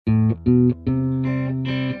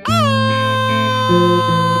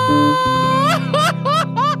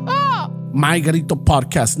My Garito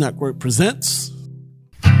Podcast Network presents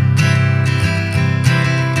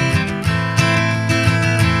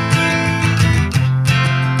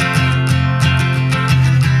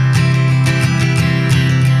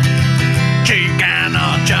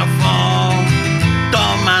Chicano Shuffle,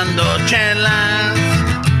 tomando chelas,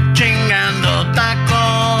 chingando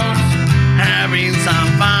tacos, having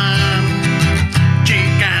some fun.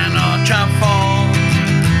 Chicano Shuffle,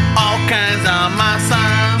 all kinds of masa.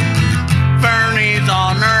 Bernie's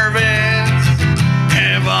all nervous,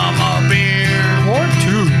 give him a beer or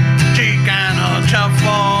two. Chicano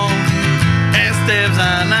Shuffle, Esteve's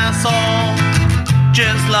an asshole,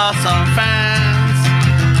 just lost some fans.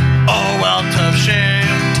 Oh well, tough shit.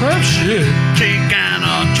 Tough shit.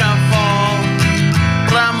 Chicano Shuffle,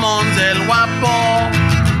 Ramon's el guapo,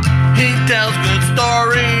 he tells good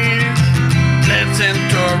stories. Let's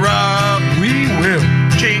interrupt. We will.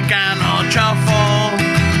 Chicano Shuffle,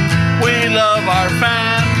 we love our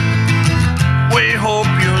fan. We hope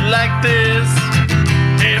you like this.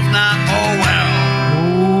 If not, oh well.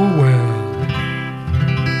 Oh well.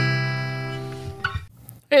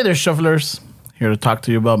 Hey there, shufflers. Here to talk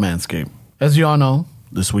to you about Manscaped. As you all know,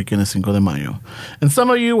 this weekend is Cinco de Mayo. And some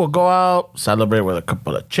of you will go out, celebrate with a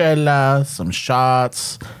couple of chelas, some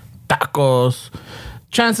shots, tacos.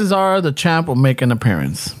 Chances are the champ will make an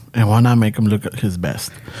appearance. And why not make him look at his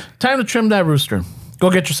best? Time to trim that rooster. Go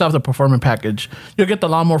get yourself the Performance Package. You'll get the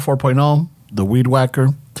Lawnmower 4.0, the Weed Whacker.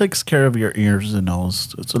 Takes care of your ears and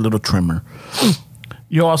nose. It's a little trimmer.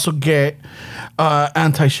 You also get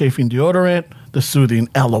anti-chafing deodorant, the soothing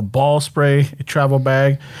aloe ball spray, a travel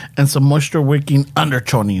bag, and some moisture-wicking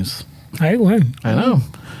underchonies. Ay, güey. I know.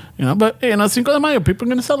 But Cinco de Mayo, people are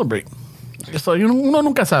going to celebrate. So, uno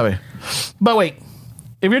nunca sabe. But wait,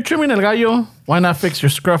 if you're trimming el gallo, why not fix your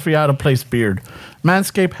scruffy, out-of-place beard?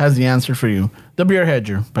 Manscaped has the answer for you. The Beard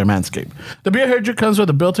Hedger by Manscaped. The Beard Hedger comes with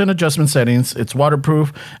a built-in adjustment settings. It's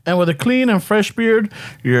waterproof. And with a clean and fresh beard,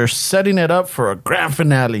 you're setting it up for a grand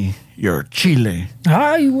finale. Your chile.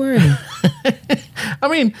 Ay, güey. I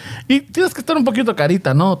mean, y tienes que estar un poquito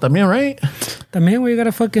carita, ¿no? También, right? También, we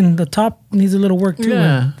gotta the top needs a little work too.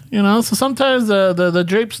 Yeah. So sometimes the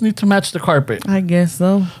drapes need to match the carpet. I guess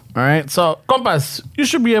so. All right. So, compas, you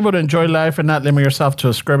should be able to enjoy life and not limit yourself to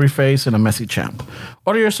a scrubby face and a messy champ.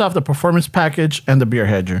 Order yourself the Performance Package and the Beard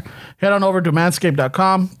Hedger. Head on over to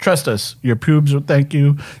manscaped.com. Trust us, your pubes will thank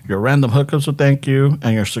you, your random hookups will thank you,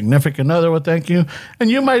 and your significant other will thank you. And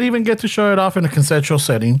you might even get to show it off in a consensual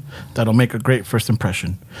setting that'll make a great first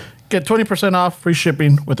impression. Get 20% off free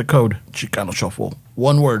shipping with the code Chicano Shuffle.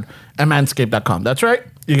 One word at manscaped.com. That's right.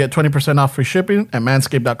 You get 20% off free shipping at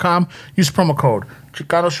manscaped.com. Use promo code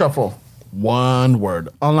Chicano Shuffle. One word.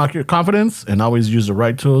 Unlock your confidence and always use the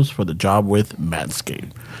right tools for the job with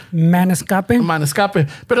Manscaped. Manescape.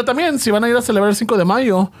 Pero también, si van a ir a celebrar el 5 de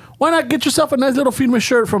Mayo, why not get yourself a nice little firme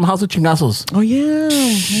shirt from House of Chingazos? Oh, yeah.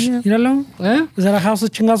 Míralo. Eh? Is that a House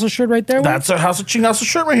of Chingazo shirt right there? That's a House of Chingazos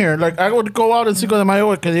shirt right here. Like, I would go out en 5 de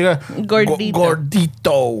Mayo que diga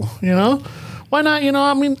gordito. Why not?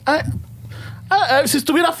 I mean, si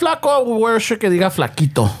estuviera flaco, I would wear a shirt que diga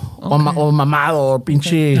flaquito. Okay. O mamado, o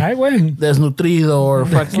pinche desnutrido, or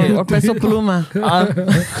fucking... O peso pluma.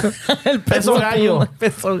 El peso gallo.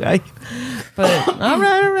 Peso gallo. But, all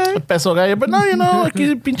right. Peso gallo. But no,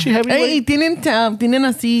 aquí pinche heavy. Hey, ¿y tienen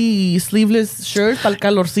así sleeveless shirts para el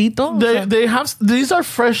calorcito? They have... These are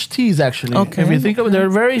fresh tees, actually. Okay. If you think of it,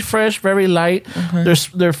 they're very fresh, very light.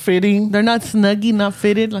 They're fitting. They're not snuggy, not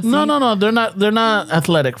fitted? Así? No. They're not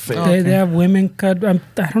athletic fit. They have women cut... I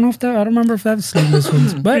don't remember if they have sleeveless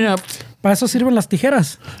ones. But... Para eso sirven las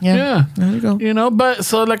tijeras. Yeah. There you go. But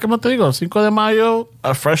so like como te digo, 5 de Mayo,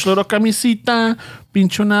 a fresh little camisita,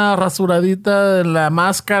 pinche una rasuradita de la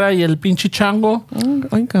máscara y el pinche chango.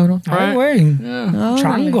 Ay, cabrón. Ay, güey. Yeah.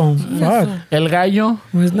 Chango. Fuck. El gallo.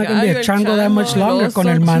 It's not going to be a chango that much longer con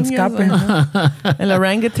el manscape. El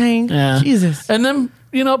orangutan. Yeah. Jesus. And then,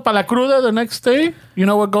 para la cruda the next day, you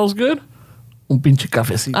know what goes good? Un pinche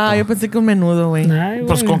cafecito. Yo pensé que un menudo, güey.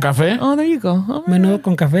 Pues con café. Oh, there you go. Right. Menudo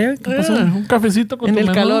con café. ¿Qué pasó? Un cafecito con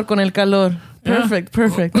calor, con el calor. Perfect.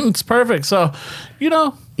 It's perfect. So, we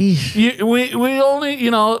only,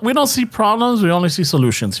 we don't see problems. We only see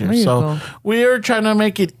solutions here. So we are trying to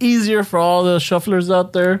make it easier for all the shufflers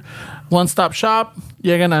out there. One-stop shop.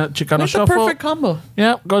 Llegan a Chicano Shuffle. It's a perfect combo.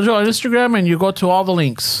 Yeah. Go to our Instagram and you go to all the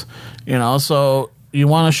links. So You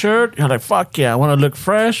want a shirt? You're like, fuck yeah, I want to look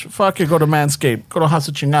fresh. Fuck it, go to Manscaped. Go to House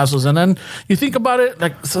of Chingazos. And then you think about it,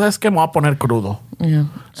 like, ¿sabes qué? Me voy a poner crudo. Yeah.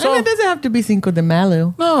 So- it doesn't have to be Cinco de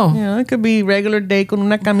Mayo. No. You know, it could be regular day con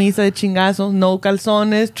una camisa de chingazos, no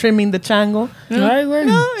calzones, trimming the chango. Ay, güey.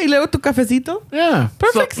 No, y luego tu cafecito. Yeah.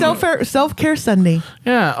 Perfect So- self-care Sunday.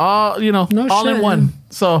 Yeah, all No all in shit. one.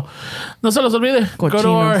 So, no se los olvide. Go to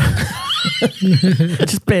our...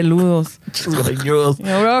 Just peludos. Pinches You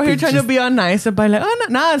know, we're out here trying to be all nice and be like, oh,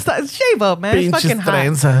 no, it's shave up, man. It's fucking hot.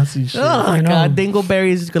 trenzas y shit. Oh, my know. God.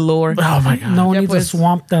 Dingleberries galore. Oh, my God. No one Yeah, needs pues. a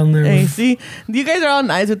swamp down there. Hey, güey. see, you guys are all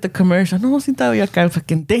nice with the commercial. No, sí, todavía acá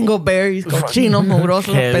fucking dingleberries, cochinos,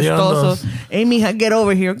 mugrosos, Hediondos. pestosos. Hey, mija, get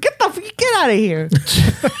over here. Get out of here.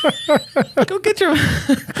 Go get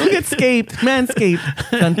Scaped, Manscaped.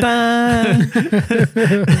 Dun, dun.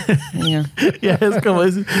 Yeah. Ya es como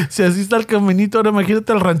decir, si así está el caminito, ahora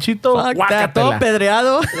imagínate el ranchito. Fuck that, todo Guácatela.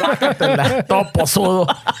 pedreado. Guácatela. Todo posudo.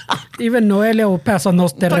 Even Noelia will pass on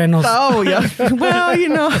those terrenos. Oh, yeah. Well, you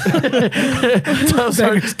know.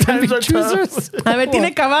 Beggars can be Times are tough. choosers. A ver,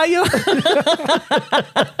 ¿tiene caballo?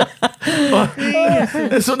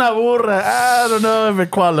 Es una burra. I don't know if it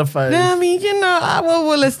qualifies. I mean, you know,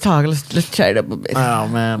 well, let's talk. Let's chat up a bit. Oh,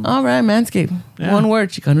 man. All right, Manscaped. Yeah. One word,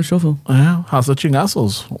 Chicano Shuffle. Yeah, House of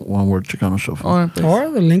Chingazos. One word, Chicano Shuffle. Or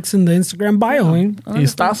the links in the Instagram bio. güey. Y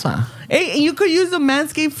Stasa. Hey, and you could use the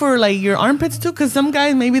Manscaped for like your armpits too, because some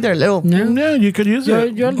guys maybe they're little. Yeah. Yeah, you could use Yo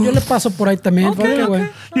it. le paso por ahí también. Okay, porque, güey. okay.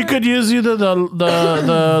 You could use either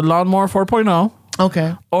the Lawnmower 4.0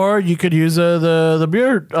 Okay. or you could use the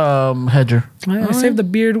beard hedger. I saved the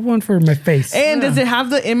beard one for my face. And does it have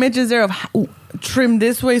the images there of how, trim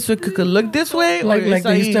this way so it could look this way? Like Or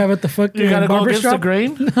they used to have at the fucking You gotta go against the barbershop.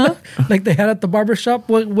 grain. Like they had at the barbershop.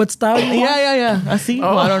 What style you want? Yeah. I see.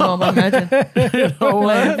 Well, I don't know, but imagine.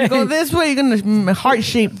 Like, if you go this way, you're gonna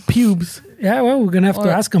heart-shaped pubes. Yeah, well, we're gonna have to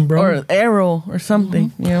ask him, bro. Or an arrow or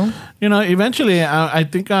something, you know? You know, eventually, I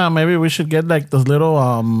think maybe we should get like those little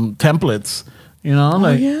templates. You know,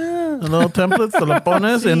 like yeah. the little templates, te lo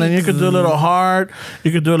pones, and then you could do a little heart. You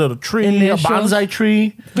could do a little tree, Initials. a bonsai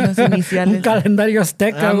tree. Las Un iniciales. calendario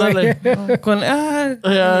azteca, güey. Ándale. Con,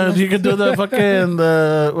 Yeah, you could do the fucking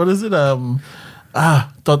what is it?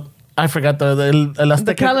 I forgot the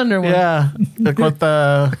Azteca. calendar one. Yeah, the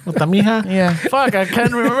cuota mija. Yeah. Fuck, I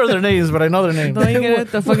can't remember their names, but I know their names. Don't you get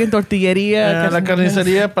it? The fucking tortilleria. Yeah, la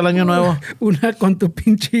carnicería para el año nuevo. Una con tu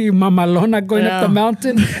pinche mamalona going Yeah. up the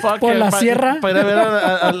mountain Fuck por it, la sierra. Para ir a ver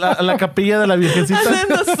a la capilla de la And Virgencita. then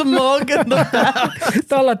the smoke and the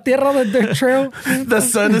Toda la tierra de the trail. The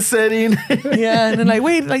sun is setting. yeah, and they're like,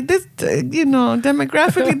 wait, like this,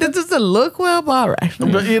 demographically, this doesn't look well, but all right.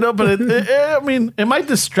 But I mean, it might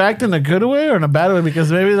distract in a good way or in a bad way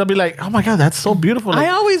because maybe they'll be like, "Oh my god, that's so beautiful." I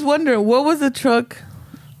Like, always wonder what was the truck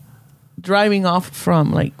driving off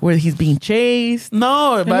from, like where he's being chased.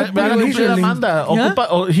 no, but Amanda,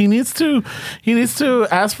 he needs to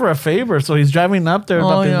ask for a favor, so he's driving up there. Oh,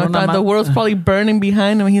 but yeah, I una thought the world's probably burning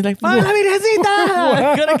behind him. And he's like, "Fine, la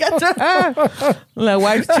Virgencita, gonna get to her." The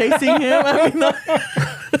wife's chasing him. I mean, no.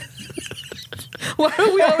 Why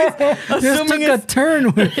are we always Just assuming took a it's,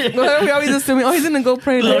 turn, güey. why are we always assuming, oh, he's gonna go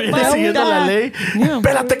pray? Lo Like, viene siguiendo la ley. Yeah.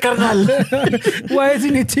 Espérate, carnal. Why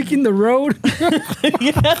isn't he taking the road?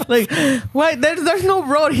 Yeah, like, why? There's no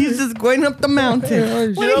road. He's just going up the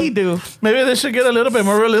mountain. What did he do? Maybe they should get a little bit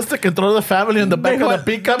more realistic and throw the family in the back of the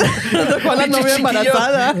pickup. Con la novia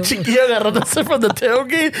embarazada. Chiquillo agarrándose from the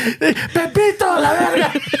tailgate. Pepito, la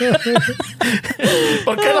verga.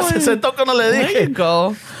 ¿Por qué no se sentó cuando le There you dije?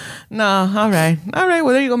 go. No, all right. Well,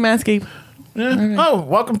 there you go, Manscaped. Yeah. Oh,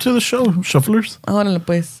 welcome to the show, shufflers. Órale,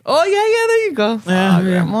 pues. Oh, yeah, there you go. Yeah.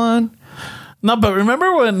 Oh, come on. No, but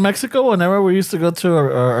remember when Mexico, whenever we used to go to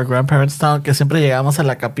our grandparents' town, que siempre llegábamos a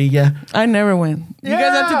la capilla. I never went. You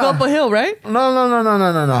guys have to go up a hill, right? No.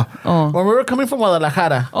 Oh. When we were coming from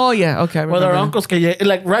Guadalajara. Oh, yeah. Okay. I With our remember. uncles,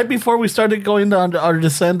 like right before we started going down our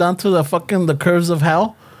descent down to the curves of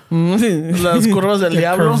hell. Las curvas del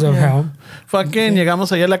diablo. Curves of hell. Fucking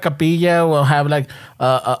llegamos allá a la capilla. We'll have like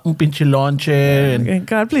un pinche lonche. And,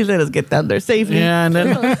 God, please let us get down there safely. yeah, and then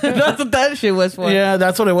That's what that shit was for. yeah,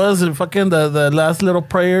 that's what it was. Fucking the last little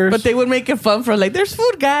prayers. But they would make it fun for like, there's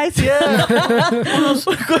food, guys. yeah.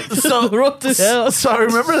 So road to hell. So I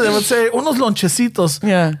remember they would say unos lonchecitos.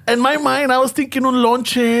 Yeah. In my mind, I was thinking un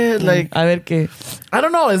lonche. Like A ver qué. I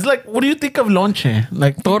don't know. It's like, what do you think of lonche?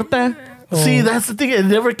 Like Torta. See, that's the thing. It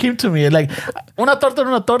never came to me. Like, una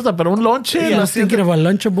torta, pero un lonche. I lo was thinking siento- of a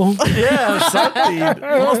Lunchable. Yeah, something.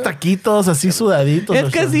 Unos taquitos así sudaditos. Es o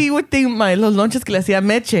que sea. sí, would think los lonches que le hacía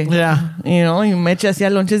Meche. Yeah. You know, y Meche hacía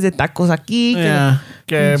lonches de tacos aquí. que Yeah.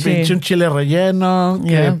 Que pinche un chile relleno.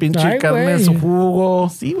 Yeah. Que pinche Ay, carne en güey. su jugo.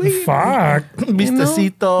 See, we, Fuck.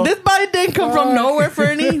 Vistecito. this body didn't come from nowhere,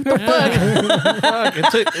 Fernie. The fuck? Fuck, it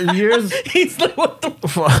took years. He's like, what the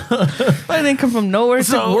fuck? Body didn't come from nowhere. It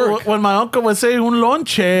took So work. when my uncle would say un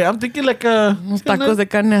lonche, I'm thinking like a Tacos de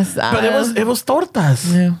carne asada. but it was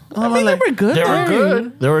tortas. Yeah. I I was mean, they were good. They were though.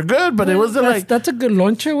 good. They were good, but it wasn't like That's a good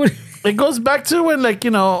lonche. What- it goes back to when like, you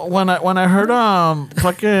know, when I heard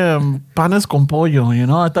fucking panes con pollo, you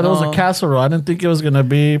know, I thought it was a Oh. casserole. I didn't think it was gonna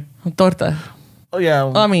be Torta. oh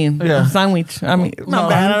yeah. I mean, yeah. sandwich. I mean, No, not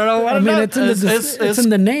bad. I don't know. I mean, it's in the it's in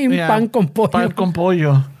the name. yeah. Pan con pollo. Pan con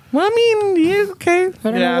pollo. Well, I mean, yeah, okay.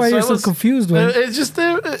 I don't know why you're it so was- confused, man. It's just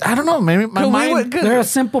I don't know. Maybe my Could we mind. would- They're a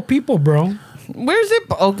simple people, bro. Where's it?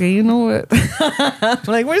 Okay, you know what?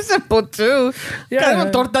 Like, where's the po too? Yeah.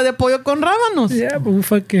 Torta de pollo con rábanos. Yeah, but we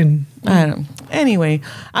fucking I don't. Anyway,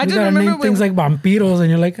 I we just gotta remember name things like vampiros, and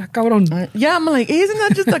you're like, ah, cabrón. yeah, I'm like, isn't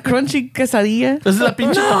that just a crunchy quesadilla? Es la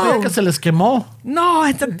pinche tortilla que se les quemó. No,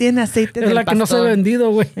 esta tiene aceite Es del la que no se ha pastor.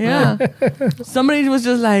 vendido, güey. Yeah. Somebody was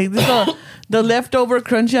just like, this is the leftover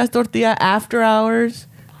crunchy ass tortilla after hours.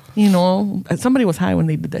 You know, somebody was high when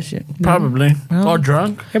they did that shit. Probably. Well. Or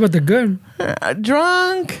drunk. Yeah, but they're good.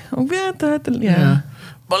 Drunk. Yeah.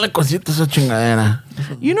 Ponle cositas esa chingadera.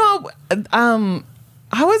 You know,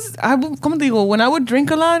 como te digo, when I would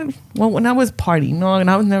drink a lot, well, when I was partying, no, and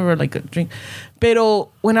I was never like a drink. Pero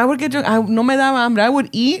when I would get drunk, no me daba hambre. I would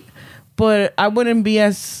eat, but I wouldn't be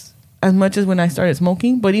as much as when I started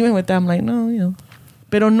smoking. But even with that, I'm like, no, you know.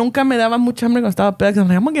 Pero nunca me daba mucha hambre cuando estaba peda. I'm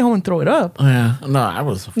like, I'm gonna get home and throw it up. Oh, yeah. No, I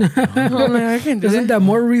was. I'm like, I can't do Isn't that. that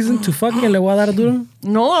more reason to fucking le voy a dar duro?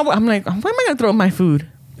 No, I'm like, why am I gonna throw up my food?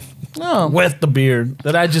 No. With the beard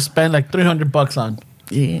that I just spent like $300 on.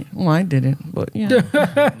 Yeah. Well, I didn't, but yeah.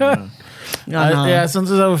 No. Yeah,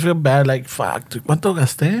 sometimes I would feel bad. Like, fuck, dude, ¿cuánto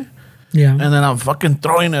gasté? Yeah. And then I'm fucking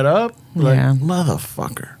throwing it up. Like, Yeah.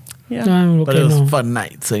 motherfucker. Yeah. No, But okay, it was no. a fun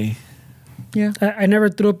night, see? Yeah. I never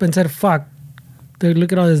threw up and said, fuck. Dude,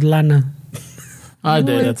 look at all this lana. I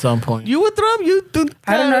did at some point. You would throw up? You do.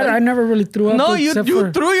 I don't know. I never really threw up. No, you except you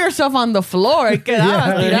for- threw yourself on the floor. He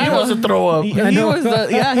was a throw up. He, I he know. was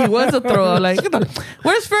he was a throw up. Like,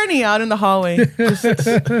 where's Fernie out in the hallway?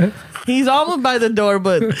 He's almost by the door,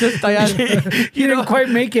 but just He didn't quite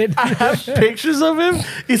make it. I have pictures of him.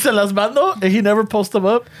 He se las mando, and he never posts them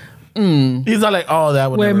up. He's not like, oh, that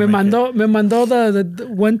would Wait, never me make it. mandó the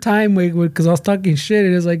one time because I was talking shit.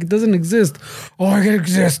 And it's like, it doesn't exist. Oh, it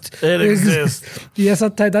exists. It exists. Yes,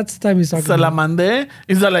 that's the time he's talking Se la about. mandé.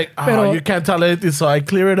 He's not like, oh, Pero- you can't tell anything, so I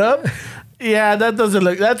clear it up. Yeah, that doesn't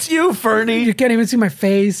look. That's you, Fernie. You can't even see my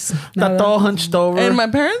face. Está Nada. todo hunched over. And my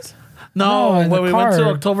parents? no, No, in when the we went to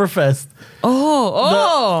car. Oktoberfest.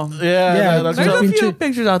 Oh. Yeah, Yeah, the There's a Oktober- few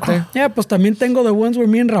pictures out there. Yeah, pues también tengo the ones where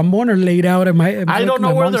me and Ramon are laid out at my. I don't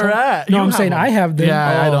know where they're at. No, You I'm have saying them. I have them.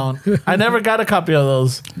 Yeah, I Oh. don't. I never got a copy of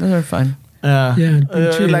those. Those are fun. Yeah. Yeah,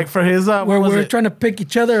 pinche- like for his, Where what was we're it? trying to pick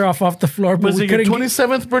each other off the floor, but Was we it your couldn't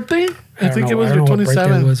 27th birthday? I don't think know. it was I your don't know what birthday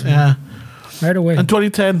it 27th. was. Yeah. get right away. In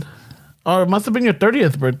 2010. Or it must have been your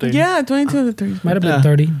 30th birthday. Yeah, 22 to 30. Might have been Yeah.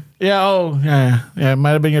 30. Yeah, oh, yeah. Yeah, it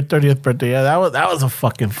might have been your 30th birthday. Yeah, that was a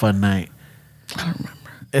fucking fun night. I don't remember.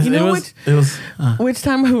 You know it was Which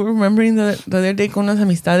time we were remembering the other day con unas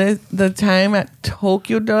amistades, the time at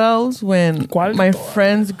Tokyo Dolls when ¿Cuál? my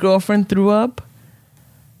friend's girlfriend threw up.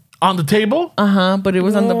 on the table? But it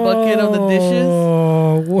was on the bucket of the dishes.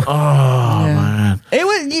 Oh, Oh, Yeah. man. It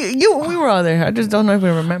was we were all there. I just don't know if we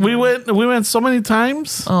remember. We went so many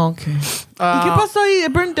times. Oh, okay. ¿Y qué pasó ahí?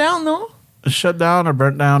 It burned down, no? Shut down or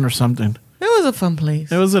burnt down or something. It was a fun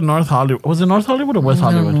place. It was in North Hollywood. Was it North Hollywood or West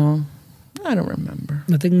I don't Hollywood? know. I don't remember.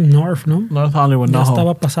 I think North, no? North Hollywood, Ya no.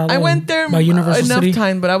 estaba pasado I went there by Universal enough City.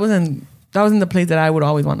 time, but that wasn't the place that I would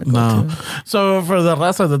always want to go No. to. So for the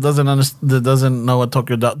raza that doesn't know what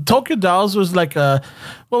Tokyo Dolls was like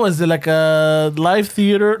what was it, like a live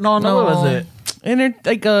theater? No, what was it?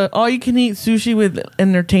 Like all you can eat sushi with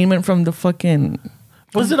entertainment from the fucking.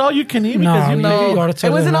 Was it all you can eat? No, Because no.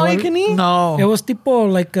 It wasn't all you can eat. No. It was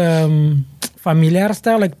tipo like familiar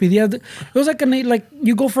style, like pedía. It was like like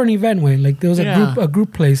you go for an event way, like there was Yeah. a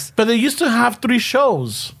group place. But they used to have 3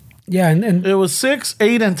 shows. Yeah, and It was 6,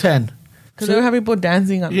 8, and 10. Because they would have people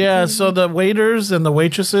dancing on. Yeah, so the waiters and the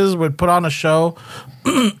waitresses would put on a show.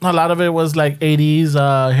 A lot of it was like 80s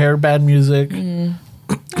hair band music. It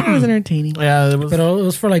was entertaining. Yeah, it was. but it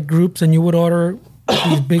was for like groups, and you would order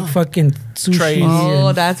these big fucking sushi. Trays. Oh,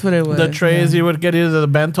 and- that's what it was. The trays, you would get either the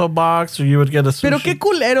bento box or you would get a sushi. Pero qué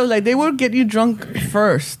culeros, like they would get you drunk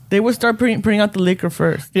first. They would start putting out the liquor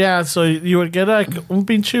first. Yeah, so you would get like un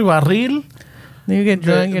pinche barril Then you get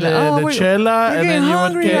drunk. You're like, oh, the we're chela, we're and then getting you would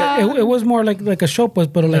hungry, get yeah. It was more like a show,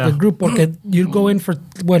 but like Yeah. a group. Porque you'd go in for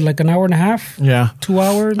what, like an hour and a half, yeah. 2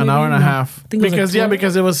 hours, An maybe? hour and a No, half. I think it was Because like 2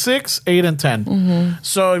 because it was 6, 8, and 10.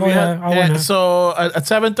 So if Oh, you yeah, hour and a had, half. so at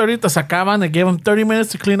 7:30 te sacaban. They gave them 30 minutes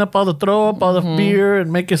to clean up all the throw up, all the beer,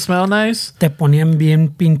 and make it smell nice. Te ponían bien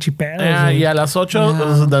pinche pedos. Yeah, güey. y a las 8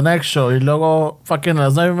 was the next show. Y luego fucking a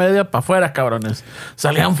las 9:30 pa' afuera, cabrones.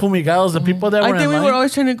 Salían fumigados. The people that I were think in we line. were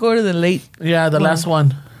always trying to go to the late. Yeah, the last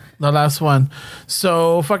one. The last one.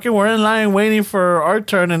 So fucking we're in line waiting for our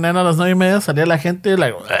turn, and then a las 9:30 salía la gente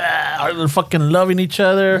like fucking loving each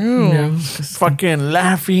other, Yeah. fucking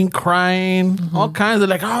laughing, crying, all kinds of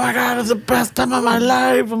like, oh my god, it's the best time of my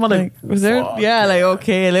life. I'm like, Was there? fuck. Yeah, like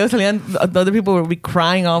okay. Luego salían, the other people would be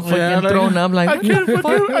crying all fucking Yeah, like, thrown up. Like, I can't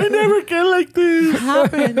fucking, I never get like this.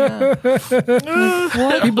 happened?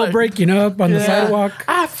 Yeah. People breaking up on the sidewalk.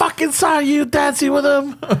 I fucking saw you dancing with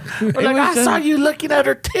him. Or like, I was, saw you looking at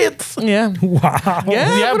her tits. Yeah. Wow.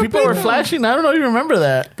 Yeah, people were flashing. I don't know if you remember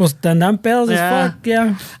that. Pues te andan pedos Yeah. as fuck.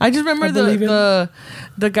 Yeah. I just remember I believe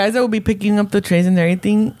the guys that would be picking up the trays and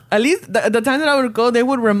everything. At least the time that I would go, they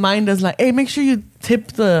would remind us like, "Hey, make sure you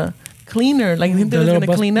tip the cleaner, like him The that's little gonna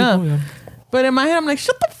bus clean people, up." yeah. But in my head, I'm like,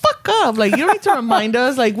 "Shut the fuck up! Like you don't need to remind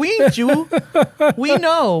us. Like we ain't you. We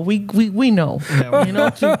know. We know. You know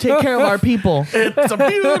to take care of our people. It's a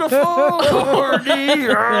beautiful party.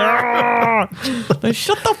 Like,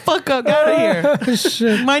 shut the fuck up! Get out of here.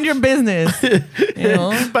 Shit. Mind your business. You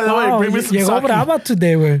know." By the way, Wow, bring me some llegó sake. brava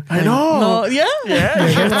today, güey. I know. No, yeah.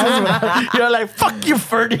 Yeah. You're like, fuck you,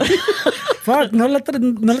 Ferdy. Fuck, no le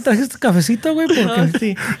trajiste cafecito, güey, Oh, porque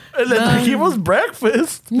sí. And then he was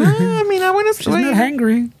breakfast. No, I mean I went to she's not sleep.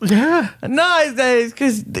 hangry. Yeah. No, it's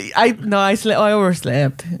because I slept. I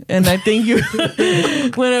overslept, and I think you.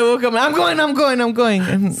 When I woke up, I'm going.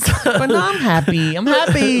 And, but no, I'm happy.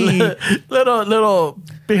 little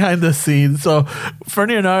behind the scenes. So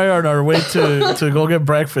Fernie and I are on our way to go get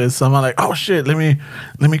breakfast. So I'm like, oh shit, let me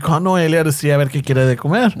call Noelia to see a ver qué quiere de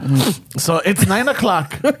comer. So it's 9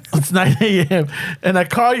 o'clock. It's 9 a.m. And I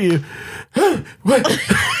call you. What?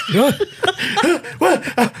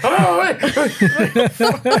 Oh, wait.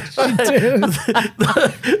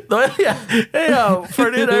 Noelia, hey,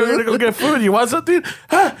 Fernie and I are gonna go get food. You want something?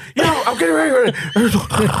 Yeah, I'm getting ready.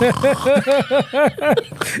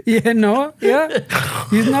 Yeah, no, yeah.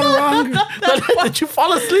 He's not wrong. Did you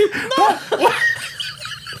fall asleep?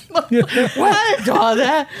 What? Oh,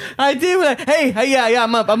 that I did. Like, hey, yeah,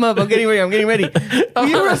 I'm up. I'm getting ready.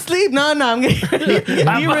 You were asleep? No, I'm getting ready.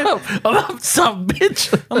 I'm up, some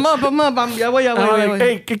bitch. I'm up. Ya voy. I'm like,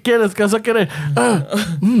 hey, ¿qué quieres? ¿Qué vas a querer?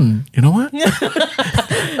 You know what?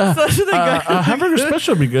 So the guy- A hamburger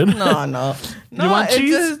special would be good. No. You want it's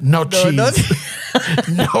cheese? just- No cheese.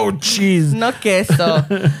 No cheese. No queso.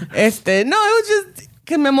 No, it was just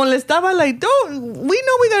que me molestaba. Like, we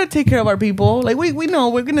know we gotta take care of our people. Like, we know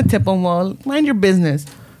we're gonna tip them well. Mind your business.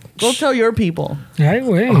 Go tell your people. Ay,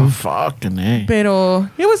 güey. Oh, fucking A. Pero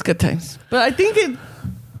it was good times. But I think it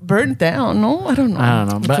burnt down. No, I don't know. I don't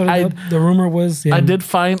know. That's But what the rumor was. Yeah. I did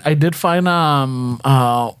find I've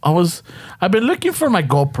been looking for my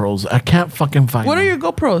GoPros. I can't fucking find What are them.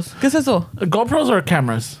 your GoPros? ¿Qué es eso? GoPros are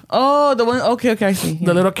cameras. Oh, the one. Okay, I see.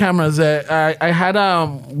 The little cameras that I had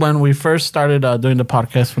when we first started doing the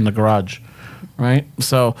podcast from the garage, right?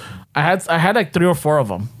 So I had like 3 or 4 of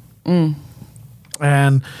them,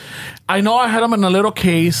 and I know I had them in a little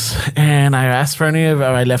case, and I asked Fernie if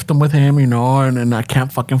I left them with him, and I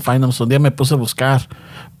can't fucking find them. So un día me puse a buscar,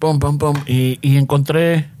 boom, y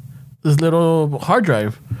encontré this little hard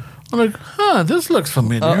drive. I'm like, this looks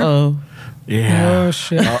familiar. Uh-oh. Yeah. Oh,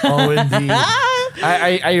 shit. Oh, indeed.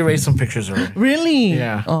 I erased some pictures already. Really?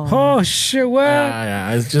 Yeah. Oh. Oh, shit, what?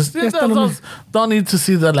 Yeah, it's just Esto no those don't need to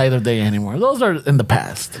see the light of day anymore. Those are in the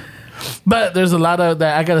past. But there's a lot of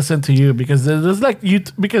that I gotta send to you because there's like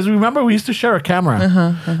because remember we used to share a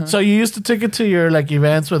camera. So you used to take it to your like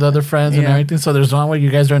events with other friends and Yeah. everything. So there's one where you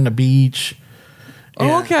guys are on the beach. Oh,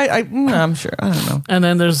 Yeah. okay. I'm sure. I don't know. And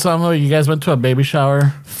then there's some where you guys went to a baby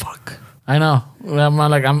shower. Fuck. I know.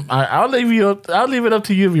 I'll leave it up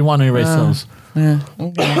to you if you want to erase those. Yeah.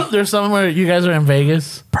 Okay. There's some where you guys are in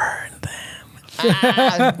Vegas. Burn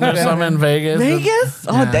them. There's some in Vegas. Vegas?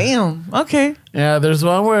 Oh, Yeah. damn. Okay. Yeah, there's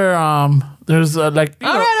one where there's like you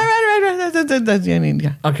All know- right. That's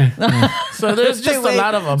yeah. Okay. Yeah. So there's just Wait. a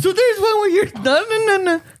lot of them. So there's one where you're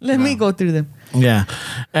no. Let me go through them. Yeah.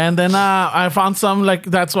 And then I found some like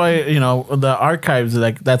that's why, the archives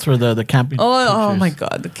like that's where the camping Oh pictures. my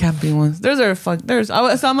god, the camping ones.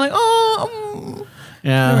 So I'm like,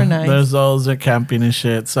 Yeah, They were nice. there's those that camping and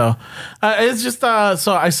shit. So it's just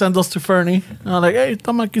so I send those to Fernie. I'm like, hey,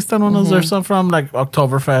 toma, aquí están unos. There's some from like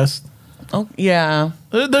Oktoberfest. Oh, yeah.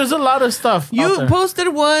 There's a lot of stuff. out You there. posted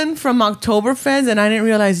one from Oktoberfest, and I didn't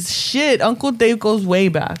realize, shit, Uncle Dave goes way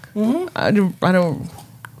back. I don't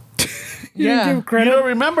You didn't give You credit. don't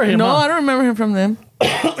remember him? No, huh? I don't remember him from them.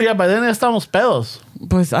 Yeah, but then estamos pedos.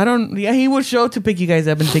 But I don't. Yeah, he would show to pick you guys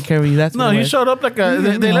up and take care of you. That's No, what it he was. showed up like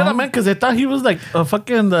they let him in because they thought he was like a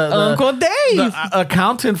fucking the Uncle Dave. the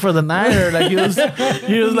accountant for the night, or like he was like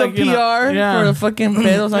PR you know, for the fucking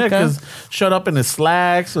pedos yeah, acá. because showed up in his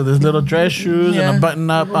slacks with his little dress shoes Yeah. and a button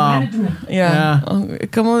up. Yeah.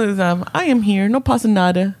 Come on, I am here. No pasa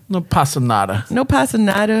nada. No pasa nada. No pasa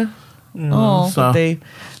nada. Oh, so- Uncle Dave.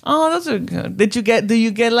 Oh, those are good. Do you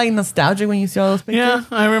get like nostalgic when you see all those pictures? Yeah,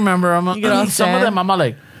 I remember. You get all Some of sad? them, I'm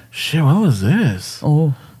like, shit, what was this?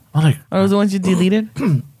 Oh. I'm like, Are those the ones you deleted?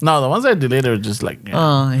 no, the ones I deleted were just like, yeah.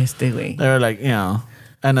 Oh, este güey. They were like, you know,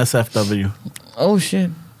 NSFW. Oh, shit.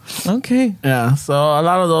 Okay. Yeah, so a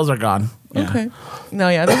lot of those are gone. Yeah. Okay. No,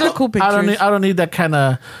 yeah, those are cool pictures. I don't need that kind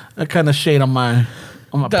of shade on my past.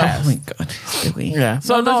 Oh my god. Este güey. Yeah.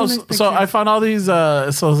 So No, no, those are nice so I pictures. found all these.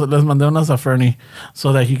 So les mandé unas a Fernie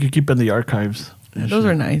so that he could keep in the archives. Those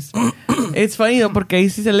are nice. It's funny though, porque ahí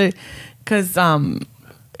sí se le. Because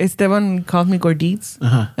Esteban calls me gorditos,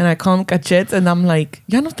 and I call him cachetes, and I'm like,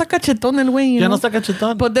 ya no está cachetón el güey, you Ya know? no está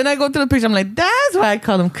cachetón. But then I go to the picture, I'm like, that's why I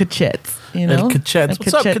call him cachetes, you know? El cachetes. El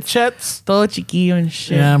What's up, cachetes? Todo chiquillo and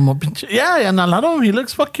shit. Yeah, mo pinche- yeah, and a lot of them, he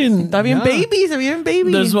looks fucking. Está bien yeah. baby, está bien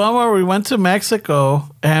baby. There's one where we went to Mexico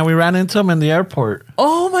and we ran into him in the airport.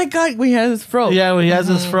 Oh my god, we had his fro. Yeah, he has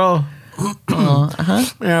his fro. Uh-huh.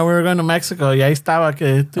 Yeah, we were going to Mexico. Y ahí estaba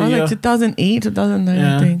que tú Oh, y yo. like 2008, 2009, I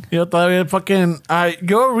Yeah. think. Yo todavía fucking.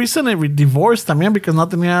 Yo recently divorced también because no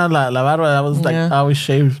tenía la barba. I was like Yeah. always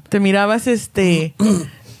shaved. Te mirabas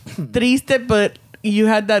triste, but you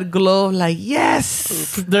had that glow like,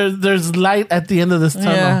 yes. There's light at the end of this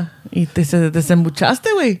tunnel. Yeah. Y te desembuchaste,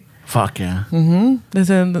 güey. Fuck yeah.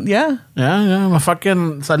 Yeah. Yeah. Me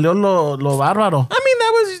fucking salió lo bárbaro. I mean,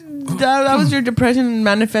 that was your depression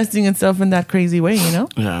manifesting itself in that crazy way, you know?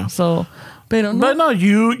 Yeah. So, pero no. But no,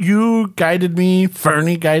 you guided me.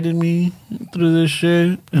 Fernie guided me through this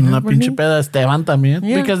shit. And la Fernie? pinche peda Esteban también.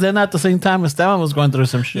 Yeah. Because then at the same time, Esteban was going through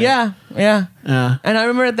some shit. Yeah. Yeah. And I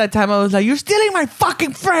remember at that time I was like, you're stealing my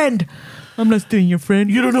fucking friend. I'm not stealing your friend.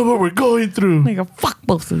 You don't know what we're going through. Like, fuck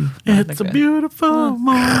both of you. It's a beautiful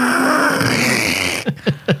moment.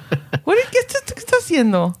 ¿Qué está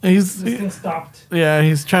haciendo? He's Stopped. Yeah,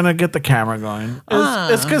 he's trying to get the camera going.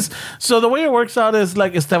 It's because so the way it works out is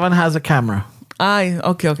like Esteban has a camera.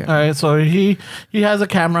 Okay. All right, so he has a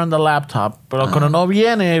camera on the laptop, pero cuando no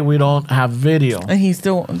viene, we don't have video. And he's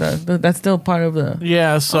still, that's still part of the...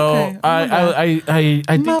 Yeah, so Okay, I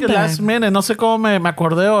think My the bad. last minute, no sé cómo me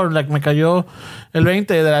acordé or like me cayó el 20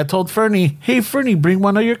 that I told Fernie, hey Fernie, bring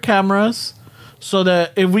one of your cameras so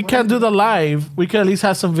that if we can't do the live, we can at least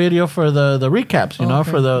have some video for the recaps, you know,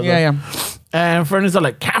 for the Yeah. And Fernie's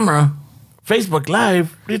like, camera? Facebook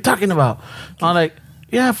Live? What are you talking about? I'm like,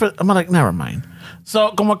 yeah, I'm like, never mind.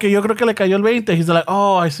 So, como que yo creo que le cayó el 20. He's like,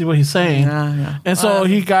 oh, I see what he's saying. Yeah. And so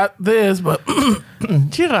he got this, but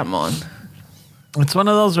Sí, Ramón. it's one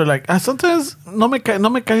of those where like, sometimes no me cae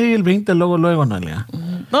el 20 luego, Noelia.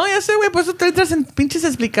 No, ya sé, güey, por eso te entras en pinches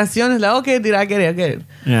explicaciones. Like, okay, did I get it?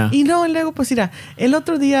 Yeah. Y no, y luego, pues mira, el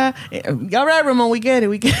otro día... all right, Ramón, we get it.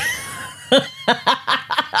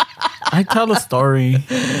 I tell a story.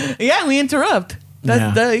 Yeah, we interrupt.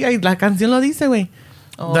 Yeah. La canción lo dice, güey.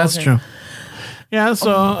 Oh, That's okay. true. Yeah, so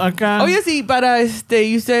acá... Oh, yeah, sí, para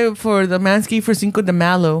you say for the Manscaped for Cinco de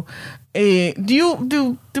Malo.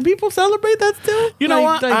 Do people celebrate that still? You know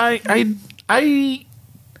what? I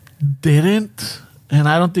didn't, and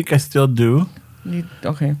I don't think I still do.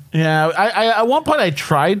 Okay. Yeah, I at one point I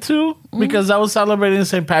tried to because I was celebrating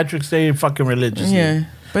St. Patrick's Day fucking religiously. Yeah.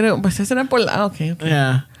 Pero pues eso era por la... Okay.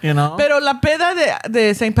 Yeah, you know. Pero la peda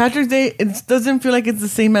de St. Patrick's Day, it doesn't feel like it's the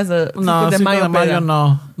same as a no, Cinco de Mayo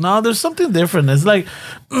peda. no. There's something different. It's like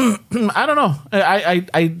I don't know.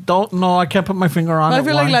 I don't know. I can't put my finger on it. I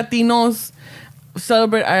feel why. like Latinos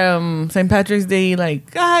celebrate St. Patrick's Day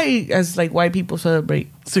as like white people celebrate.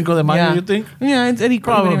 Cinco de Mayo, Yeah. you think? Yeah, it's Eddie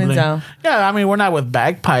Probably. Yeah, I mean, we're not with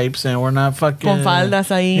bagpipes and we're not fucking... Con faldas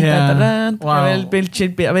ahí. Yeah. Wow. A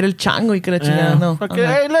ver el chango y que la chingada. No. Fucking,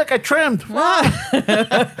 Ajá. hey, look, I trimmed.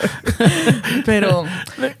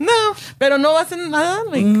 Pero no va a hacer nada.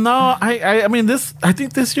 Like, No, I mean, I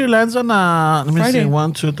think this year lands on let me Friday. see,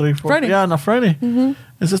 1, 2, 3, 4. Friday. Yeah, on a Friday.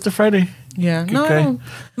 Is this the Friday? Yeah. No, I Okay. don't.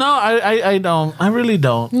 No, I don't. I really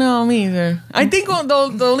don't. No, me either. I think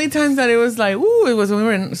the only times that it was like, ooh, it was when we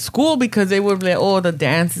were in school because they were like, oh, the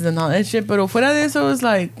dances and all that shit. But fuera de eso, it was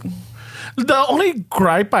like, The only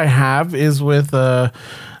gripe I have is with, I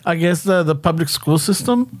guess, the public school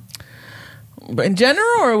system. in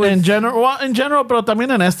general or with. In general, pero también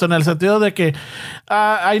en esto, en el sentido de que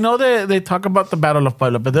I know they talk about the Battle of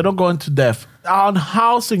Puebla, but they don't go into depth on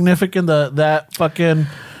how significant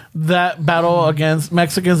that battle against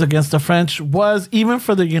Mexicans against the French was, even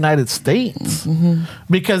for the United States,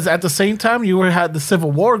 because at the same time you had the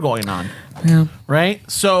Civil War going on. Yeah. Right?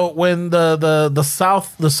 So when the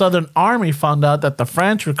Southern Army found out that the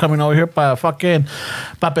French were coming over here pa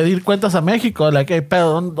pedir cuentas a México, like, hey,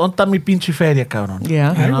 pedo, ¿dónde está mi pinche feria, cabrón?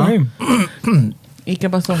 Yeah. Ay, güey. ¿Y qué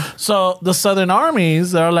pasó? So the Southern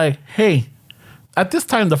armies, they're like, hey, at this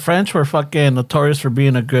time the French were fucking notorious for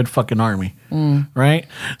being a good fucking army, right?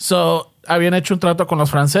 So habían hecho un trato con los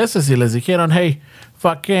franceses y les dijeron, hey,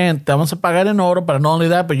 fucking, te vamos a pagar en oro, but not only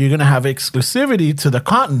that, but you're going to have exclusivity to the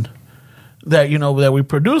cotton that, you know, that we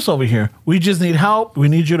produce over here. We just need help. We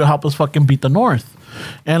need you to help us fucking beat the North.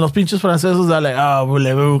 And los pinches franceses are like, oh,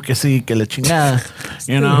 voulez-vous que sí, que le chingada.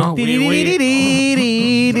 You know?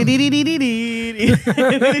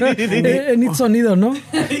 Ni sonido, ¿no?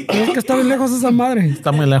 Es que está bien lejos esa madre.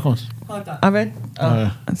 Está muy lejos. A ver.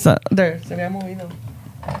 So, there. Se había movido.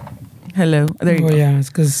 Hello. There you Oh, go. yeah, it's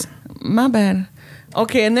because... My bad.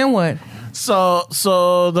 Okay, and then what? So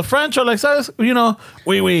the French are like, ¿sabes? You know,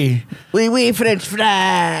 oui, French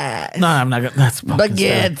fries. no, I'm not gonna. That's fucking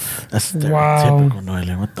Baguettes. That's Wow. stereotypical,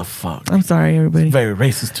 Noelia. What the fuck? I'm sorry, everybody. Very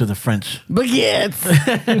racist to the French. Baguettes.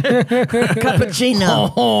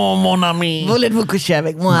 Cappuccino. Oh, mon ami. Voulez-vous coucher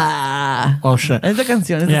avec moi? Oh shit. Es la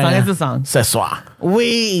canción, es the song, es the song. C'est soi.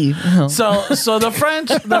 Oui. So the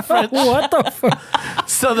French, What the fuck?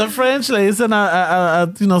 so the French ladies and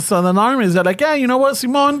you know, Southern armies, they're like, yeah, you know what,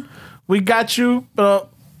 Simón, we got you, pero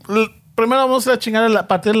primero vamos a chingar a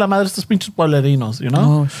partir de la madre estos pinches pueblerinos, you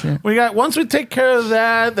know? Oh, shit. Once we take care of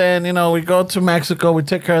that, then, you know, we go to Mexico, we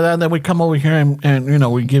take care of that, and then we come over here and you know,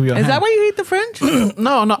 we give you a Is hand. that why you hate the French?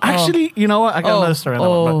 No, actually, you know what? I got another story on that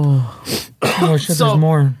one, Oh, shit, So- there's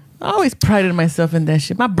more. I always prided myself in that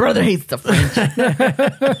shit. My brother hates the French.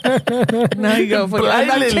 Now you go. Fuck,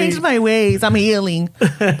 I've changed my ways. I'm healing.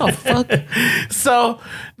 Oh, fuck. but- So,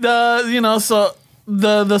 the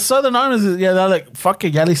Southern armies, yeah, they're like, fuck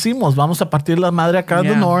it, ya le hicimos. Vamos a partir la madre acá in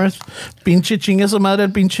the Yeah. North. Pinche chingue su madre,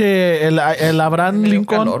 el pinche, el Abraham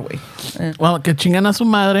Lincoln. Calor, güey. Well, que chingan a su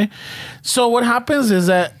madre. So what happens is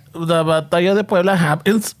that the Batalla de Puebla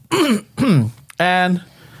happens and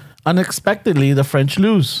unexpectedly the French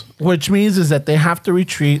lose, which means is that they have to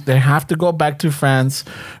retreat. They have to go back to France,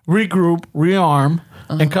 regroup, rearm,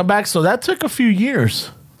 and come back. So that took a few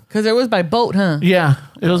years. Because it was by boat, huh? Yeah,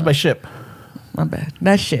 it was by ship. My bad.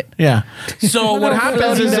 That shit. Yeah. So what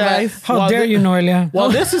happens is that device. How dare you, Noelia? while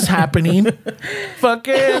this is happening,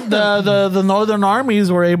 fucking the northern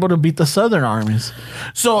armies were able to beat the southern armies.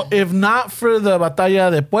 So if not for the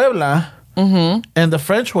Batalla de Puebla and the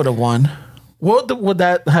French would have won, what would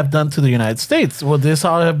that have done to the United States? Would this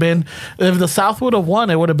all have been, if the South would have won,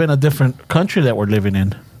 it would have been a different country that we're living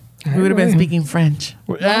in. We would have been speaking French.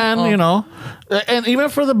 And, you know, and even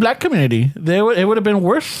for the black community, it would have been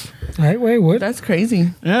worse. Ay, güey, what? That's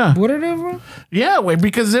crazy. Yeah. Whatever. Yeah, wait,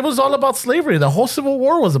 because it was all about slavery. The whole Civil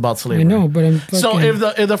War was about slavery. I know, but I'm So fucking...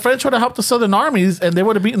 if the French would have helped the Southern armies and they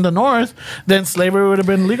would have beaten the North, then slavery would have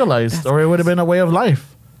been legalized, or it would have been a way of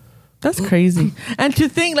life. That's crazy. And to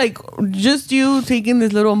think, like, just you taking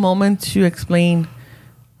this little moment to explain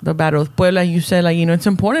the Battle of Puebla, you said, like, you know, it's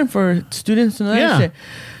important for students to know Yeah. that shit.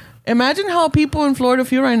 Imagine how people in Florida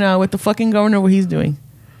feel right now with the fucking governor, what he's doing.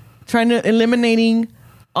 Trying to eliminating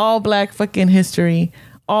all black fucking history,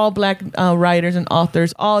 all black writers and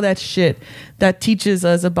authors, all that shit that teaches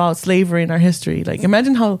us about slavery in our history. Like,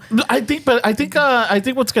 imagine how... I think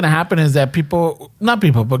what's going to happen is that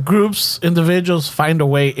but groups, individuals find a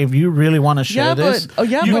way. If you really want to share this, you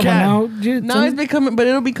No, but can. now Now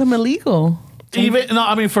it'll become illegal.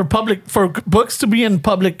 For books to be in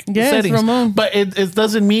public Yes, settings, Ramon. but it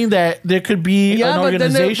doesn't mean that there could be an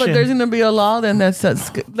organization. But there's going to be a law then that's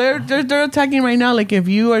they're attacking right now. Like if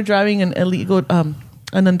you are driving an illegal, an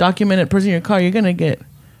undocumented person in your car, you're going to get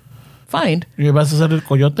fined. ¿Y vas a ser el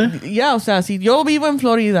coyote? Ya, o sea, si yo vivo en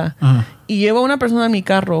Florida y llevo una persona en mi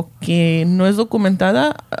carro que no es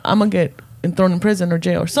documentada, I'm going to get thrown in prison or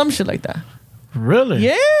jail or some shit like that. Really?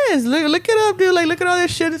 Yes, look it up, dude. Like, look at all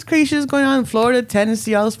this shit. It's crazy shit's going on in Florida,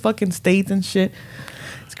 Tennessee, all those fucking states and shit.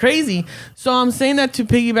 It's crazy. So I'm saying that to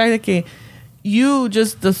piggyback that que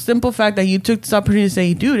just the simple fact that you took this opportunity to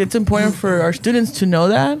say, dude, it's important for our students to know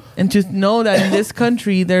that, and to know that in this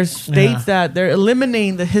country there's states that they're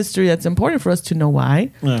eliminating the history that's important for us to know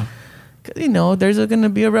why. Yeah. Because, there's going to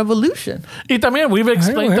be a revolution. Y también we've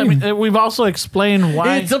explained. We've also explained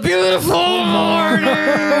why. It's a beautiful morning.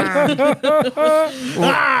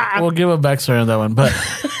 We'll give a backstory on that one, but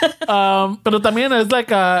pero también it's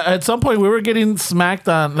like at some point we were getting smacked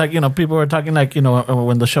on, like, people were talking like,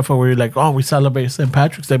 when the shuffle we were like, oh, we celebrate St.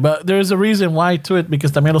 Patrick's Day, but there's a reason why to it,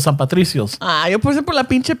 because también los San Patricios. Yo puse por la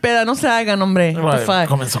pinche peda, no se hagan, hombre. What the fuck?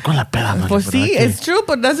 Comenzó con la peda, ¿no? Pues sí, it's true,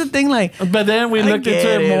 but that's the thing, like. But then we looked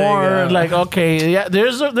into it more, like, okay, yeah,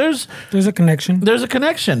 there's a connection. There's a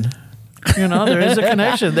connection. There is a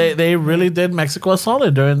connection. They really did Mexico a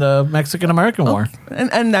solid during the Mexican-American War.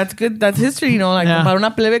 And that's good. That's history, like, para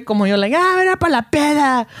una plebe como yo, like, era para la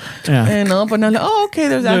peda. Yeah. But now, like, okay,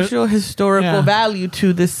 there's actual historical value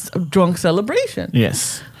to this drunk celebration.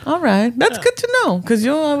 Yes. All right. That's good to know. Because,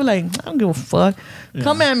 I was like, I don't give a fuck. Yeah.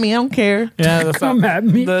 Come at me. I don't care. Yeah, Come at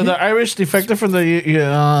me. The Irish defected from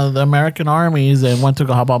the American armies and went to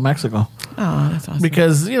go help out Mexico. Oh, that's awesome.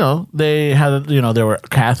 Because, they had, they were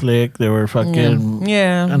Catholic, they were fucking,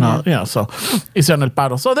 so hicieron el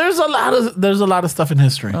paro. So there's a lot of stuff in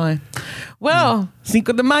history. Okay. Well,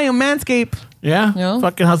 Cinco de Mayo, Manscaped. Yeah,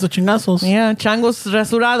 fucking house of chingazos. Yeah, changos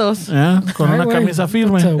rasurados. Yeah, con una camisa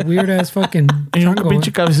firme. It's a weird ass fucking Y un chango.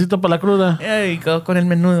 pinche cabecito para la cruda. There you go, con el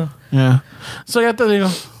menudo. Yeah. So ya te digo.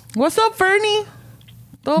 What's up, Fernie?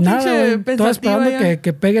 Todo Nada, pinche güey. Todo esperando pensativo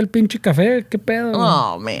que pegue el pinche café. ¿Qué pedo? güey?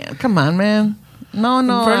 Oh, man. Come on, man.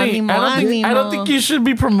 No, Fernie, ánimo. I don't think you should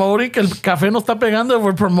be promoting que el café no está pegando.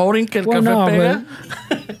 We're promoting que el Well, café no,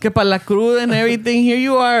 pega. Que para la cruda and everything. Here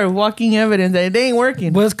you are, walking evidence that it ain't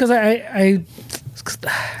working. Pues es que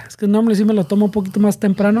es que normally sí me lo tomo un poquito más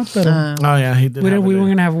temprano, pero Oh, yeah, he did. we have it weren't there.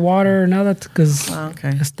 gonna have water or nada because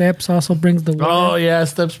Okay. Steps also brings the water. Oh, yeah,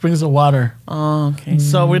 Steps brings the water. Oh, okay.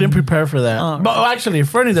 So we didn't prepare for that. Oh, But actually,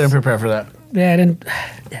 Fernie didn't prepare for that. Yeah, I didn't.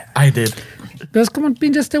 I did. Pero es como el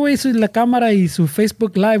pinche este güey, la cámara y su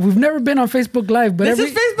Facebook Live. We've never been on Facebook Live, but This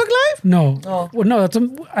is Facebook Live? No. Oh. Well, no,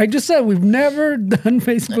 I just said we've never done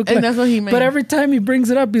Facebook Live. And that's what he meant. But every time he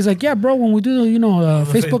brings it up, he's like, yeah, bro, when we do,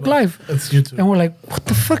 Facebook Live. It's YouTube. And we're like, what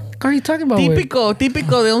the fuck are you talking about, güey?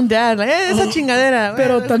 Típico de un dad. Like, esa chingadera.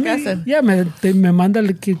 Pero ¿qué también, hacen? yeah, me manda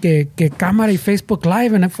que cámara y Facebook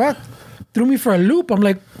Live, and threw me for a loop. I'm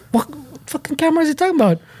like, what fucking camera is he talking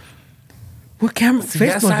about? What camera? Si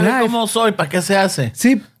ya Facebook sabe Live. cómo soy, ¿para qué se hace?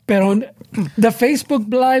 Sí, pero the Facebook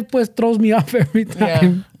Live pues throws me off every time.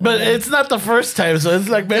 Yeah. But it's not the first time, so it's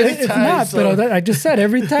like many It's times. not, so. pero I just said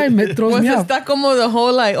every time it throws Pues me off. está como the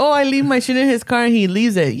whole like, oh, I leave my shit in his car and he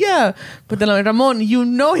leaves it. Yeah. But then like, Ramon, you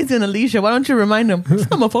know he's gonna leave shit. Why don't you remind him? It's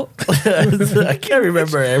not my fault. I can't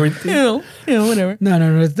remember everything. Whatever.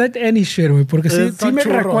 No, it's not any shit, güey, porque sí Son me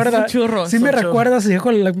churros, recuerda, son churros, sí me son recuerda si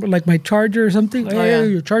dejo like my charger or something. Hey, yeah.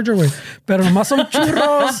 your charger, güey. Pero nomás son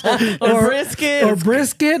churros Or brisket. Or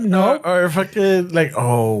brisket, no. Or fucking like,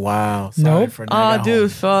 oh wow. Sorry Nope. for Oh, Nega dude, home.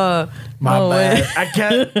 fuck. My No bad. way. I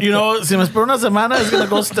can't, si me espero una semana, it's going to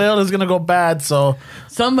go stale, it's going to go bad. So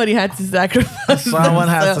Somebody had to sacrifice. someone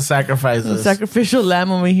has to themselves. sacrifice A this. sacrificial lamb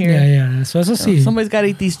over here. Yeah. So eso sí. Somebody's got to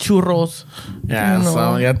eat these churros. Yeah, No.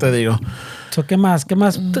 so ya te digo. So, ¿qué más te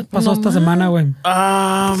pasó No esta más. semana, güey?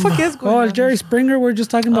 Fuck is going Oh, on? el Jerry Springer, we're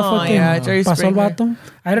just talking about Oh, fucking yeah, Jerry pasó el Springer. vato.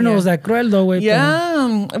 I don't know, it was that cruel though, güey.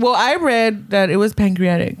 Yeah. Well, I read that it was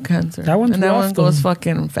pancreatic cancer. That one's and that rough, one goes though.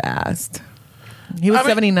 fucking fast. He was I mean,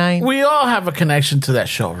 79. We all have a connection to that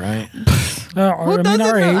show, right? Who doesn't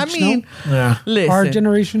our know? age, I mean, Yeah. listen. our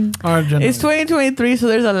generation. Our generation. It's 2023, so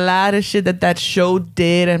there's a lot of shit that show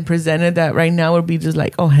did and presented that right now would be just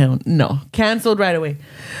like, oh, hell no. Canceled right away.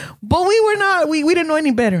 But we were not, we didn't know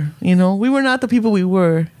any better, We were not the people we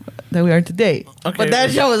were that we are today. Okay. But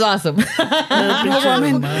that show was awesome. I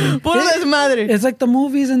mean, Puro desmadre. it's like the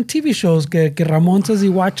movies and TV shows que Ramon says he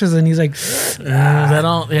watches and he's like,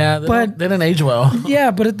 they didn't age well. yeah,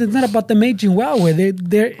 but it's not about them aging well.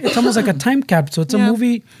 It's almost like a time capsule. It's a Yeah.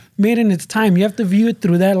 movie made in its time. You have to view it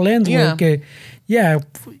through that lens. Yeah.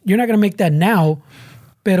 You're not going to make that now.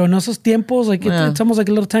 Pero en esos tiempos, like Yeah. it's almost like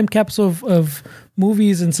a little time capsule of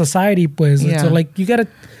movies and society, pues. Yeah. So like you got to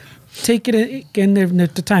take it in the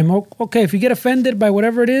time. Okay, if you get offended by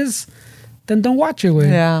whatever it is, then don't watch it, güey.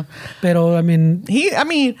 Yeah. Pero, I mean,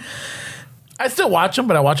 I still watch them,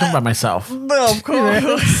 but I watch them by myself. No, of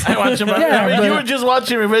course. I watch them. Yeah, you but- were just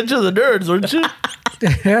watching Revenge of the Nerds, weren't you?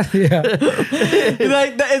 yeah.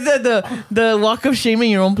 Like, is that the walk of shame in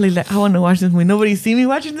your own place? Like, I want to watch this movie. Nobody see me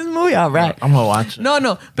watching this movie? All right. I'm gonna watch it.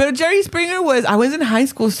 No. But Jerry Springer I was in high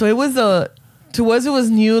school, so it was to us it was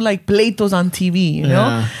new, like pleitos on TV, you know.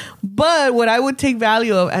 Yeah. But what I would take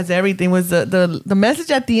value of as everything was the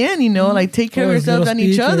message at the end, you know, like take care of his yourselves little and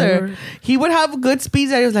each speech or other. whatever. He would have a good speech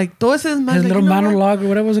that he was like, todos esos man, His like, little you know what? monologue or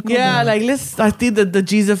whatever was it called. Yeah, like I think the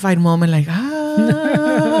Jesus-fied moment, like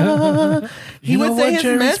he would say his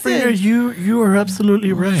Jerry message. Springer, you are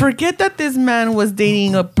absolutely right. Forget that this man was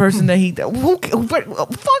dating a person that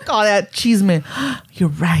fuck all that cheese man. You're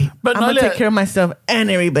right. But I'm gonna no, take care of myself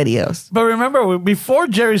and everybody else. But remember, before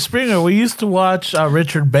Jerry Springer, we used to watch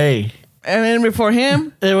Richard Bay. And then before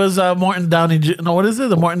him, It was Morton Downey. No, what is it?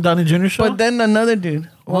 The Morton Downey Jr. show. but then another dude,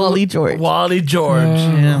 Wally George. Wally George.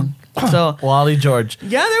 Yeah. So Wally George.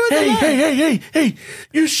 yeah, there was a lot. Hey!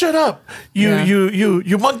 You shut up!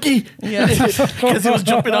 You monkey! Yeah. Because he was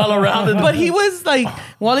jumping all around. And But he was like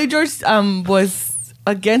Wally George was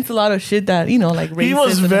against a lot of shit that, you know, like racism. he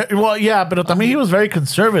was very well, yeah. But I mean, he was very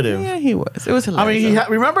conservative. Yeah, he was. It was I hilarious. mean,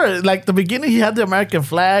 remember, like the beginning, he had the American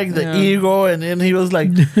flag, the Yeah. eagle, and then he was like,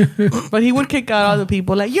 but he would kick out all the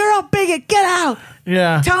people like, "You're a bigot, get out!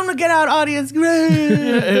 yeah. Tell him to get out, audience."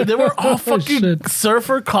 And they were all fucking shit.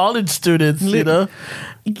 surfer college students, you know.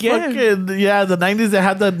 Yeah. Fucking, yeah, the 90s, they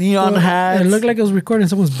had the neon hats. It looked like it was recorded in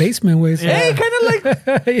someone's basement. Way. So. Hey, kind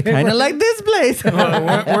of like this place.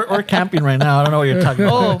 we're camping right now. I don't know what you're talking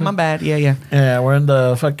about. Oh, my bad. Yeah. Yeah, we're in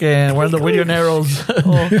the Whittier Narrows. I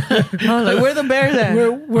was like, where the bears at?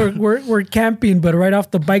 We're camping, but right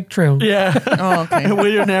off the bike trail. Yeah. Oh, okay.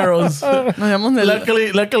 Whittier Narrows.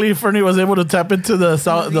 Luckily, Fernie was able to tap into the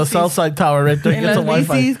south side tower right there. En Get las some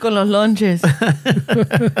Wi-Fi. bicis con los lunches.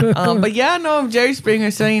 But yeah, no, Jerry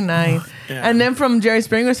Springer, 79. Yeah. And then from Jerry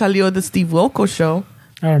Springer salió the Steve Wilkos show.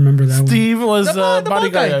 I remember that Steve was The bald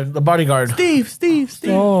bodyguard. The bodyguard. Steve.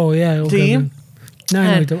 one. Oh yeah. Okay. Steve? No, I know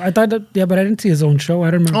what you're talking- I thought that, yeah, but I didn't see his own show.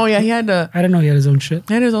 I don't remember. Oh, yeah, he had I didn't know he had his own shit.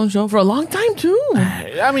 his own show for a long time, too.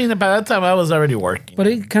 I mean, by that time, I was already working. But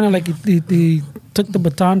it kind of like he took the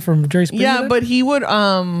baton from Jerry Springer. Yeah, then? but he would,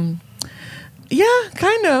 yeah,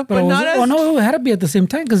 kind of, but it not as... was, no, it had to be at the same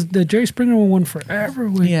time because the Jerry Springer one won forever.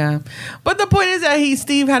 Yeah, but the point is that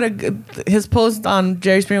Steve had his post on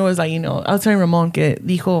Jerry Springer was like, you know, I was telling Ramon que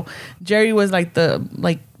dijo Jerry was like the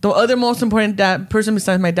other most important person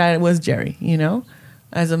besides my dad was Jerry, you know,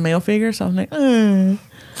 as a male figure. So I'm like,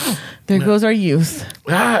 there goes our youth.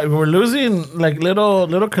 Yeah, we're losing like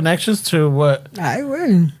little connections to what. Ay,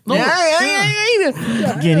 güey. No,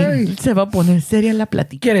 Jenny, se va a poner seria la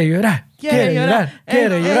plática. Quiere llorar. Quiere llorar.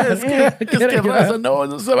 Quiere llorar. Es que raza,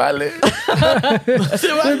 no se vale. No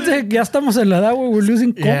se vale. Ya estamos en la edad, güey. We're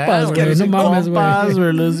losing Yeah, compas, we're güey. No losing mames, compas, güey.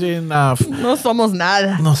 we're losing. No somos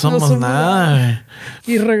nada. No somos nada.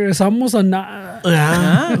 Y regresamos a nada.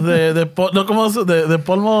 Ya, de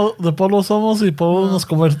polvo somos y polvo nos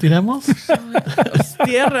convertiremos.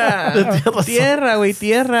 Tierra. Tierra, güey,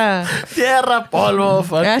 tierra. Tierra, polvo,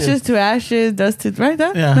 fuck Ashes to ashes, dust to... Right?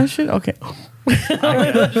 Yeah. That shit? Okay.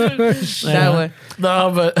 That way.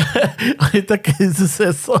 No, but ahorita que dices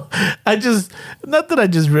eso, not that I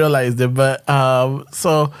just realized it, but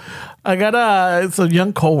so I got some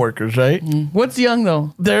young coworkers, right? What's young,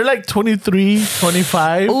 though? They're like 23,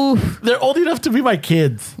 25. Oof. They're old enough to be my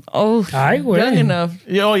kids. Oh, Ay, güey. young enough.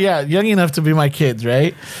 Oh, yeah, young enough to be my kids,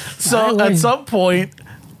 right? So Ay, güey. at some point,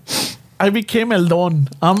 I became el don.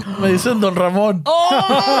 Me dicen Don Ramon.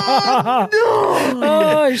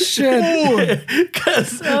 Oh, shit.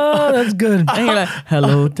 Because Oh, that's good. And you're like,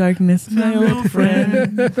 hello, darkness, my old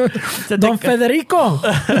friend. Don Federico.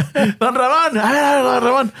 Don Ramón, Don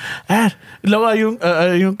Ramón. Luego hay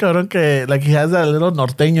un cabrón que, like, he has a little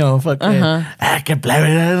norteño. Fucking, que plebe,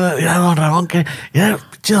 mira, Don Ramón, que, mira,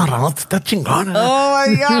 pinche Don Ramón está chingón. Oh,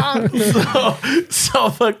 my God.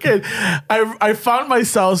 So fucking, I found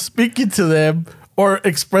myself speaking to them or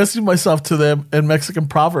expressing myself to them in Mexican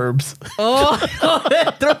proverbs. Oh,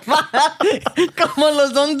 como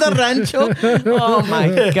los don de rancho. Oh, my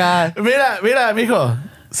God. Mira, mijo.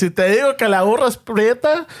 Si te digo que la burra es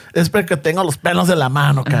prieta, es porque tengo los pelos de la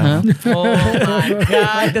mano, cabrón. Oh, my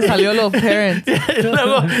God. Te salió los parents. Y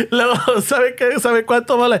luego, ¿sabe qué? ¿Sabe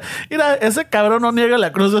cuánto vale? Mira, ese cabrón no niega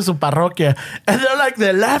la cruz de su parroquia. And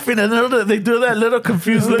they're laughing and they do that little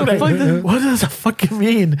confused look like, what does that fucking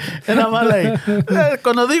mean? And I'm like,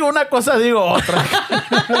 cuando digo una cosa, digo otra.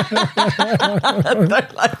 They're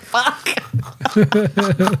like, fuck.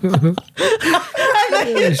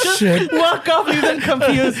 Shit. Walk off, leave them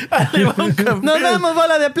confused. Iban confused. Nos vemos,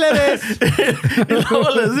 bola de plebes. Y luego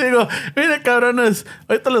les digo, mire cabrones,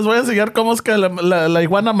 ahorita les voy a enseñar cómo es que la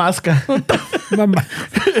iguana masca. Mamá.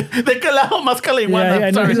 ¿De qué lado masca la iguana? Yeah,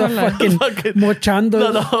 I know Sorry. he's a fucking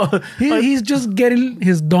mochando. No. He's just getting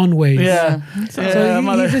his Don ways. Yeah. So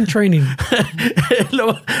he's in training.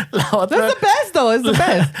 Luego, la otra, That's the best, though. It's the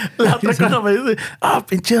best. la otra cuando me dice,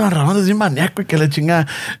 pinche Don Ramón es un maníaco y que le chingada.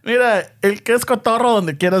 Mira, el que es cotorro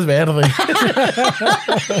donde quieras verde.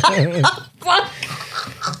 Ay, güey.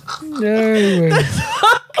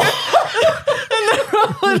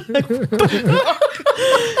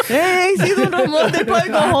 Hey, sí, Don Ramón, they probably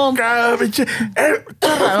go home. Acá, pinche,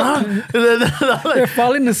 Ramón. They're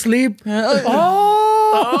falling asleep.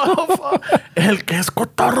 Oh, el que es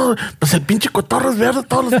cotorro, pues el pinche cotorro es verde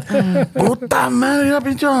todos los... Puta madre, mira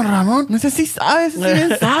pinche Don Ramón. No sé si sabes, si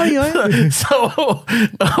bien sabio, So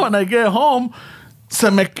when I get home,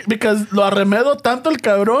 because lo arremedo tanto el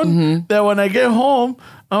cabrón, that when I get home,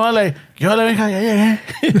 I'm like, yo le dije, ya llegué.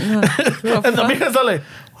 And the mija está like,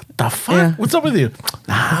 what the fuck? Yeah. What's up with you?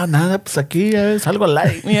 Nada, pues aquí es algo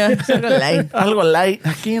light. Yeah, it's algo light. Algo light.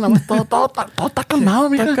 Aquí nomás todo está calmado,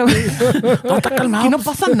 mija. Todo está calmado. Aquí no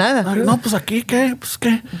pues. pasa nada. No, pues aquí, ¿qué? Pues,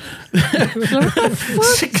 ¿qué?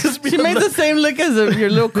 She gives me She made the same look as your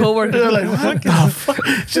little coworker. You're like, what the fuck?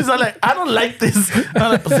 She's like, I don't like this.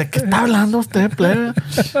 I'm like, pues, ¿de qué está hablando usted, plebe?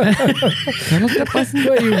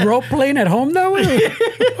 Wait, you role playing at home now? And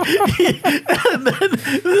then,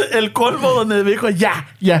 el colmo donde me dijo, ya.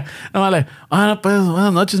 I'm like, pues,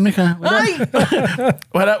 buenas noches, mija. Voy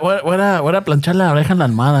a planchar la oreja en la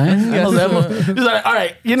almohada, ¿eh? Nos vemos. She's like, all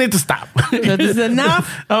right, you need to stop. That is enough.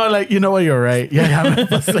 I'm like, you know what, you're right. Yeah, me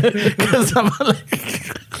pasé. Because I'm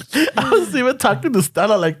like, I was even talking to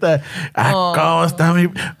Stella like that. ¿Cómo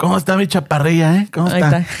está mi chaparrilla, eh? ¿Cómo Ahí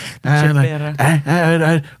está? está. Like, a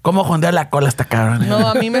ver, ¿cómo jondea la cola esta cabrón? No,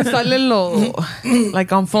 a mí me salen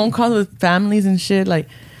like on phone calls with families and shit. Like,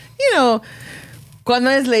 you know,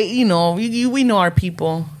 cuando es late, you know, we know our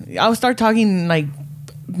people. I'll start talking like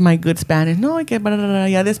my good Spanish. No, que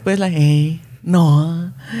ya después like, hey,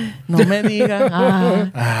 no me diga.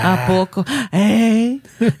 ¿A poco?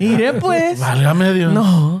 Mire pues. Válgame Dios.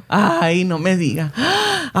 No, no me diga.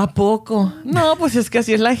 ¿A poco? No, pues es que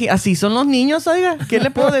así son los niños, oiga. ¿Qué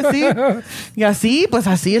le puedo decir? Y así, pues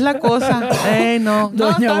así es la cosa. No,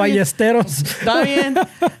 Doña está bien. Ballesteros. Está bien.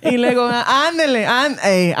 Y luego, ande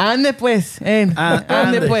pues. Ande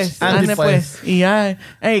pues. Y ya,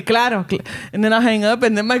 claro. And then I hang up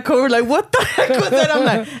and then my coworker like, what the heck was that? I'm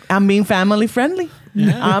like, I'm being family friendly.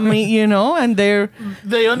 Yeah. I mean, you know, and they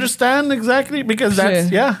understand exactly because that's,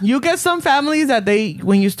 yeah. You get some families that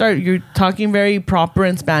when you're talking very proper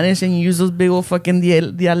in Spanish and you use those big old fucking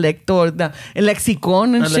dialecto or el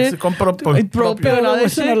lexicon and shit. Lexicon propio. And all There that wasn't a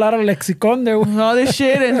shit. lot of lexicon there. All this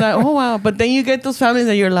shit and like, oh wow. But then you get those families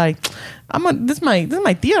that you're like, this is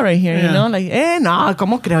my tia right here, you know? Like, no,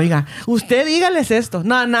 ¿cómo creo? Oiga, usted dígales esto.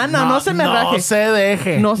 No se me raje. No se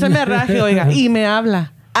deje. No se me raje, oiga. Y me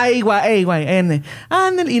habla. Ay, guay,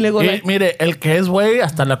 ándale. Y luego, like, Mire, el que es güey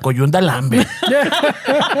hasta la coyunda lambe.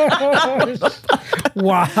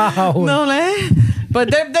 Wow. no, but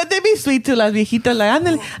they be sweet to las viejitas, like,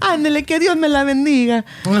 ándale, que Dios me la bendiga.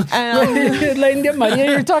 La India María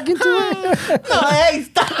you're talking to? No,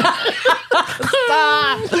 stop.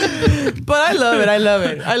 But I love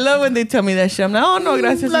it. I love when they tell me that shit. I'm like, oh, no,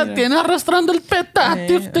 gracias. La señora. tiene arrastrando el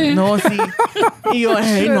petate usted. No, sí. Y yo,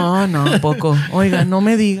 no, poco. Oiga, no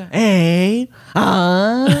me diga.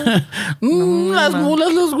 Las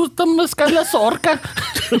mulas les gusta mascar la zorca.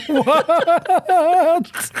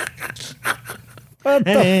 What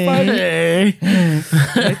the fuck?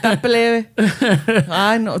 Está plebe.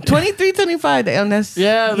 I know. 23, 25. Damn, that's...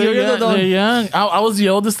 Yeah, they're young. I was the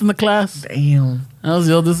oldest in the class. Damn. I was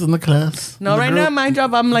the oldest in the class. No, right now, my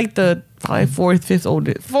job, I'm like the fourth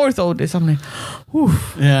oldest. I'm like, whew.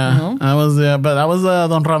 Yeah, I was but I was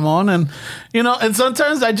Don Ramon, and you know, and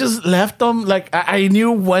sometimes I just left them like I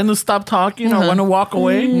knew when to stop talking or when to walk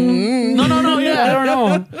away. No, yeah, I don't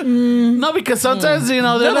know. no, because sometimes you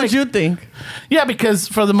know they're That's like, what you think. yeah, because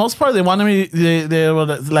for the most part they wanted me. They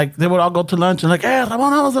would all go to lunch and like, hey,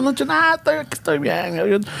 Ramon, vamos a lunch. Estoy bien.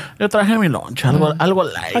 Yo traje mi lunch, algo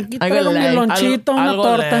light. Aquí traigo mi lonchito, una algo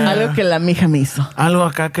torta. leve. Algo que la mija me hizo. Algo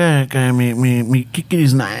acá que mi kiki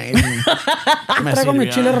is nice. Me Traigo mi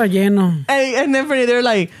sirvió. chile relleno. And then they're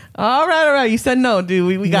like, All right. You said no,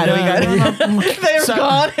 dude. We got it. They're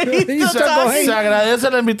gone. He's He's still still talking. Se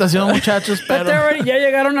agradece la invitación, muchachos, But pero ya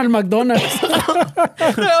llegaron al McDonald's.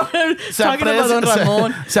 se Talking about Don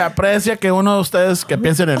Ramón. se aprecia que uno de ustedes que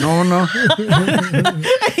piensen en uno.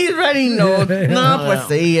 He's ready. No, pues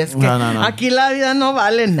sí. Es que No. aquí la vida no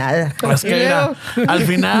vale nada. Es que Y mira, luego- al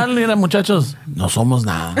final, mira, muchachos, no somos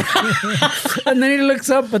nada. And then he looks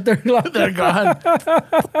up, but they're like, They're gone.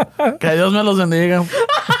 Que Dios me los bendiga.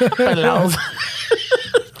 Pelados.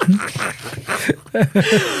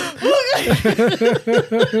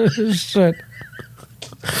 shit.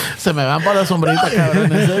 Se me van para la sombrita,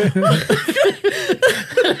 cabrones.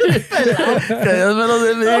 Que Dios me los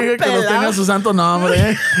bendiga, que los tenga en su santo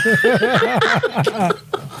nombre.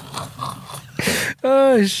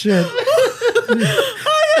 Oh, shit.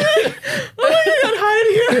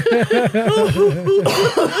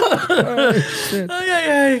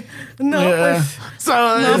 Ay. No, Yeah. pues. So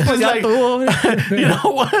No, it's pues just ya like, tuvo. you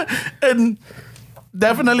know what? And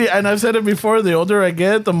definitely, and I've said it before, the older I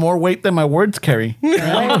get, the more weight that my words carry.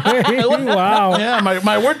 Wow. Yeah,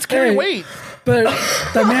 my words carry Hey. weight. But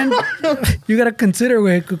también, you gotta consider,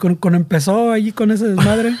 güey, que cuando empezó allí con ese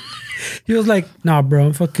desmadre, he was like, "Nah, bro,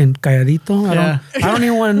 I'm fucking calladito.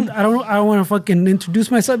 I don't want to fucking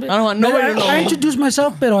introduce myself. I don't want nobody to know I me." introduce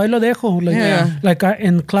myself, pero ahí lo dejo. Like, Yeah.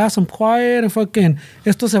 in class, I'm quiet. And fucking,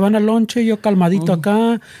 estos se van al lonche, yo calmadito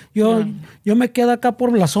acá. Yo me quedo acá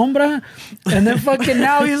por la sombra. And then fucking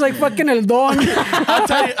now he's like fucking el don. I'll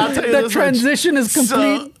tell you The this transition is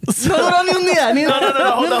complete. No duró ni un día. No,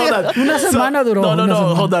 hold on. Una semana duró. No, una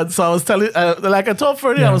semana. hold on. So I was telling, like I told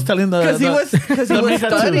Ferdy, I was telling the... Because he was mija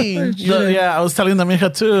too. studying. Yeah, I was telling the mija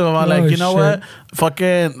too. I'm like, you know shit. what?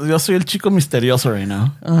 Fucking, yo soy el chico misterioso right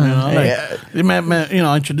now. You know, like, you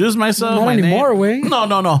know, introduce myself. Not my name. anymore, güey.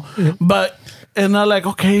 No. But, and I'm like,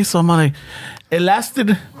 okay, so I'm like, it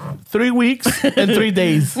lasted 3 weeks and 3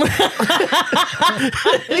 days. He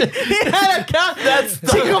had a count. That's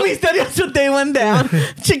Chico Misterioso day 1 down.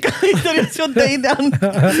 Chico Misterioso day down.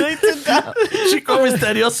 Day 2 down. Chico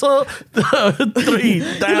misterioso 3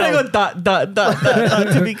 down. Luego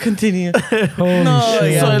dot, to be continued. Holy No,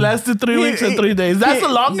 shit. yeah. So it lasted 3 weeks and 3 days. That's the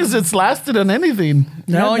longest it's lasted on anything.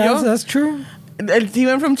 That's true. He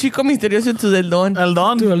went from Chico Misterioso to Del Don. El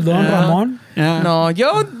Don. To el Don Ramon. Yeah. No,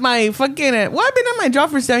 my fucking... Well, I've been at my job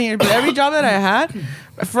for 7 years, but every job that I had,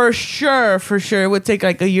 for sure, it would take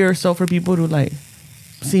like a year or so for people to like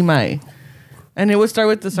see my... And it would start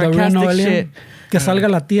with the The real sarcastic Noelia. shit. Que salga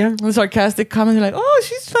la tía. The sarcastic comments like, oh,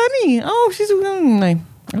 she's funny. Oh, she's... like,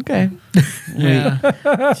 okay. Yeah.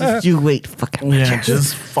 Just you wait, fucking Yeah,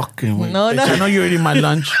 just fucking wait. No, Bitch, no. I know you're eating my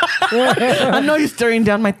lunch. I know you're stirring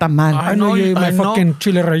down my tamal. I know you ate my I know. fucking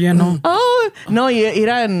chile relleno. Oh, no,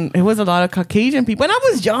 it was a lot of Caucasian people. When I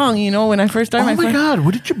was young, you know, when I first started Oh my first- God,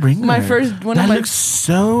 what did you bring my there? first- one that of my- looks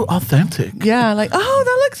so authentic. Yeah, like, oh,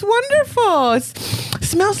 that looks wonderful. It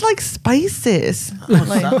smells like spices.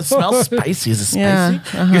 Like, It smells spicy. Is it spicy?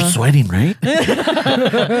 Yeah, You're sweating, right?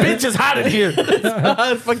 Bitch, it's hot in here.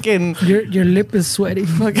 fucking Your lip is sweaty.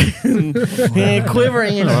 yeah,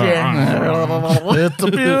 quivering and shit. It's a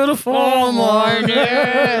beautiful morning.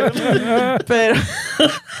 Pero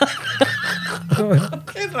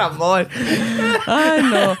es Ramón. I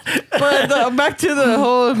know. But back to the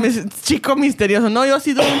whole Chico Misterioso. No, yo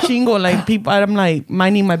sí doy un chingo. Like, people, I'm like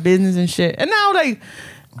minding my business and shit. And now, like,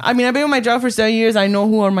 I mean, I've been with my job for 7 years. I know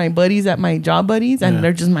who are my buddies at my job buddies, and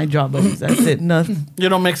they're just my job buddies. That's it. Nothing. You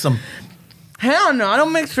don't mix them. Hell no, I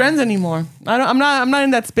don't make friends anymore. I'm not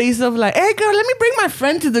in that space of like, hey girl, let me bring my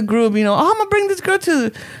friend to the group. You know, oh, I'm gonna bring this girl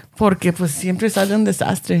to, porque pues siempre sale un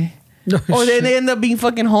desastre. Or they end up being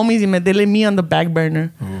fucking homies y meterle me on the back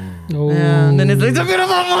burner. Oh. Yeah, and then it's like, it's a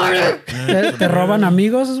beautiful morning. Te roban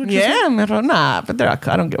amigos? Is what you Yeah, nah, but I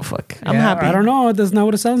don't give a fuck. I'm Yeah, happy. I don't know. That's not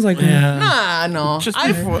what it sounds like. Nah, no. Just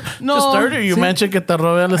I- before, no. just earlier you Sí. mentioned que te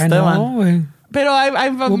robé al I Esteban. know. Güey. Pero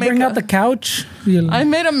I've We'll made bring out the couch. I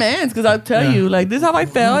made amends because I'll tell you, like, this is how I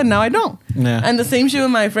felt, and now I don't. Yeah. And the same shit with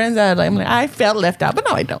my friends that I'm like, I felt left out, but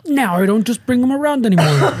now I don't. Now I don't just bring them around anymore.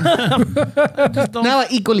 Now I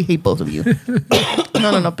equally hate both of you.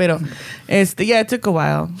 No, pero yeah, it took a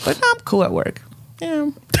while, but now I'm cool at work. Yeah,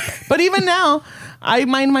 but even now, I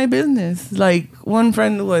mind my business. Like one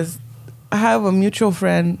friend I have a mutual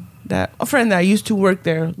friend that I used to work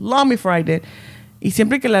there long before I did. Y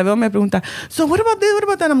siempre que la veo me pregunta, so what about this? What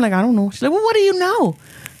about that? I'm like, I don't know. She's like, well, what do you know?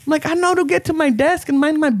 I'm like, I know to get to my desk and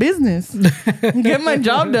mind my business. Get my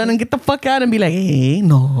job done and get the fuck out and be like, hey,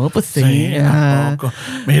 no, pues sí. Sí, tampoco.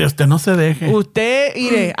 Mire, usted no se deje. Usted,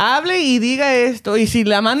 mire, hable y diga esto. Y si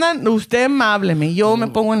la mandan, usted hábleme. Yo me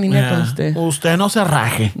pongo en línea con usted. Usted no se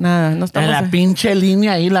raje. Nada, no estamos... En la pinche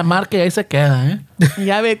línea ahí, la marca y ahí se queda, ¿eh?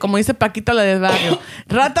 Ya ve, como dice Paquita la del barrio.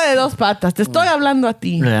 Rata de 2 patas. Te estoy hablando a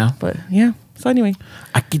ti. Yeah. But, yeah. So anyway.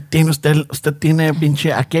 Aquí tiene usted tiene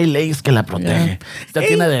pinche, aquí hay leyes que la protegen. Usted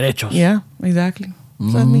tiene derechos. Yeah, exactly.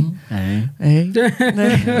 So that's me. Hey.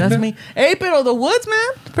 That's me. Hey, pero the woods, man,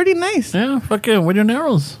 pretty nice. Yeah, fucking with your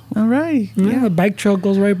narrows. All right. Yeah, the bike trail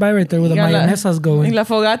goes right by right there where the Ya la- mayonesas ¿Y going. la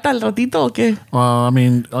fogata al ratito o qué? Well, I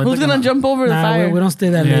mean, Who's gonna jump over the Nah, fire? we don't stay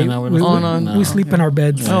that Yeah, late. no, we we, don't. Oh, no, no. we sleep in our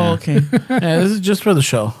beds. Oh, okay. Yeah, this is just for the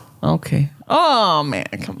show. Okay. Oh, man.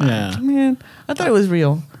 Come on. Yeah. Man, I thought it was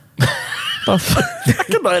real. The fuck?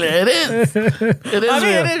 It is. It is. I mean,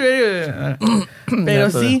 real. it is real. Pero Yeah,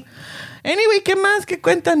 sí. Anyway, ¿qué más? ¿Qué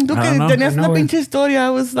cuentan? Tú I que don't know. tenías I una know it. pinche historia. I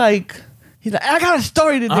was like, he's like, I got a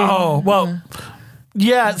story today. Oh well,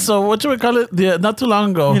 yeah. So what you would call it? Not too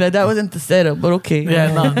long ago. You're like, that wasn't the setup, but okay.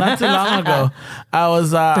 Yeah, no, not too long ago. I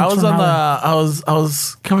was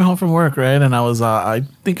coming home from work, right? And I was I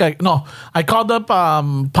called up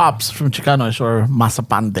Pops from Chicanoish or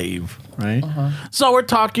Mazapan Dave, right? So we're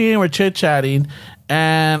talking, we're chit chatting,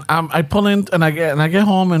 and I pull in and I get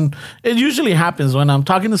home, and it usually happens when I'm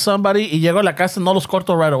talking to somebody y llego a la casa, no los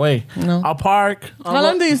corto right away. No. I'll park. How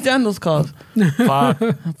long do you stay on those calls? Fuck.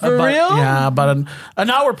 For real? Yeah, about an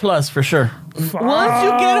hour plus for sure. Once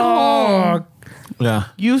you get home, Yeah.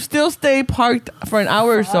 you still stay parked for an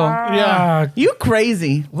hour or so. Yeah. You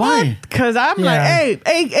crazy. Why? Because I'm Yeah. like,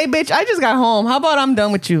 hey, bitch, I just got home. How about I'm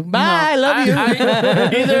done with you? Bye, I love you. Love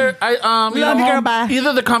you, girl, bye.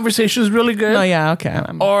 Either the conversation is really good, Oh, yeah, okay.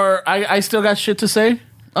 or I still got shit to say.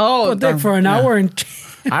 Oh, Dick, for an hour and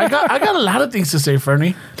I got a lot of things to say,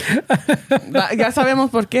 Fernie. ya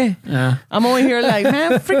sabemos por qué. Yeah. I'm over here like,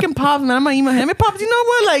 man, freaking Pops, man. I'm gonna email him. Hey, Pops, you know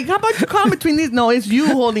what? Like, how about you call between these? No, it's you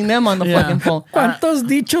holding them on the Yeah. fucking phone. ¿Cuántos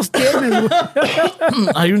dichos tienes?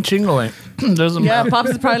 güey? Hay un chingo, güey. There's a Yeah, Pops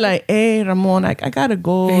is probably like, hey, Ramon, I gotta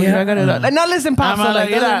go. Yeah. You know, I gotta. Like, now listen, Pops. I'm so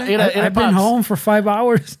like, like, I've been home for 5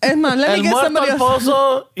 hours. Hey, man, let El me get muerto somebody al else.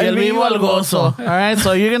 pozo y el El vivo al gozo. gozo. All right,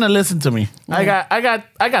 so you're gonna listen to me. I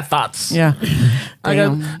got thoughts. Yeah.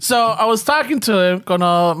 So I was talking to him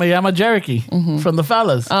cuando me llama Jericho from the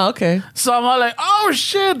fellas. Oh, okay. So I'm all like, oh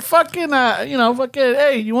shit, fucking,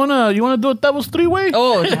 hey, you wanna do a doubles 3-way?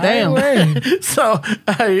 Oh, damn. So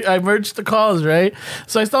I merged the calls, right?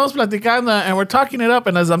 So estamos platicando and we're talking it up,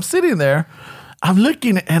 and as I'm sitting there, I'm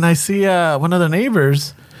looking and I see one of the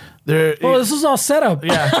neighbors. They're Oh, this is all set up.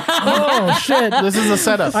 yeah. Oh, shit. This is a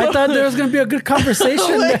setup. I thought there was going to be a good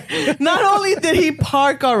conversation. Not only did he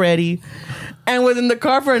park already and was in the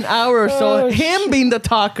car for an hour or so, him being the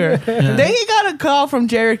talker. Then he got a call from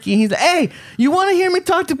Jericho. He's like, hey, you want to hear me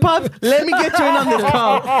talk to Pops? Let me get you in on this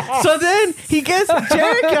call. So then he gets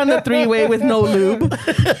Jericho on the 3-way with no lube.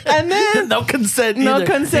 And then No consent. No either.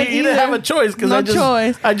 consent He didn't either. have a choice because No I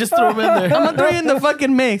choice. just threw him in there. I'm gonna throw you in the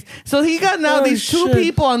fucking mix. So he got now Oh, these 2 shit.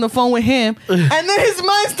 people on the phone with him, and then his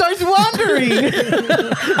mind starts wandering.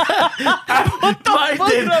 Mine fuck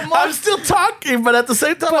did. is that, I'm still talking, but at the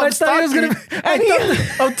same time, But I I'm thought he was talking. gonna. And he,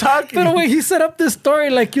 I'm talking. But wait, he set up this story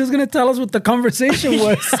like he was gonna tell us what the conversation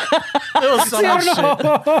was. It was so much shit.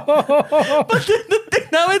 but then the thing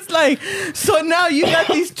now it's like, so now you got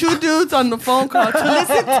these 2 dudes on the phone call to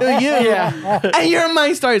listen to you, and your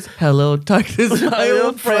mind starts, hello, talk, this is my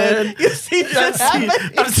old friend. You see that happening?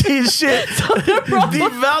 I've seen shit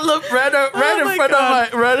develop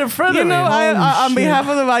right in front You of know, me. I on behalf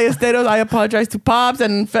of the Ballesteros, I apologize to Pops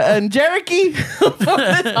and Jericho for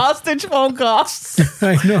this hostage phone call.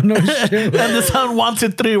 I know, no shit. And this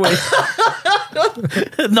unwanted 3-way.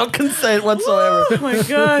 No consent whatsoever. Oh my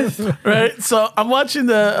gosh. Right? So I'm watching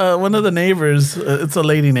the one of the neighbors. It's a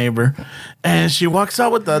lady neighbor. And she walks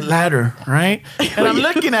out with the ladder, right? And I'm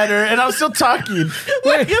looking at her and I'm still talking.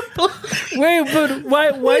 Wait, but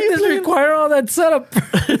why does it require all that setup?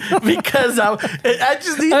 Because I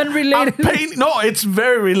just need Unrelated. No, it's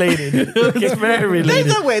very related. It's very related.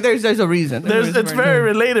 There's a way. There's a reason. It's very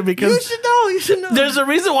related because You should know. You should know. there's a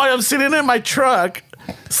reason why I'm sitting in my truck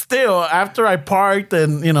still after I parked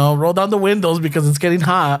and roll down the windows because it's getting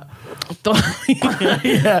hot.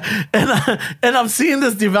 Yeah, and I'm seeing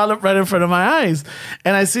this develop right in front of my eyes,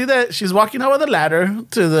 and I see that she's walking out with a ladder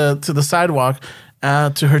to the sidewalk.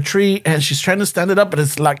 To her tree, and she's trying to stand it up, but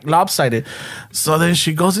it's like lopsided. So then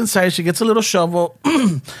she goes inside, she gets a little shovel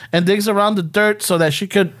and digs around the dirt so that she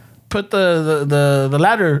could put the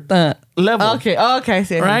ladder level. Okay. Oh, okay.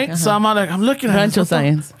 Sí. Right? So I'm like, I'm looking at Rancho it.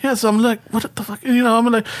 science. Yeah, so I'm like, what the fuck? You know, I'm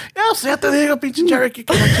like, yeah, so ya te digo, pinche Cherokee,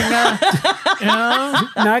 que la chingada. You know?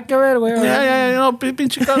 Nada que ver, güey. Yeah, you know,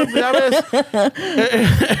 pinche cara, ya ves.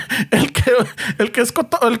 El que es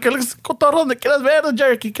cotorro donde quieras ver,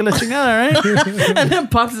 Cherokee, que la chingada, right? And then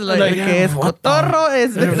Pops is like, Like, el que es what the- cotorro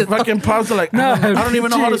es... Fucking Pops are like, I don't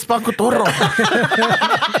even know how to spell cotorro.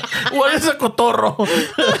 What is a cotorro?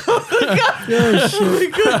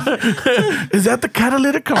 Is that the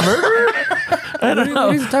catalytic converter? I don't know.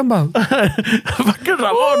 What are you talking about? Fucking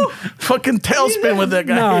Ramon. Fucking tailspin with that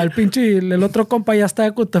guy. No, el pinche, el otro compa ya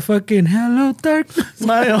está con the fucking hello darkness.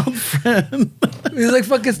 My old friend. He's like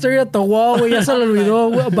fucking staring at the wall, güey. Ya se le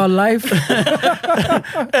olvidó about life.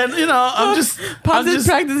 And, you know, Pops is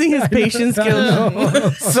practicing his patience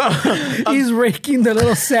skills. So, He's raking the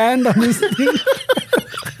little sand on his thing.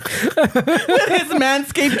 His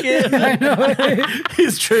Manscaped kid.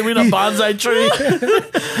 he's trimming a bonsai tree.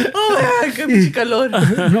 Oh, my God, qué pinche calor.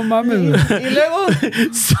 No mames, güey. Y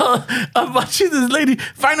luego... So I'm watching this lady.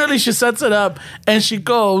 Finally, she sets it up and she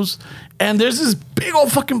goes, and there's this big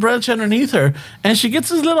old fucking branch underneath her, and she gets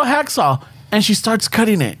this little hacksaw and she starts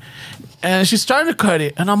cutting it, and she's starting to cut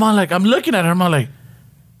it, and I'm looking at her, I'm like,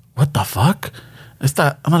 what the fuck?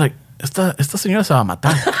 Esta señora se va a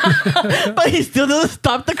matar. But he still doesn't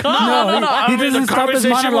stop the car. No. I he mean, doesn't the stop his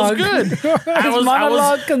conversation was monologue. good. His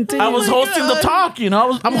monologue continues. I was hosting the talk, you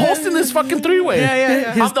know. I'm hosting this fucking three-way.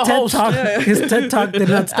 Yeah. I'm the host. His TED Talk did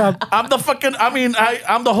not stop. I'm the fucking.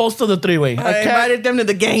 I'm the host of the three-way. I invited them to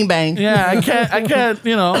the gangbang. Yeah, I can't.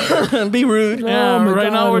 You know. Be rude. Yeah, my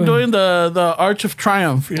right now God, we're güey. doing the Arch of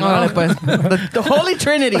Triumph. You know. Órale, pues. The Holy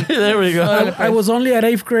Trinity. There we go. I was only at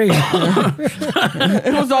 8th grade.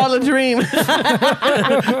 It was all a dream.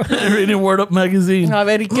 Reading Word Up magazine. A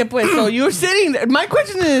ver, ¿y qué pues? So you're sitting there. My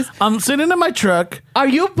question is, I'm sitting in my truck. are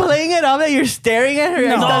you playing it off that you're staring at her?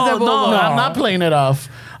 No, I'm not playing it off.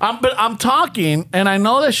 But I'm talking, and I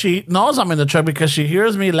know that she knows I'm in the truck because she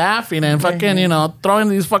hears me laughing and fucking, you know, throwing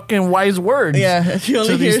these fucking wise words. Yeah, she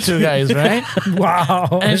only to these hears two guys, right?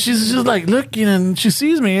 Wow. And she's just like looking, and she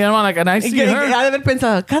sees me, and I'm like, and I see her. Ha de haber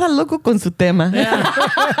pensado, cada loco con su tema.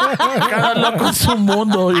 Cada loco en su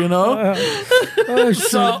mundo, you know. Oh, shit.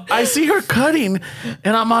 So I see her cutting,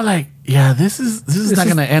 and I'm all like, yeah, this is not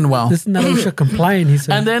gonna end well. This is not OSHA compliant, he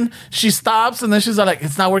said. And then she stops, and then she's like,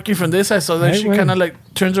 it's not working from this side. So then Right, she right. kind of like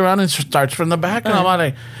turns around and starts from the back, and I'm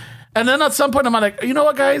like, and then at some point I'm like, you know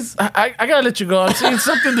what, guys, I gotta let you go. I'm seeing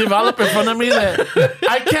something develop in front of me that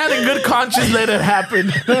I can't in good conscience let it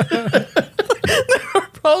happen.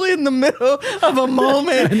 Probably in the middle of a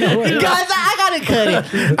moment. Guys, I gotta cut it.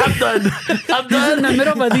 I'm done. He's in the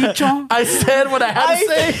middle of a dicho. I said what I had to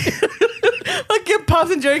say. Like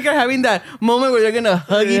Pops and Jerry are having that moment where they're gonna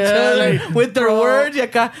hug each Yeah, other like, with their bro, words. Y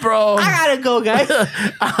acá, bro. I gotta go, guys.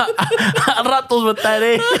 A ratos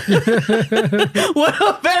mataré. What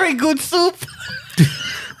a very good soup.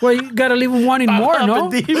 Well, you gotta leave him wanting more, no?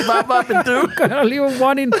 Gotta leave him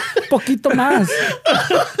wanting poquito más.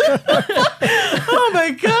 Oh my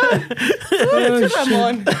God. Oh,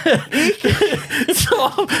 Ramon.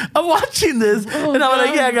 So I'm watching this, and I'm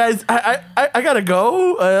like, yeah, guys, I gotta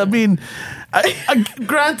go. I mean,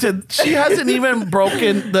 granted, she hasn't even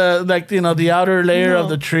broken the outer layer of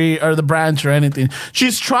the tree or the branch or anything.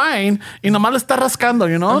 She's trying, nomás le está rascando,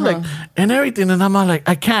 like, and everything. And I'm like,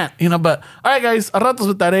 I can't, but all right, guys, a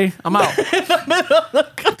ratos mataré. I'm out.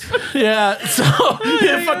 Yeah. So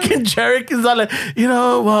fucking Jarek is all like,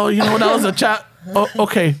 when I was a child. Oh,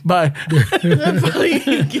 okay, bye. Probably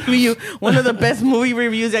giving you one of the best movie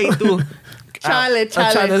reviews ahí tú. Chale.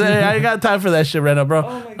 I ain't got time for that shit right now, bro.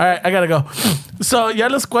 All right, I gotta go. So ya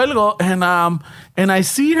les cuelgo, and I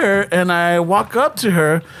see her, and I walk up to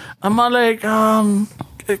her. I'm all like, ¿Cómo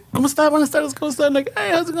está? Buenas tardes, ¿cómo está? Like,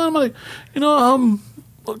 hey, how's it going? I'm like,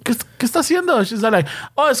 ¿qué está haciendo? She's like,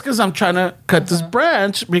 oh, it's because I'm trying to cut this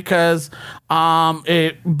branch because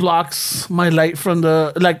it blocks my light from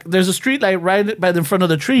there's a street light right by the front of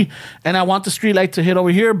the tree, and I want the street light to hit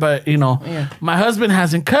over here, but my husband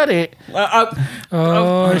hasn't cut it.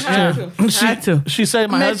 Oh, shit. She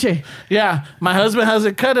said my husband. Yeah, my husband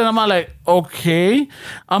hasn't cut it. I'm all like, okay.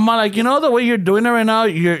 I'm all like, the way you're doing it right now,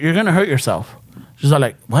 you're gonna hurt yourself. She's all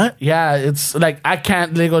like, what? Yeah, it's like, I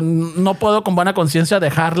can't. Le digo, no puedo con buena conciencia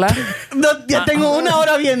dejarla. No, ya tengo una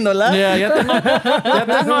hora viéndola. Yeah, ya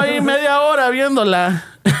tengo ahí media hora viéndola.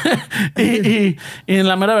 y en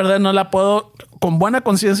la mera verdad no la puedo con buena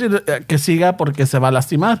conciencia que siga porque se va a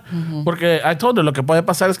lastimar. Porque I told her, lo que puede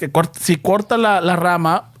pasar es que si corta la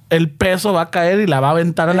rama, el peso va a caer y la va a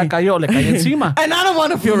aventar a la calle o le cae encima. And I don't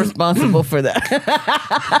want to feel responsible for that.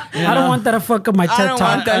 I don't want that to fuck up my I TED don't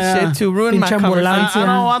Talk. want that shit to ruin my Pinche conversation. I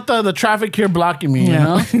don't want the traffic here blocking me, you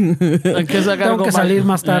know? Because I gotta Tengo go que back. salir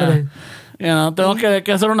más tarde. Yeah. You know, tengo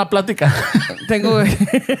que hacer una plática. Tengo...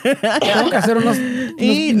 Tengo que hacer unos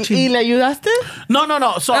 ¿Y le ayudaste? No.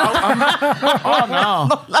 So, oh, no.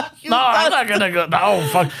 No, I'm not gonna go. No,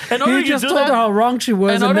 fuck. In order He to just do told that, her how wrong she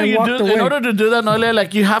was and then walked away. in order to do that, Noelia,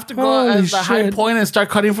 like you have to go Holy at the high shit. point and start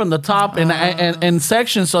cutting from the top and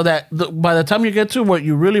sections so that by the time you get to what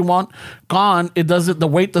you really want gone, the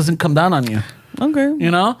weight doesn't come down on you. Okay. You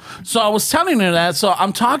know? So I was telling her that. So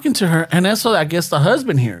I'm talking to her, and then so I guess the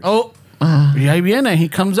husband hears. Oh. Y ahí viene, he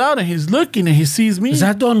comes out and he's looking and he sees me. Is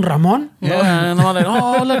that Don Ramon? Yeah, and I'm like,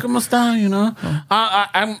 oh, look, ¿cómo está? You know,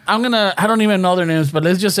 I'm gonna, I don't even know their names, but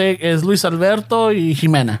let's just say it's Luis Alberto y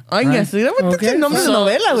Jimena. Ay, yes. Okay. Es nombre de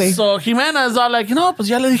novela, güey. So Jimena is all like, no, pues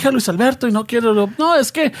ya le dije a Luis Alberto y no quiero. No,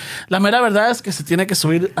 es que la mera verdad es que se tiene que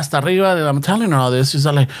subir hasta arriba. And I'm telling her all this. She's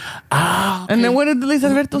all like, okay. And then what did Luis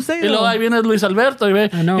Alberto say? Y luego ahí viene Luis Alberto y,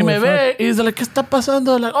 I know, y me fuck. ve y dice, ¿qué está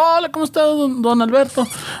pasando? Like, hola, ¿cómo está don Alberto?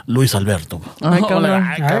 Luis Alberto. Ay, cabrón.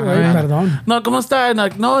 Like, Ay, güey, perdón. No, ¿cómo está? And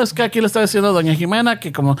like, no, es que aquí le está diciendo doña Jimena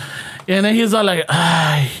que como... And then he's all like,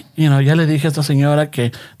 ay, you know, ya le dije a esta señora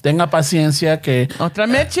que tenga paciencia, que... Otra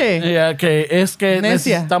meche. que es que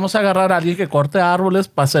Necia. necesitamos agarrar a alguien que corte árboles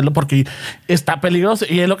para hacerlo porque está peligroso.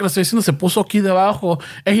 Y es lo que le estoy diciendo, se puso aquí debajo.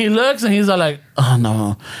 And he looks and he's all like, oh,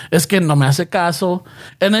 no, es que no me hace caso.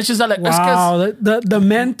 And then she's all like, es que... Wow, the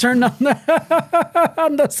men turned on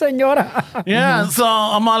the señora. Yeah, so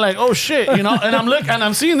I'm all like, oh shit, you know, and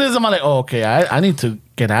I'm seeing this, I'm like, oh, okay, I need to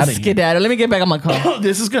get out of here. Skedaddle. Let me get back on my car.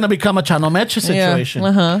 This is gonna become a Chano Mecha situation,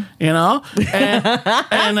 you know,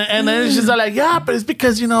 and then she's like, yeah, but it's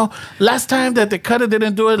because you know last time that they cut it, they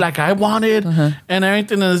didn't do it like I wanted, and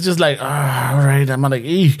everything is just like, all right. I'm like,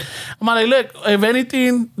 look, if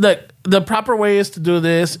anything, the proper way is to do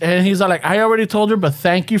this. And he's like, I already told her, but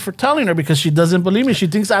thank you for telling her because she doesn't believe me. She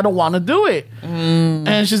thinks I don't want to do it.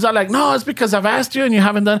 And she's like, no, it's because I've asked you and you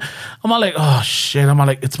haven't done. I'm like, oh shit. I'm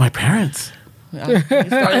like, it's my parents.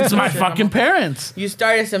 It's my fucking parents. You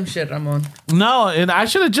started some shit, Ramon. No, and I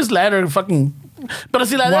should have just let her fucking. Pero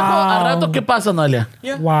si la dejo, Wow. al rato, ¿qué pasa, Noelia?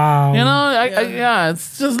 Wow. You know, yeah,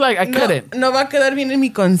 it's just like I couldn't. No va a quedar bien en mi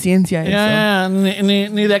conciencia. Yeah,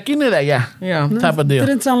 ni de aquí ni de allá. Yeah. Type of deal.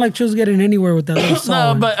 Didn't sound like she was getting anywhere with that little No,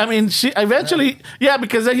 song. but I mean, she eventually, yeah,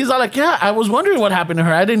 because then he's all like, yeah, I was wondering what happened to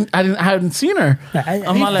her. I hadn't seen her.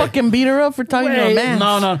 I'm He all like, fucking beat her up for talking to a Wait, man.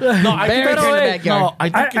 no, I think Buried her in the backyard. no, I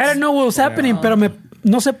think I it's, didn't know what was happening, pero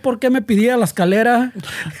no sé por qué me pedía la escalera.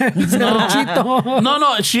 El cerrochito.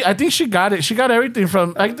 No, I think she got it. She got everything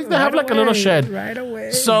from. I think they have like a little shed. Right away.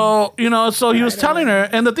 So, you know, he was telling her,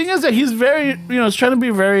 and the thing is that he's very, you know, he's trying to be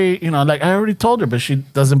very, you know, like I already told her, but she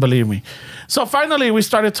doesn't believe me. So finally we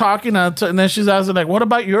started talking, and then she's asking, like, what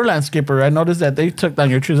about your landscaper? I noticed that they took down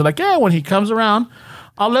your trees. I'm like, yeah, when he comes around,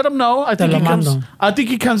 I'll let him know. I think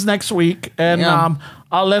he comes next week, and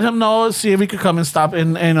I'll let him know, see if he could come and stop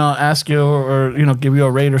and ask you or, you know, give you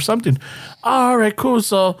a rate or something. All right, cool.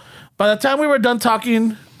 So by the time we were done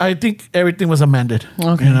talking, I think everything was amended.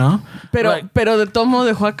 Okay. You know? Pero de tomo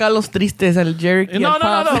dejó acá los tristes al Jerry. No.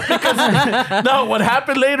 Because, no, what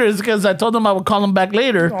happened later is because I told him I would call him back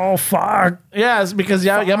later. Oh, fuck. Yes, because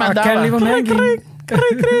ya I can't leave him mandaba.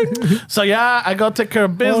 hanging. So yeah, I go take care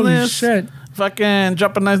of business. Holy shit. Fucking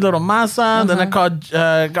drop a nice little masa. Then I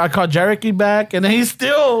called Jericho back, and then he's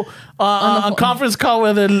still on conference call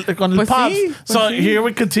with con el Pops. So here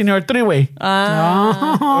we continue our three-way.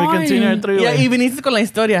 We continue our three-way. Yeah, y viniste con la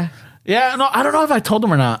historia. Yeah, no, I don't know if I told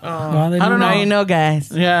them or not. Well, they I don't know. Now you know,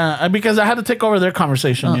 guys. Yeah, because I had to take over their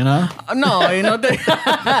conversation, you know? No, you know. And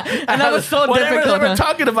that was so Whatever difficult. they were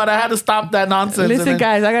talking about, I had to stop that nonsense. Listen,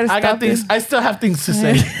 guys, I gotta stop things. I still have things to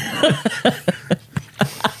say.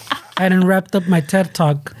 I hadn't wrapped up my TED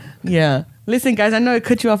Talk. Yeah. Listen, guys, I know I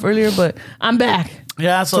cut you off earlier, but I'm back.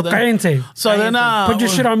 Yeah, so then, Cállense. then Put your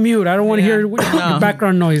shit on mute. I don't want to hear your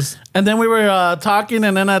background noise. and then we were talking,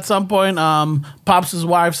 and then at some point, Pops'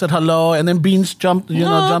 wife said hello, and then Beans jumped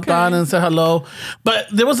on and said hello. But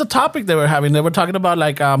there was a topic they were having. They were talking about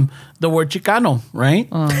like the word Chicano, right?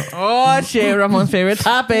 Oh shit, Ramon's favorite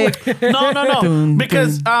topic. No,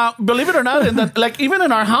 because believe it or not, like even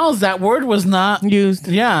in our house, that word was not Used.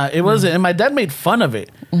 Yeah, it wasn't, and my dad made fun of it.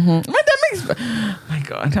 My dad makes. My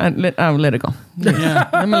God, I'll let it go. Yeah,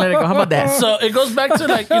 let me let it go. How about that? So it goes back to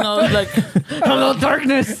like, you know, like Hello,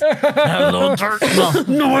 darkness. hello,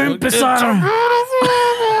 No empezaron.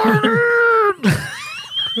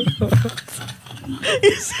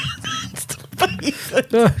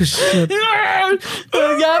 Oh, shit.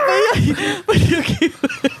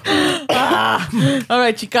 All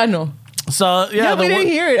right, Chicano. So Yeah, we didn't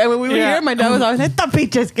hear it. I mean, we were Yeah. here. My dad was always like, "Esta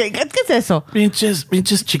pinches, ¿qué es eso?" Pinches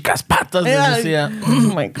chicas patas, les Yeah. decía.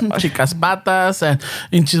 Oh my God. Chicas patas, and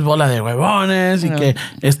pinches bola de huevones, y que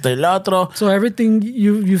esto y lo otro. So everything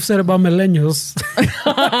you've said about millennials.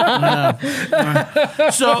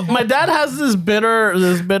 So my dad has this bitter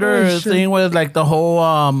Oh, shit. thing with like the whole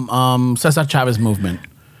Cesar Chavez movement.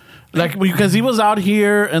 Like because he was out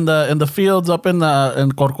here in the fields up in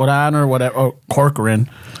Corcoran or whatever, or Corcoran.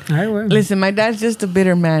 Ay, güey. Listen, my dad's just a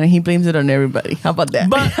bitter man, and he blames it on everybody. How about that?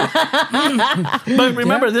 But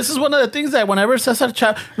remember, this is one of the things that whenever Cesar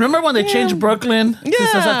Chavez, remember when they changed Brooklyn to Yeah,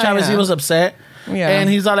 Cesar Chavez, he yeah. was upset. Yeah. And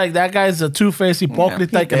he's all like, that guy's a two-faced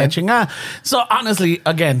hypocrite. Yeah, he que la did. chingada. So honestly,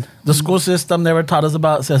 again, the school system never taught us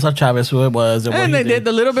about Cesar Chavez, who it was, and what and he they did. did.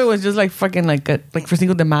 The little bit was just like fucking like for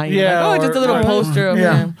Cinco de Mayo. Yeah, Like, just a little or- poster of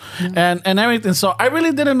him. and everything. So I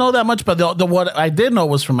really didn't know that much, but the what I did know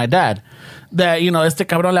was from my dad. That, you know, este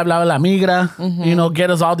cabrón le hablaba la migra, you know,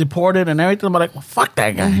 get us all deported and everything. I'm like, well, fuck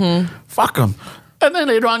that guy. Fuck him. And then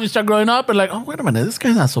later on, you start growing up and like, oh, wait a minute, this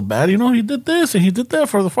guy's not so bad. You know, he did this and he did that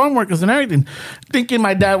for the farm workers and everything. Thinking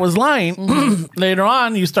my dad was lying. Later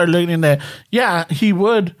on, you start looking at, yeah, he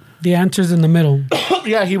would. The answer's in the middle.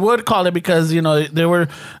 Yeah, he would call it because, you know, they were,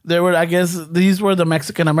 I guess, these were the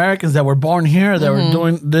Mexican Americans that were born here that were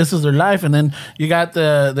doing this as their life. And then you got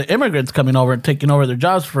the immigrants coming over and taking over their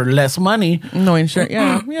jobs for less money. No insurance.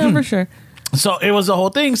 Yeah, for sure. So it was the whole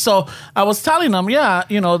thing. So I was telling them, yeah,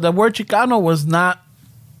 you know, the word Chicano was not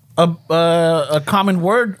a common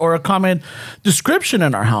word or a common description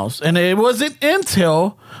in our house. And it wasn't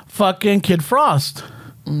until fucking Kid Frost.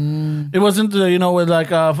 It wasn't, you know, with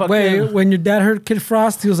like a fucking... Wait, when your dad heard Kid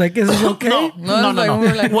Frost, he was like, "Is this okay?" No.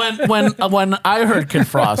 we're like- When I heard Kid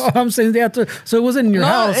Frost. Oh, I'm saying they had to. So it wasn't in your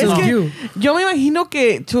house. It es was que you. yo me imagino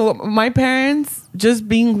que to my parents, just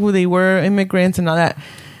being who they were, immigrants and all that,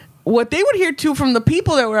 what they would hear too from the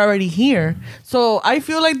people that were already here. So I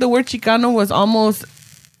feel like the word Chicano was almost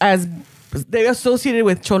as they associated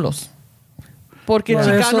with cholos. Porque Well,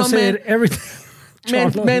 they Chicano associated everything.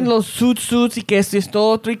 meant los suits y que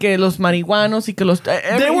esto otro y que los marihuanos y que los...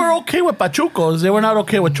 They were okay with pachucos. They were not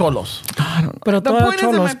okay with cholos. But The point is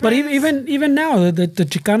that my But parents- even now, the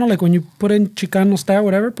Chicano, like when you put in Chicano style,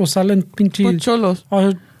 whatever, pues salen pinche Pues cholos.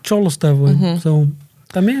 all cholo stuff. güey. So,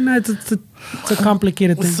 también it's a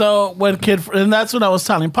complicated thing. So when and that's what I was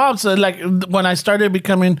telling Pops. Like when I started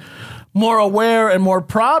becoming more aware and more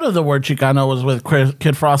proud of the word Chicano was with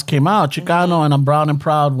Kid Frost came out. Chicano and I'm brown and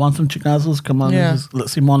proud. Want some Chicazos? Come on, Yeah.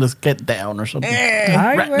 Simon, let's get down or something.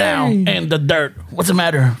 Ay, Right güey. now in the dirt. What's the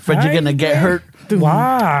matter? Fred, you're Ay, gonna get güey. hurt.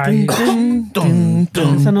 Why? Dun, dun.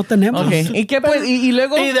 Esa no tenemos. Okay. ¿Y qué pues? Y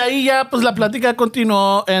luego... Y de ahí ya, pues la plática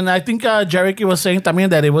continuó. And I think Jericho was saying también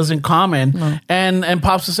that it wasn't common. And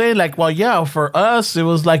Pops was saying, like, well, yeah, for us, it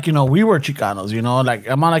was like, you know, we were Chicanos, you know? Like,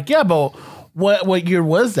 I'm like, yeah, but what year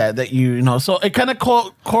was that you know? So it kind of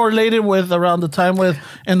correlated with around the time with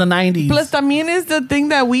in the 90s. Plus, también is the thing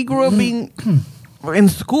that we grew up being in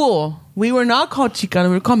school. We were not called Chicano,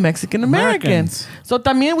 we were called Mexican Americans. Americans. So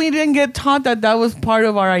también we didn't get taught that was part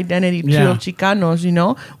of our identity too, Yeah. of Chicanos, you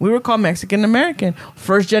know? We were called Mexican American.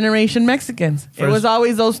 First generation Mexicans. It was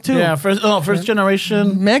always those two. Yeah, first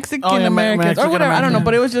generation. Mexican Oh, yeah, Americans Mexican or whatever. I don't know, American.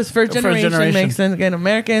 but it was just first generation Mexican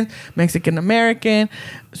American, Mexican American.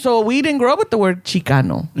 So we didn't grow up with the word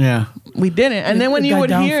Chicano. Yeah. We didn't. And then when It you died would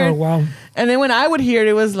down hear for a while. and then when I would hear it,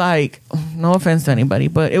 it was like, no offense to anybody,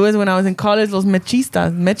 but it was when I was in college, los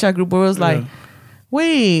mechistas, mecha group, where it was like,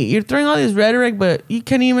 wait, you're throwing all this rhetoric, but you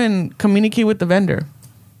can't even communicate with the vendor.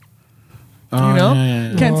 You know?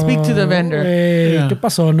 yeah. Can't speak to the vendor. Hey, Yeah. ¿Qué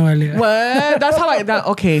pasó, Noelia? What? That's how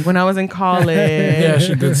okay, when I was in college. Yeah,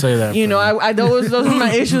 she did say that. You know, I those were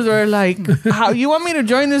my issues were like, how you want me to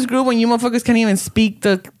join this group when you motherfuckers can't even speak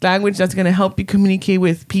the language that's going to help you communicate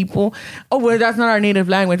with people? Oh, well, that's not our native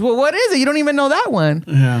language. Well, what is it? You don't even know that one.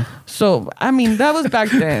 Yeah. So, I mean, that was back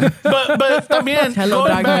then. But también Hello,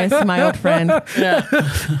 going back- darkness, my old friend. Yeah.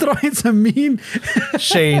 Throwing some mean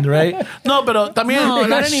Shade, right? No, pero también No, They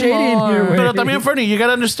not got shady in here, anymore. güey. Pero también, Fernie, you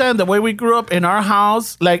gotta understand the way we grew up in our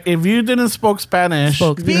house. Like, if you didn't spoke Spanish,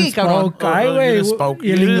 Speak, cabrón. Ay, you güey. didn't spoke.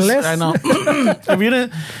 ¿Y el You just- inglés? I know.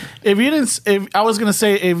 if I was gonna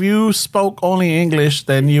say, if you spoke only English,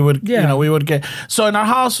 then you would, Yeah. you know, we would get. So in our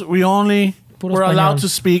house, we only Puro were allowed español. to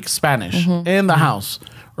speak Spanish in the house,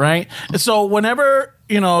 right? So whenever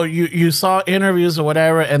you know you saw interviews or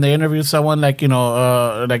whatever, and they interviewed someone like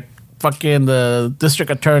fucking the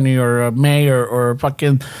district attorney or a mayor or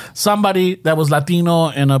fucking somebody that was Latino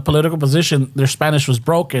in a political position, their Spanish was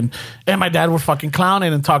broken. And my dad would fucking clown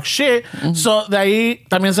it and talk shit. So de ahí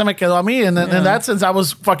también se me quedó a mí. And in that sense, I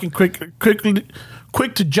was fucking quick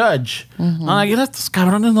to judge. I'm like, estos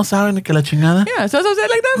cabrones no saben ni que la chingada. Yeah, so that's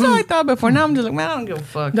how I thought before. Now I'm just like, man, I don't give a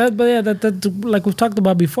fuck. But that like we've talked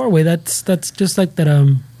about before, way that's just like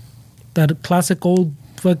that classic old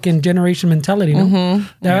fucking generation mentality, no?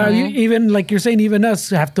 That even like you're saying, even us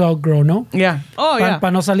have to outgrow, no? Yeah. Oh, yeah.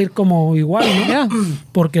 Para no salir como igual, no? Yeah.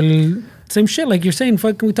 Porque same shit, like you're saying,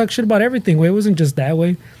 fucking we talk shit about everything, way. It wasn't just that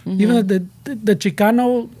way. Even the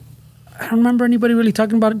Chicano, I don't remember anybody really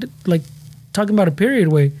talking about it, like talking about a period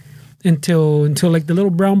way until like the little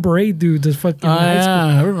brown beret dude that's fucking in high school.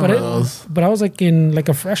 I remember those. But I was like in like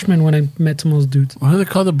a freshman when I met some of those dudes. What are they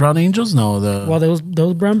called? The Brown Angels? No, Well, those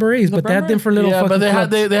brown berets, but they had different little fucking but they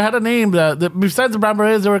clubs. had a name. Besides the Brown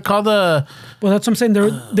Berets, they were called the... Well, that's what I'm saying.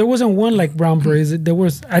 There wasn't one like brown berets. There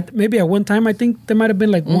was maybe at one time I think there might have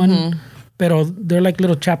been like one, pero they're like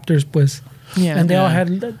little chapters, pues. Yeah. And they all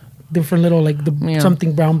had different little like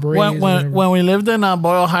something brown berets. When we lived in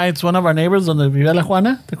Boyle Heights, one of our neighbors, donde vivía la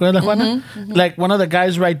Juana, ¿te acuerdas la Juana? Like one of the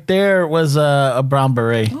guys right there was a brown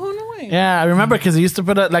beret. Oh, no way. Yeah, I remember because he used to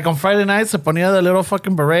put it like on Friday nights, se ponía the little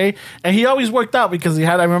fucking beret, and he always worked out because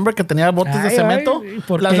I remember que tenía botes de cemento.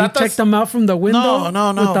 Porque he checked them out from the window.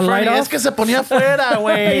 No. With the light Es off. que se ponía afuera,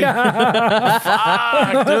 güey.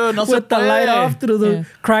 Fuck, dude, no se With the light puede. off through the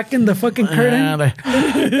crack in the fucking curtain. Yeah, like-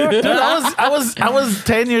 dude, I was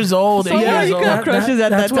 10 years old, 8 yeah, years you old. got crushes at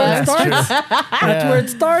that That's where it time. starts. That's where it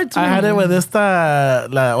starts. I had it with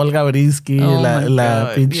la Olga Berinsky, Oh la my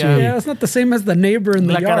God, pinche... Yeah, it's not the same as the neighbor in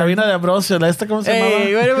the La yard. carabina de Ambrosio, ¿cómo se llamaba?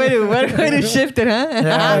 Hey, what a way to shift it, huh?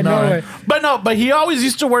 Yeah, I know, No right? way. But he always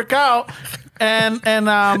used to work out, and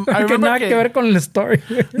I Que remember nada que ver con la story.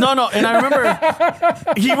 no, and I remember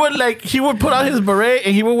he would put on his beret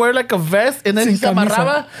and he would wear like a vest, and then Sin se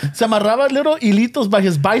amarraba little hilitos by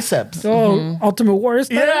his biceps. So, Ultimate Warrior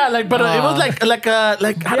style? Yeah, but it was like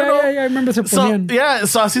I don't know. Yeah, I remember se So ponían.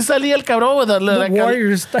 so así salía el cabrón with like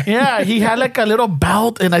warrior style. Yeah, he had like a little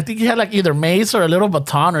belt, and I think he had like either mace or a little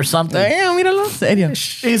baton or something. Damn, míralo, serio. Y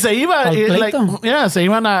se iba, Al pleito. se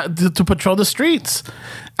iban to patrol the streets.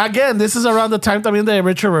 Again, this is around the time también de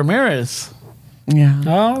Richard Ramirez. Yeah.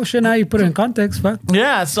 Oh, shit, now you put it in context, fuck.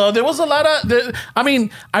 Yeah, so there was a lot of...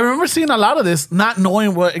 I remember seeing a lot of this, not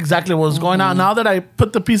knowing what exactly was going on. Now that I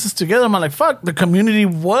put the pieces together, I'm like, fuck, the community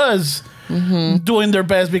was doing their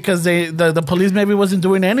best because the police maybe wasn't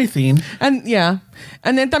doing anything. And yeah.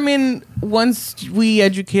 And then también, once we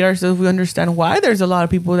educate ourselves, we understand why there's a lot of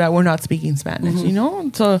people that were not speaking Spanish, you know?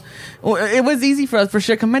 So it was easy for us, for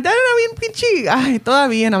sure. Because my dad era bien pinche. Ay,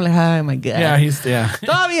 todavía. And I'm like, oh my God. Yeah,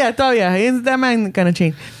 Todavía. Is that man gonna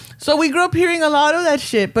change? So we grew up hearing a lot of that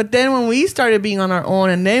shit. But then when we started being on our own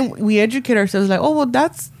and then we educate ourselves, like, oh, well,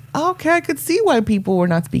 that's... Okay, I could see why people were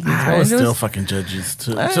not speaking Spanish. I was still fucking judges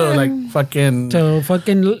too. So like fucking... So,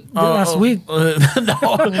 fucking last week. No,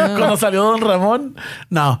 cuando salió Don Ramón.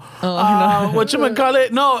 No.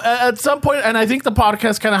 Whatchamacallit? No, at some point, and I think the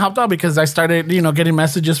podcast kind of helped out because I started, getting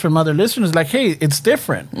messages from other listeners like, hey, it's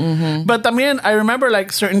different. But también, I remember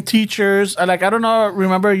like certain teachers, like, I don't know,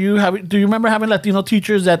 do you remember having Latino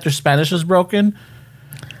teachers that their Spanish was broken?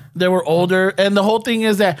 They were older. And the whole thing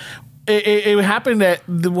is that it happened that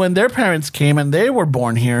when their parents came and they were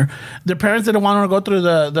born here, their parents didn't want to go through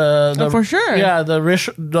the for sure. Yeah, the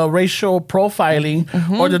racial profiling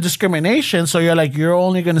or the discrimination. So you're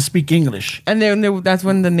only going to speak English. And then that's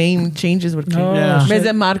when the name changes would come. Oh, Yeah. In vez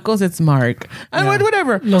de Marcos, it's Mark. And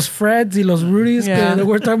whatever. Los Freds y los Rudis Yeah. que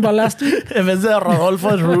we were talking about last week. En vez de Rodolfo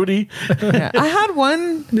es Rudy. Yeah. I had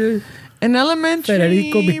one in elementary.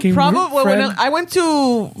 Federico became probably when Fred. I went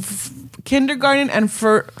to kindergarten and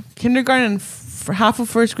half of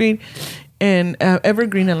first grade in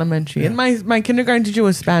Evergreen Elementary. And my kindergarten teacher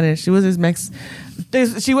was Spanish. She was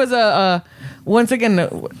she was once again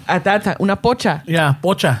at that time una pocha. Yeah,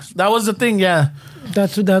 pocha. That was the thing. Yeah.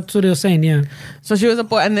 That's what they were saying, yeah. So she was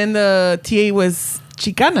and then the TA was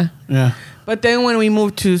Chicana. Yeah. But then when we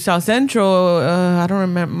moved to South Central, I don't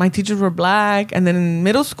remember. My teachers were black. And then in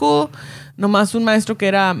middle school, nomás un maestro que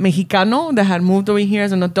era mexicano that had moved over here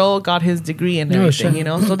as an adult, got his degree and everything, shit.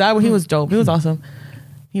 So he was dope. He was awesome.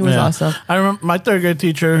 He was awesome. I remember my third grade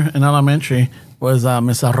teacher in elementary was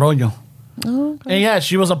Miss Arroyo. Oh, okay. And yeah,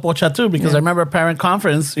 she was a pocha too because I remember parent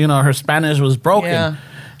conference, her Spanish was broken. Yeah.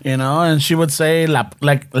 you know, and she would say la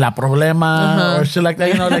problema or shit like that,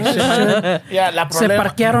 you know, like shit. Yeah, la Se problema.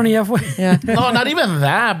 parquearon y ya fue. Yeah. No, not even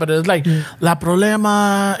that, but it's like la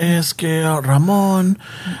problema es que Ramón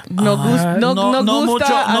No gusta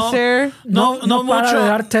hacer. no para de mucho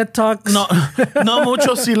dar TED Talks. no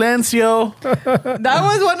mucho silencio. That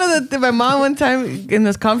was one of the my mom one time in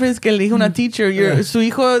this conference que le dijo una teacher, su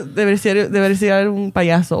hijo debe ser un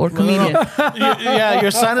payaso or comedian. Yeah,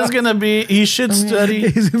 your son is gonna be. He should study.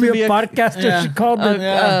 He's going to be be a a- podcaster, Yeah. she called it.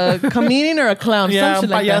 A comedian or a clown, Yeah, something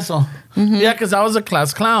like that. payaso. Yeah, because I was a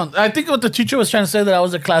class clown. I think what the teacher was trying to say that I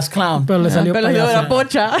was a class clown. Pero le salió Pero yo era payaso.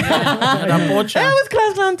 pocha. Era pocha. I was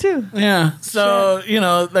class clown too. Yeah. So, you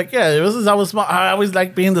know, like, yeah, it was since I was small. I always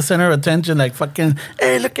like being the center of attention, like fucking,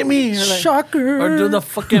 hey, look at me. Or, like, Shocker. or do the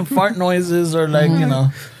fucking fart noises or like, you know,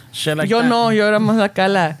 shit like Yo that. no, yo era más acá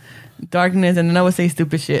la darkness and then I would say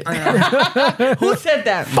stupid shit. Who said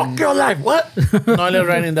that? Fuck your life. What? No, I was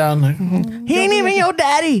writing down. Like, He ain't even your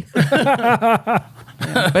daddy.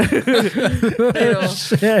 Pero,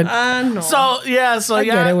 Shit. no. so, yeah. So, I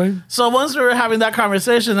get it, güey. So, once we were having that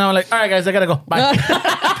conversation, I'm like, all right, guys, I gotta go. Bye.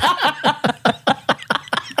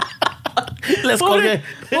 Let's go.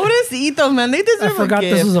 Pobrecitos, man. They deserve I forgot a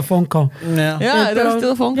gift. this was a phone call. Yeah. Yeah, there was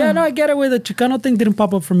still a phone call. Yeah, no, I get it. With the Chicano thing didn't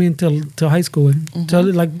pop up for me until high school. Till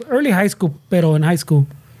like early high school, pero in high school.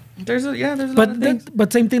 There's a lot of things.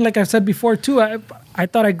 But same thing like I said before too. I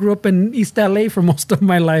thought I grew up in East LA for most of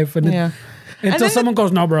my life, and Yeah. And until then someone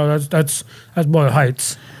goes, "No, bro, that's Boyle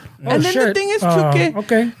Heights." And then the thing is, Chuque,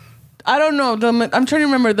 okay. I don't know. I'm trying to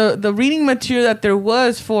remember the reading material that there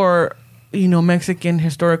was for, you know, Mexican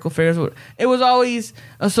historical figures. It was always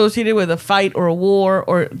associated with a fight or a war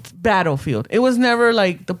or battlefield. It was never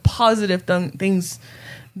like the positive things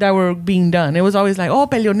that were being done. It was always like, oh,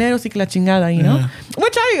 peleoneros y que la chingada, you know?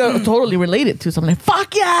 Which I totally related to. So I'm like,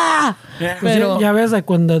 fuck yeah! Yeah. Pero, Yeah, ves like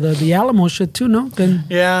when the Alamo shit too, no? Then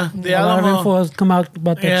Yeah. The a lot of Alamo. info has come out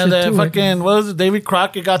about that Yeah, shit the too. fucking, what was it? David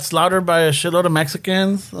Crockett got slaughtered by a shitload of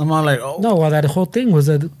Mexicans. I'm all like, oh. No, well, that whole thing was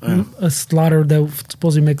a slaughter that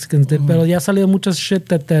supposedly Mexicans did. Pero ya salió mucha shit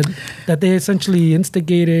that they essentially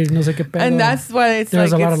instigated. No sé qué pedo. and that's why it's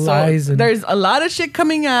There's like a lot it's of so- lies and- there's a lot of shit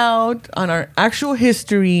coming out on our actual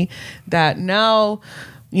history that now,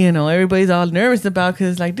 you know, everybody's all nervous about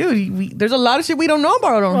because, like, dude, there's a lot of shit we don't know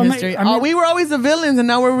about our own Well, history. I mean- We were always the villains, and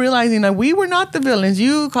now we're realizing that we were not the villains.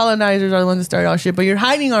 You colonizers are the ones that started all shit, but you're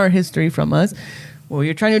hiding our history from us. What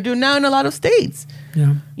you're trying to do now in a lot of states.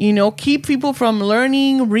 Yeah. You know, keep people from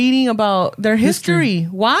learning, reading about their history.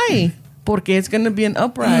 Why? Porque it's going to be an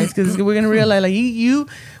uprise because we're going to realize, like,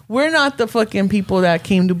 we're not the fucking people that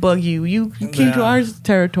came to bug you. You came to Yeah. our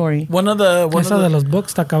territory. One of the Esa de los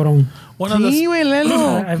books está cabrón. one of Sí, the güey,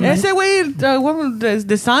 Lelo. I've Ese güey, what was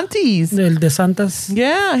de Santis. El de Santas.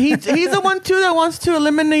 Yeah, he's the one too that wants to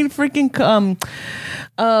eliminate freaking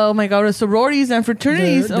oh my god, the sororities and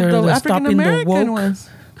fraternities They're of the stopping African the American woke. ones.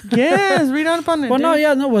 Yes, read on upon it. Well, no, dude.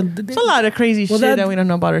 yeah, no. Well, It's a lot of crazy shit that we don't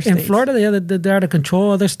know about our in states. Florida, yeah, they're out of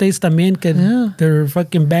control. Other states también que they're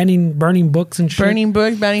fucking burning books and shit. banning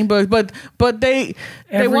books, but they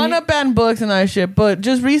want to ban books and that shit. But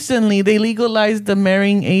just recently, they legalized the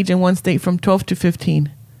marrying age in one state from 12 to 15.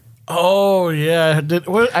 Oh yeah, I think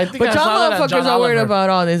But I y'all saw that on motherfuckers are worried Oliver. about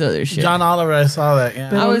all this other shit. John Oliver. I saw that.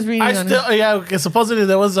 Yeah. I was reading I on still, yeah, because supposedly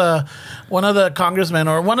there was one of the congressmen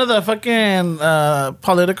or one of the fucking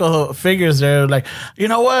political figures there, like, you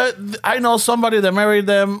know what? I know somebody that married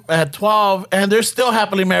them at 12 and they're still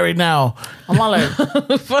happily married now. I'm all like, I'm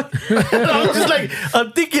just like,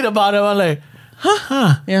 I'm thinking about it. I'm like,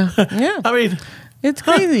 yeah. I mean, It's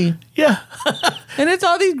crazy. yeah. And it's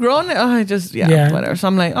all these grown, Yeah. whatever. So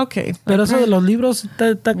I'm like, okay. Pero eso de los libros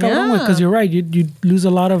está cabrón, Yeah. because you're right. You lose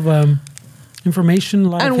a lot of information, a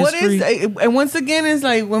lot And of what history. is, and once again, it's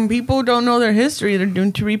like when people don't know their history, they're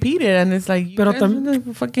doomed to repeat it. And it's like, you Pero guys have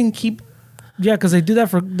to fucking keep. Yeah, because they're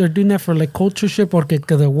doing that for like culture shit, porque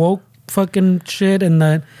the woke fucking shit, and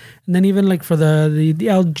then even like for the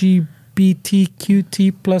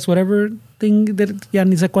LGBTQT plus whatever thing that ya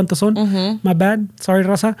ni sé cuántos son. My bad, sorry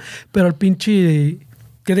raza. Pero el pinche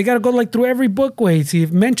que they gotta go like through every book, way. Si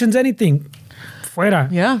it mentions anything, fuera.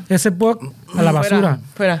 Yeah. Ese book a la basura.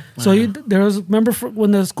 Fuera. So there was, remember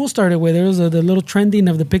when the school started, where there was the little trending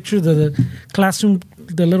of the pictures of the classroom,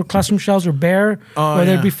 the little classroom shelves were bare, Oh, or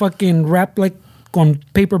they'd yeah. be fucking wrapped like on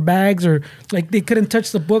paper bags, or like they couldn't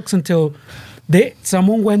touch the books until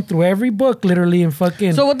someone went through every book literally and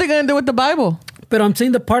fucking. So what they gonna do with the Bible? But I'm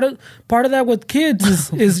saying the part of that with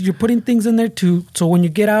kids is you're putting things in there so when you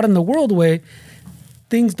get out in the world way,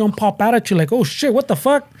 things don't pop out at you like, oh shit, what the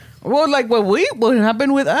fuck? Well, like what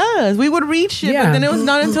happened with us. We would read shit, Yeah. but then it was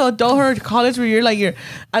not until adulthood or college where you're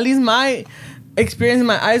at least my experience,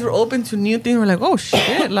 my eyes were open to new things. We're like, oh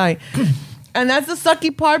shit, like, and that's the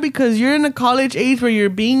sucky part because you're in a college age where you're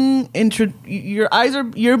being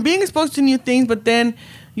you're being exposed to new things, but then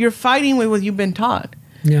you're fighting with what you've been taught.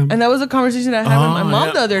 Yeah. And that was a conversation that I had with my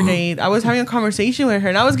mom the other day. I was having a conversation with her,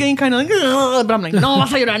 and I was getting kind of like, ugh, but I'm like, no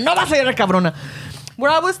vas a llorar, cabrona.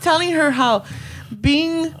 Where I was telling her how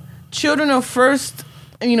being children of first,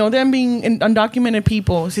 them being undocumented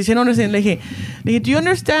people, si se no understand, le dije, do you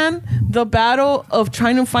understand the battle of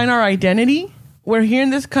trying to find our identity? Where here in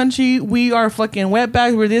this country, we are fucking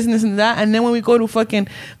wetbags, we're this and this and that. And then when we go to fucking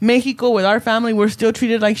Mexico with our family, we're still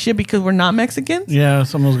treated like shit because we're not Mexicans. Yeah,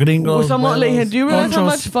 somos gringos. Do you realize how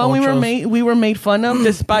much fun we were made fun of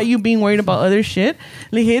despite you being worried about other shit?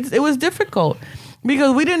 It was difficult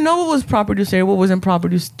because we didn't know what was proper to say, what was improper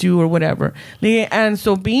to do or whatever. And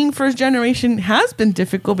so being first generation has been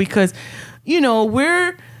difficult because,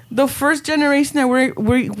 we're the first generation that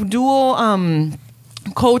we're dual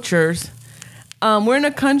cultures. We're in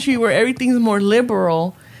a country where everything's more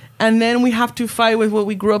liberal, and then we have to fight with what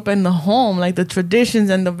we grew up in the home, like the traditions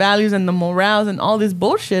and the values and the morals and all this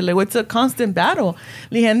bullshit. Like, it's a constant battle.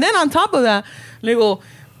 And then on top of that,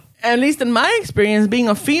 at least in my experience, being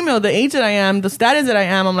a female, the age that I am, the status that I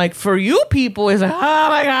am, I'm like, for you people, it's like, oh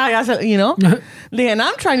my God, and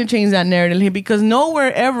I'm trying to change that narrative because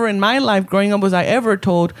nowhere ever in my life growing up was I ever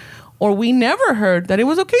told, or we never heard that it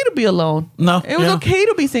was okay to be alone. No. It was okay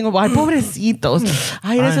to be single. Ay, pobrecitos.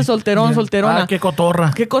 Ay, ese solterón, solterona. Qué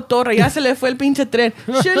cotorra. Qué cotorra. Ya se le fue el pinche tren.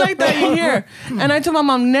 Shit like that you hear. And I told my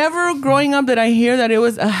mom, never growing up did I hear that it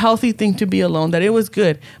was a healthy thing to be alone, that it was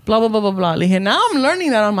good. Blah, blah, blah, blah, blah. Now I'm learning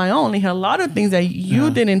that on my own. A lot of things that you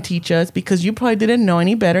didn't teach us because you probably didn't know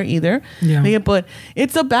any better either. Yeah. But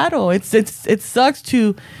it's a battle. It sucks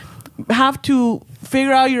to have to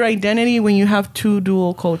figure out your identity when you have two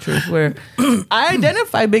dual cultures where I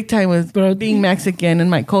identify big time with being Mexican in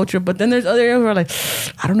my culture, but then there's other areas where like,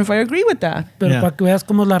 I don't know if I agree with that. Pero para que veas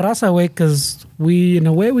como es la raza, güey, because we, in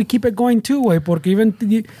a way, we keep it going too, güey, porque even,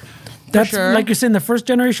 that's, like you're saying, the first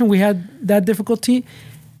generation, we had that difficulty,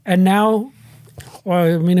 and now,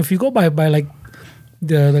 well, I mean, if you go by like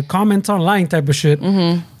the comments online type of shit,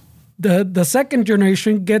 the second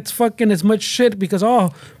generation gets fucking as much shit because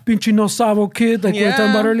pinche no sabo kid, like we were talking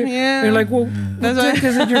about earlier. Yeah. And like, well, That's what the heck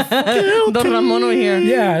is it your fucking Don Ramon over here.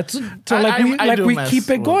 Yeah, it's so we keep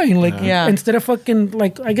it going, like instead of fucking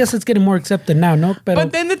like I guess it's getting more accepted now, no?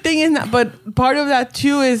 But then the thing is, but part of that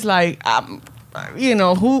too is like,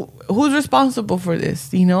 who's responsible for this,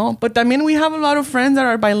 But I mean, we have a lot of friends that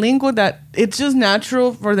are bilingual that it's just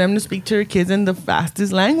natural for them to speak to their kids in the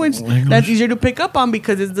fastest language that's easier to pick up on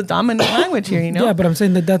because it's the dominant language here, Yeah, but I'm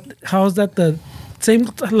saying that how is that the same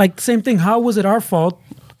thing? How was it our fault?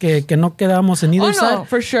 Que no quedamos en either side? No,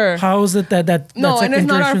 for sure. How is it that no, that and it's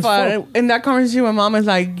not our fault. In that conversation, my mom is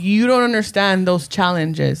like, you don't understand those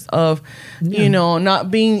challenges of, not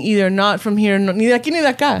being either not from here, ni de aquí ni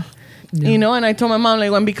de acá. Yeah. And I told my mom,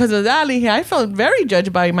 like, when because of that, I felt very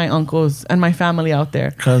judged by my uncles and my family out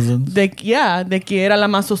there. Cousins. De que era la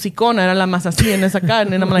más hocicona, era la más así en esa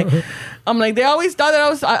carne. And I'm like, they always thought that I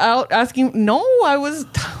was out asking. No, I was,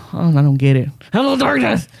 I don't get it. Hello,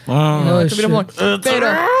 darkness. Wow. But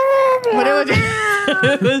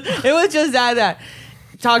it was just that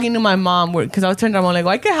talking to my mom, because I was telling her, I'm like,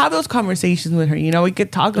 I could have those conversations with her. We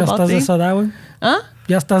could talk about things. Huh?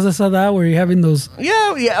 Ya estás de esa edad where you're having those.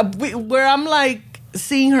 Yeah. Where I'm like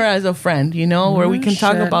seeing her as a friend, where we can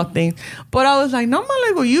talk about things. But I was like, no,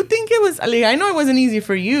 Malago, you think it was, like, I know it wasn't easy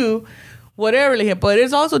for you, whatever, like, but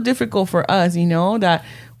it's also difficult for us, that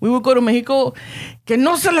we would go to Mexico, que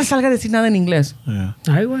no se le salga decir nada en inglés. Yeah.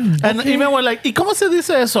 Ay, bueno. And even we're like, ¿y cómo se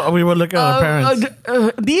dice eso? We were looking at our parents.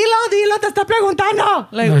 Dilo, te está preguntando.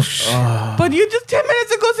 Like, but you just 10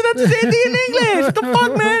 minutes ago said that to say it in English. What the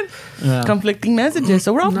fuck, man? Yeah. Conflicting messages.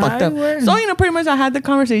 So we're all fucked up. Bueno. So, pretty much I had the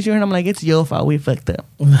conversation and I'm like, it's your fault. We fucked up.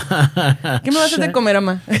 ¿Qué me vas a hacer de comer,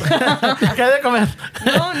 ama? ¿Qué de comer?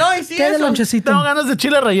 No, y sí ¿Qué de eso. lonchecito? Tengo ganas de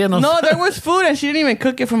chile rellenos. No, there was food and she didn't even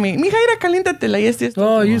cook it for me. Mija, ira, caliéntatela y esto.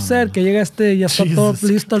 Oh, you said que llegaste, ya está todo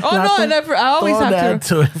listo el Oh, plato. no,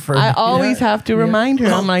 I always have to remind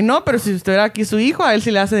her. I'm like, no, pero si usted era aquí su hijo, a él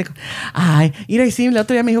sí le hace de... Ay, mira, y sí, el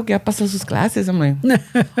otro día me dijo que ya pasó sus clases. I'm like...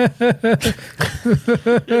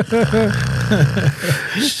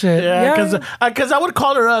 Shit. Yeah, because I would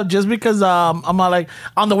call her up just because I'm like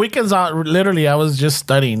on the weekends. Literally, I was just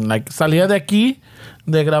studying. Like salía de aquí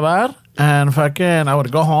de grabar And fucking, I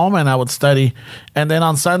would go home and I would study. And then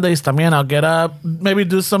on Sundays, también, I'll get up, maybe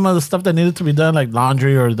do some of the stuff that needed to be done, like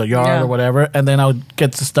laundry or the yard or whatever. And then I would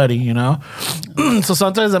get to study, you know? So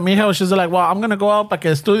sometimes at mija, she's like, well, I'm going to go out para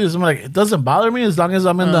que estudies. I'm like, it doesn't bother me as long as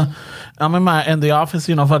I'm in the office,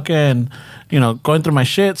 you know, fucking, you know, going through my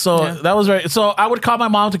shit. So that was right. So I would call my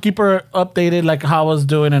mom to keep her updated, like how I was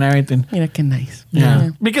doing and everything. Mira qué nice. Yeah.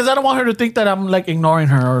 Because I don't want her to think that I'm like ignoring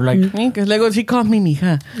her or like. Because luego she called me,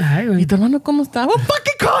 mija. Ay, güey. ¿Y tu hermano cómo está? Well,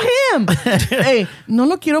 fucking call him. Hey, no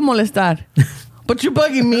lo quiero molestar. But you're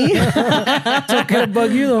bugging me. So quiere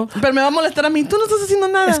bug you, though. Pero me va a molestar a mí. Tú no estás haciendo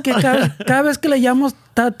nada. Es que cada vez que le llamo,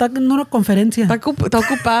 está en una conferencia. Está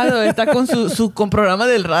ocupado. Está con con programa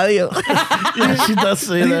del radio. Yeah, she does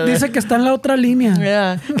say that. Dice que está en la otra línea.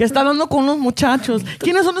 Yeah. Que está hablando con unos muchachos.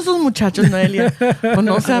 ¿Quiénes son esos muchachos, Noelia? Pues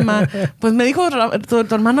no sé, ma. Pues me dijo tu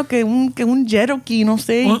hermano que un Cherokee, no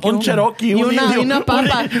sé. Un Cherokee, y un una, indio. Y una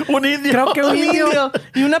papa. Un indio. Creo que un indio.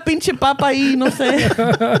 Y una pinche papa ahí, no sé.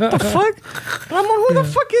 What the fuck? Ramon, who the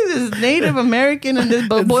fuck is this Native American and this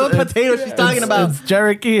boiled potato she's talking about? It's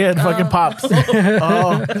Cherokee and fucking Pops.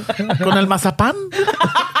 Oh. Con el mazapán.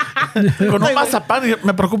 Con un mazapán.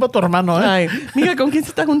 Me preocupa tu hermano, Ay, mira, ¿con quién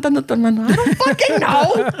se está juntando tu hermano? I don't fucking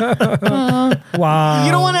know. Wow.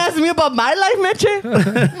 You don't want to ask me about my life, Meche?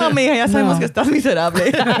 No, mija, ya sabemos que estás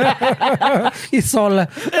miserable. Y sola.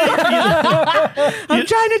 I'm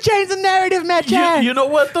trying to change the narrative, Meche. You know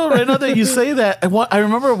what, though? Right now that you say that, I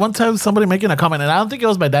remember one time somebody making a comment, and I don't think it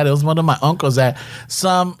was my dad. It was one of my uncles that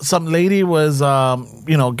some lady was,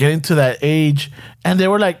 you know, getting to that age, and they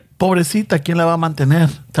were like, pobrecita, ¿quién la va a mantener?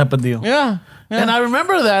 Type of deal. Yeah. And I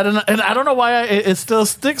remember that, and I don't know why it still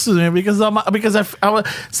sticks with me because I was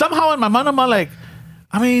somehow in my mind I'm like,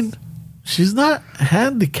 I mean, she's not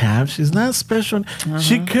handicapped, she's not special,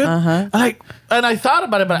 she could like, and I thought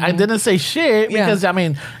about it, but I didn't say shit because I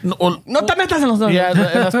mean, No te metas en los dos. yeah,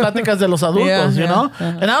 en las pláticas de los adultos, you know,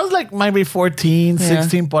 and I was like maybe 14,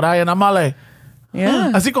 16 por ahí, and I'm all like,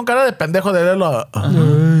 así con cara de pendejo de verlo.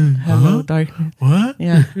 Hello, darkness. What?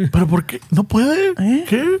 Yeah. ¿Pero por qué? ¿No puede?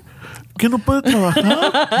 ¿Qué? ¿Que no puede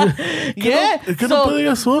trabajar? ¿Que no puede ir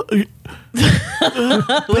a su...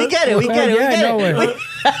 We get it. No, güey.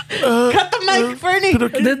 Cut the mic, Fernie.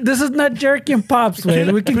 This is not Jerky and Pops,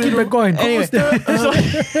 güey. We can keep it going. Anyway.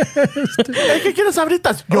 ¿Qué quieres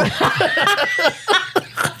ahorita? Yo.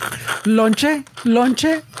 Lonche.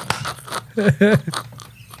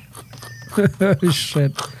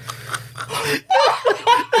 Shit.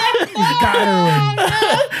 Got her,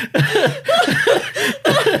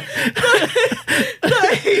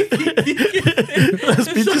 Las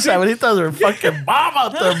pinches sabritas are fucking bomb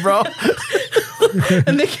out there, bro.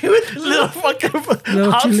 And they came with Little fucking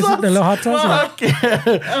Little hot chiles, sauce. the little hot sauce. Fuck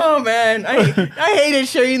yeah. Oh, man. I hated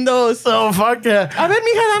sharing those. So fuck yeah. A ver,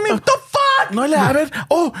 mija, dame. What the fuck? No le, a ver.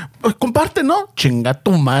 Oh, comparte, ¿no? Chinga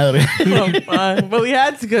tu madre. Oh, fine. But we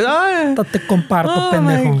had to go. Te comparto, Oh,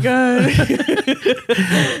 pendejo. my God.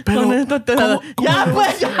 Pero, Con esto te ¿cómo- Ya, cómo-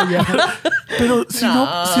 pues, ya. Pero si no,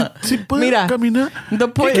 si puede Mira, caminar. the ¿Qué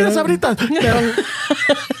point- quieres ahorita?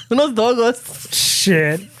 Unos dogos.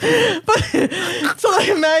 Shit. So, like,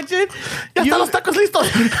 imagine. Ya están los tacos listos.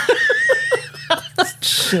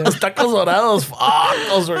 Shit. Los tacos dorados. Fuck,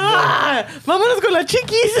 those are good. Ah, vámonos con las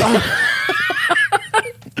chiquis.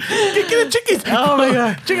 ¿Qué quieren, chiquis? Oh, my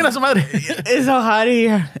God. Chinguen a su madre. It's so hot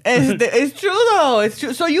here. It's true, though. It's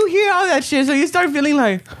true. So you hear all that shit. So you start feeling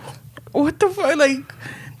like, what the fuck? Like,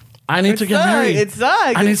 I need to get married. It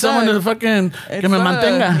sucks. I need someone to fucking que me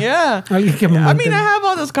mantenga. Yeah. Alguien que me I mean, mantenga. I have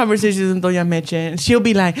all those conversations with Doña Meche, and she'll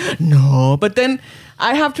be like, no. But then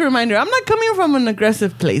I have to remind her, I'm not coming from an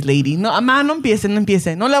aggressive place, lady. No, no empiece.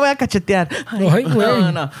 No la voy a cachetear. Ay,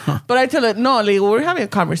 güey. No. But I tell her, no, like, we're having a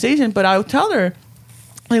conversation, but I'll tell her,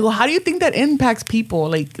 like, well, how do you think that impacts people?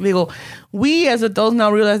 Like, we as adults now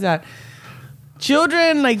realize that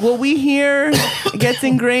children, like, what we hear gets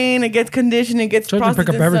ingrained, it gets conditioned, it gets Children pick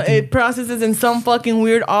up everything. it processes in some fucking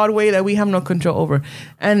weird, odd way that we have no control over.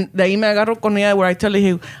 And de ahí me agarro con ella where I tell her,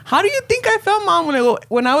 hey, how do you think I felt, mom?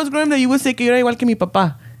 When I was growing up, that you would say que yo era igual que mi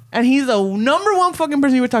papá. And he's the number one fucking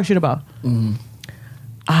person you would talk shit about.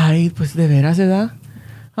 Ay, pues de veras, ¿verdad?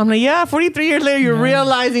 I'm like, yeah, 43 years later, you're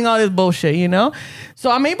realizing all this bullshit, you know? So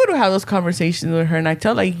I'm able to have those conversations with her. And I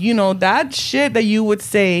tell, like, you know, that shit that you would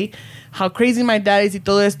say, how crazy my dad is y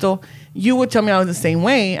todo esto, you would tell me I was the same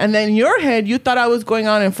way. And then in your head, you thought I was going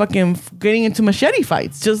on and fucking getting into machete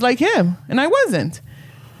fights, just like him. And I wasn't.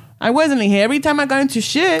 I wasn't. Like, every time I got into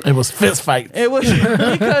shit, It was fist fight. it was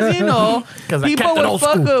because, 'Cause I people kept it would old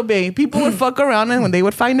fuck school. people would fuck around, and when they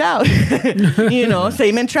would find out,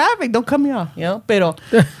 same in traffic, don't cut me off, pero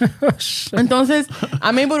entonces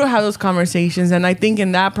I'm able to have those conversations, and I think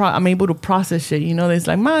in that I'm able to process shit, it's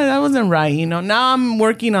like, man, that wasn't right, now I'm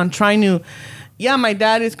working on trying to, my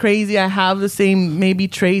dad is crazy, I have the same maybe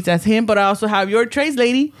traits as him, but I also have your traits,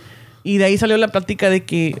 lady. Y de ahí salió la plática de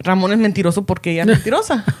que Ramón es mentiroso porque ella es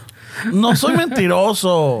mentirosa. No soy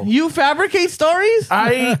mentiroso. You fabricate stories?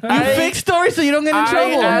 I Fake stories so you don't get in I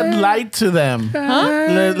trouble. add light to them.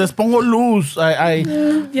 Les pongo luz.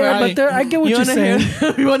 Yeah, but I get what you're saying.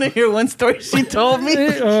 You want to hear one story she told me?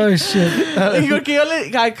 Oh, shit. Digo que yo le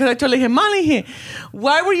dije, ma, le dije,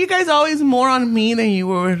 why were you guys always more on me than you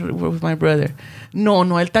were with my brother? No,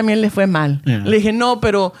 él también le fue mal. Yeah. Le dije, no,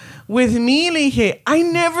 pero with me, le dije, I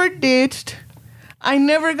never ditched. I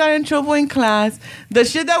never got in trouble in class. The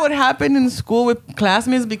shit that would happen in school with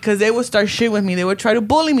classmates, because they would start shit with me. They would try to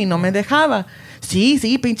bully me. No me dejaba. Sí,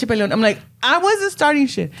 pinche peleón. I'm like, I wasn't starting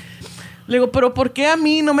shit. Le digo, pero ¿por qué a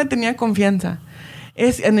mí no me tenía confianza?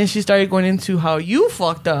 And then she started going into how you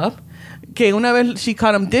fucked up. Que una vez she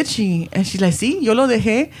caught him ditching. And she's like, sí, yo lo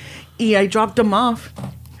dejé. Y I dropped him off.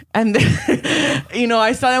 And then,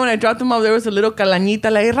 I saw that when I dropped him off, there was a little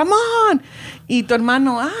calañita, like, Ramón. Y tu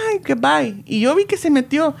hermano, ay, goodbye. Y yo vi que se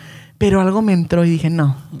metió. Pero algo me entró y dije,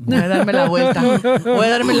 no, voy a darme la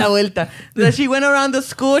vuelta. Then she went around the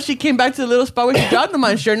school. She came back to the little spot where she dropped him.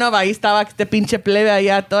 And sure enough, ahí estaba este pinche plebe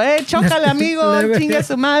allá. Todo, chócale, amigo. Chingue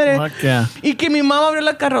su madre. Fuck yeah. Y que mi mamá abrió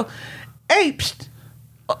el carro. Hey, psst.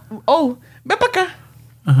 Ven para acá.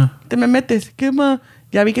 Te me metes. ¿Qué más?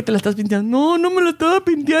 Ya vi que te la estás pinteando. No me lo estaba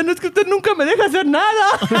pinteando. Es que usted nunca me deja hacer nada.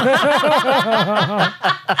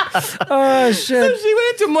 Oh, So shit. she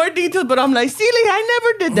went into more details, but I'm like, Silly, I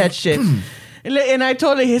never did that shit. And I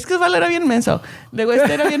told her, es que Val era bien menso. Le digo,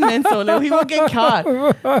 este era bien menso. Le digo, he would get caught.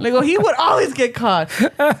 Le digo, he would always get caught.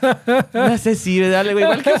 No sé si, ¿verdad? Le digo,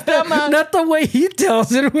 igual que usted, man. Not the way he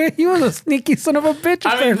tells it. He was a sneaky son of a bitch.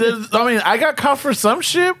 I got caught for some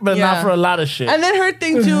shit, but Yeah. not for a lot of shit. And then her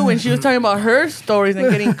thing, too, when she was talking about her stories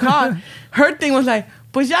and getting caught, her thing was like,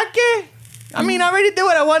 pues ya que. I mean, I already did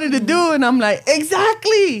what I wanted to do. And I'm like,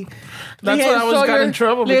 exactly. That's Le why dije, I was got in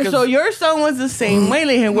trouble. le dije, Because so your son was the same way.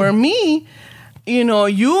 Le dije, where me,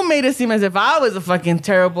 you made it seem as if I was a fucking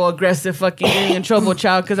terrible, aggressive, fucking getting in trouble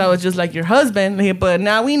child because I was just like your husband. Le dije, but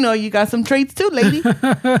now we know you got some traits too, lady.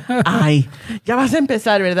 Ay, ya vas a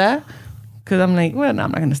empezar, ¿verdad? Because I'm like, well, no,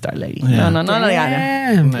 I'm not going to start, lady. Yeah. No.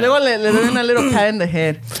 Damn. Luego le doy una little pat in the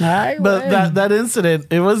head. Ay, but güey. that incident,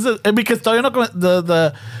 it was because todavía no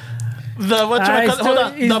the what you Ay, call, hold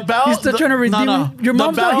on, the bell. He's still trying to redeem your The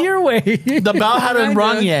mom's not bell- here, way. The bell hadn't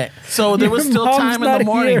rung yet, so there was Your still mom's time in the not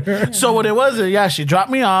morning. here. So what it was, she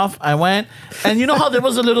dropped me off. I went, and you know how there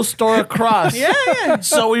was a little store across. Yeah.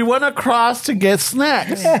 So we went across to get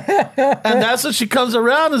snacks, and that's when she comes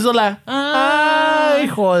around and is like, "Ay,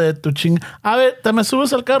 hijo de tu ching, a ver, te me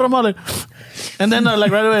subes al carro, mole." And then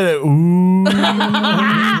like right away, ooh,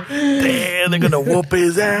 damn, they're gonna whoop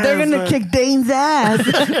his ass. They're going to kick Dane's ass.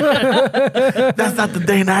 That's not the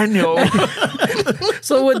Dane I know.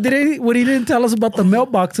 So what he didn't tell us about the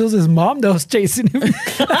mailbox, it was his mom that was chasing him.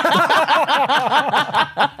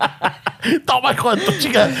 Toma, hijo de tu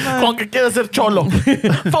chica, con que quieres ser cholo.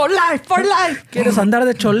 For life. ¿Quieres andar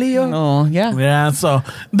de cholillo? Oh, yeah. Yeah, so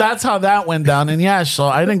that's how that went down. And yeah, so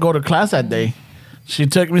I didn't go to class that day. She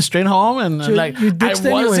took me straight home, and So like you I ditched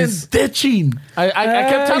wasn't anyways. ditching. I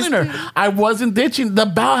kept telling her I wasn't ditching. The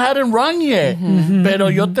bell hadn't rung yet. Pero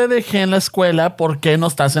yo te dejé en la escuela. ¿Por qué no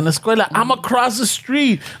estás en la escuela? I'm across the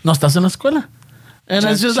street. No estás en la escuela. And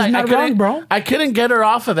it's just She's like not wrong, bro. I couldn't get her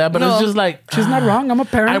off of that, but No. it's just like She's not wrong. I'm a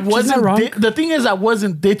parent. I She's not wasn't. wrong. The thing is, I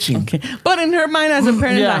wasn't ditching. But in her mind as a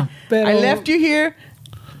parent, Yeah. like, Pero- I left you here.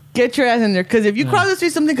 Get your ass in there. Because if you cross the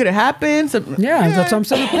street, something could have happened. Yeah, that's what I'm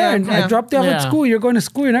saying. Parent. I dropped you off Yeah. at school. You're going to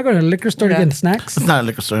school. You're not going to a liquor store to Yeah. get snacks. It's not a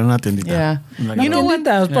liquor store. It's not tiendita. Yeah. Like, You know what?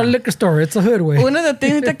 That was probably a liquor store. It's a hood way. One of the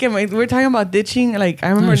things that we're talking about ditching, like I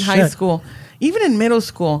remember Oh, in high shit. school, even in middle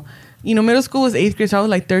school. Middle school was 8th grade, so I was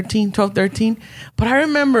like 12, 13. But I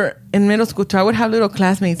remember in middle school too, I would have little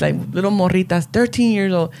classmates, like little morritas, 13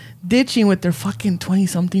 years old, ditching with their fucking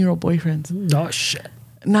 20-something-year-old boyfriends. Oh, shit.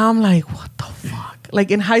 Now I'm like, what the fuck? Like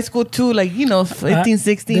in high school too, like, 15,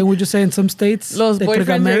 16. Then would you say in some states, Los they could've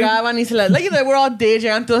got boyfriends married? llegaban y se las, like, they were all day,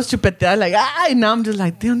 llegaban todos chupeteadas, like, and now I'm just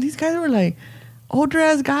like, damn, these guys were like older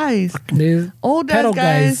ass guys. These Old ass pedal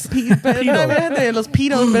guys. Los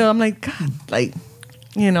pedos, but I'm like, God, like,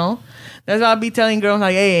 that's why I'll be telling girls,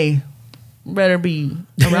 like, hey, better be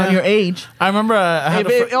around your age. I remember I had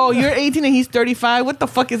You're 18 and he's 35. What the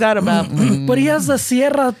fuck is that about? But he has the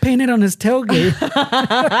Sierra painted on his tailgate.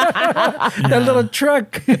 That little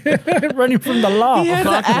truck running from the law. He has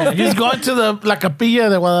Fuck a- it. He's going to the La Capilla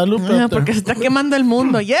de Guadalupe. Yeah, up there. porque se está quemando el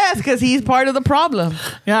mundo. Yes, because he's part of the problem.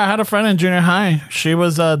 Yeah, I had a friend in junior high. She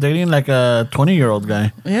was dating like a 20-year-old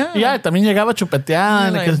guy. Yeah. Yeah, también llegaba chupeteada. Yeah,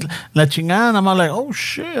 Like, la chingada. I'm all like, oh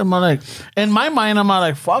shit. I'm all like, in my mind, I'm all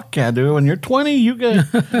like, fuck yeah, dude. When you're 20, you get,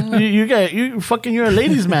 you're a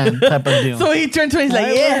ladies' man type of deal. So he turned to me, he's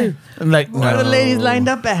like, yeah. I'm like, Where are the ladies lined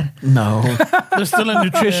up at? No. They're still in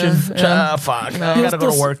nutrition. Yeah. Fuck. No. I gotta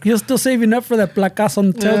go to work. You're still saving up for that placazo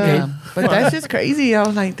on the tailgate. Yeah. But that's just crazy. I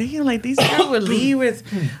was like, damn, like these girls would leave with.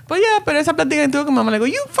 But yeah, but esa plática que tuve con mamá,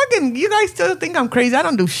 like, you guys still think I'm crazy? I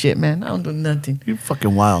don't do shit, man. I don't do nothing. You're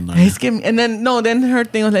fucking wild now. Es que, and then her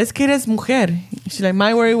thing was like, es que eres mujer. She's like,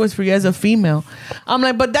 my worry was for you as a female. I'm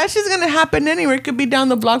like, but that shit's gonna happen anywhere. It could be down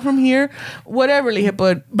the block from here, whatever. Like,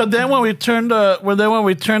 but then when we turned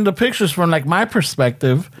the pictures from like my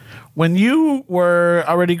perspective, when you were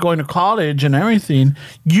already going to college and everything,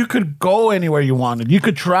 you could go anywhere you wanted. You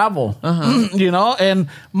could travel, you know. And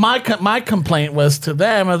my complaint was to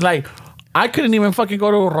them, I was like, I couldn't even fucking go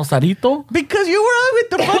to Rosarito. because you were with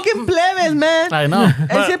the fucking plebes, man. I know. And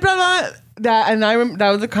But- siempre hablaba that, and I remember that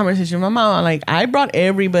was the conversation with my mom. Like, I brought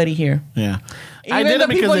everybody here. Yeah. I did it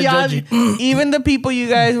because they y'all- judgy. even the people you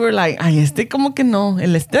guys were like, ay, como que no,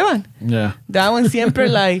 el Esteban. Yeah. That one siempre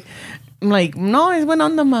like, I'm like, no, es buena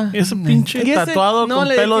onda, ma. Ese pinche Y ese- tatuado no, con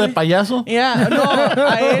le pelo de decían- payaso. Yeah, no,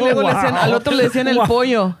 a él luego le decían, al otro le decían el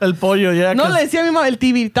pollo. El pollo, yeah. No, 'cause- le decía mi mamá, el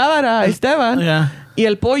tibitábara, Esteban. Yeah. Y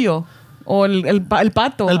el pollo. O el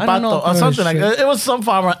pato. El I don't pato know. or something like that. It was some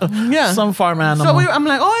farm animal. So I'm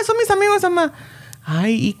like, oh, son mis amigos, ama.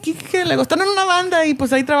 Ay, ¿y qué? Le están en una banda y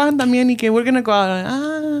pues ahí trabajan también y que we're gonna go out.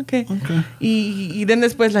 Ah, okay. Y then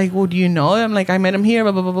después, like, well, do you know? I'm like, I met him here,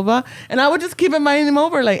 blah, blah, blah, blah, blah. And I would just keep inviting him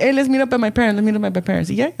over, like, hey, let's meet up at my parents. Let's meet up at my parents.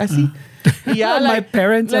 Y ya, así. Y ya, At my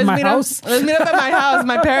parents, at let's my meet up- house. Let's meet up at my house,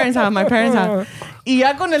 my parents' house, my parents' house. Y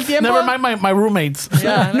ya con el tiempo... Never mind my roommates.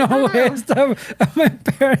 Yeah, No, güey, está my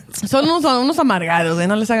parents. Son unos amargados,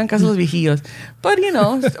 no les hagan caso a los viejillos. But, you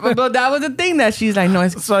know, but that was the thing that she's like, no,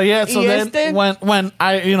 es... So yeah, so Y then when when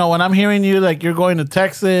I'm hearing you like you're going to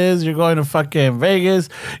Texas, you're going to fucking Vegas,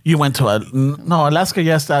 you went to Alaska,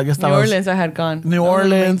 yes, New Orleans, I had gone. New Those were my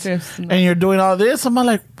Orleans, trips. No. and you're doing all this. I'm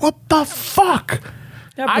like, what the fuck?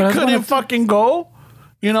 Yeah, but I that's couldn't one of- fucking go.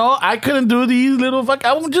 You know, I couldn't do these little fuck.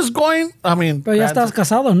 I'm just going. I mean, Pero ya estás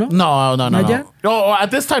casado, ¿no? no. Not yet? Oh,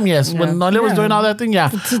 at this time, yes. When Nole was Yeah. doing all that thing,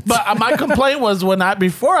 yeah. But my complaint was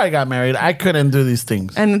before I got married, I couldn't do these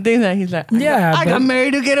things. And the thing that he's like, Yeah, I got but-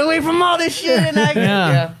 married to get away from all this shit. And I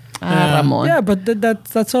Yeah. Ramon. Yeah, but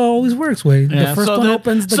that's how it always works, way. Yeah, The first so one then-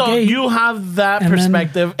 opens the so gate. you have that and then-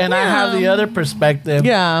 perspective, and I have the other perspective.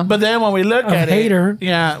 Yeah. But then when we look A at hater. it,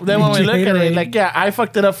 yeah. Then when we look at it, Haterade. like, yeah, I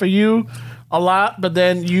fucked it up for you a lot, but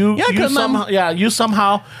then you 'cause you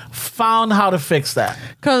somehow found how to fix that.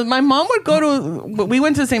 Because my mom would go to, we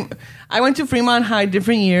went to the same, I went to Fremont High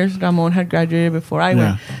different years. Ramon had graduated before I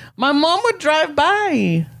went. My mom would drive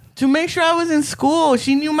by to make sure I was in school.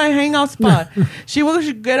 She knew my hangout spot. She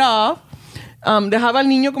would get off, dejaba al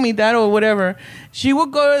niño con mi dad or whatever. She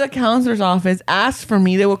would go to the counselor's office, ask for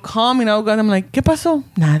me. They would call me and I would go, I'm like, ¿qué pasó?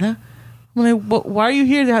 Nada. I'm like, why are you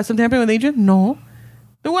here? They have something happening with Adrian? No.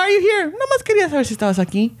 Then why are you here? Nomás quería saber si estabas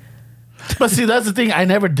aquí. But see, that's the thing. I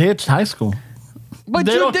never ditched high school. But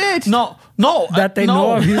They you don't- did. No. That they no.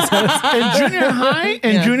 know of you.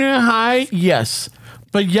 In junior high, yes.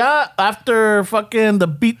 But yeah, after fucking the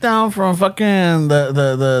beatdown from fucking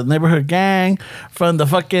the neighborhood gang, from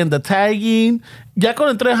the tagging, ya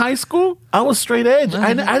cuando entré high school, I was straight edge.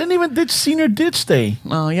 I didn't even ditch senior ditch day.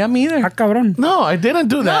 Oh, yeah, me either. Ah, cabrón. No, I didn't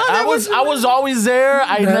do that. that I was always there.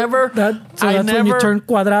 I never. So I that's never. when you turn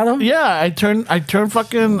cuadrado? Yeah, I turned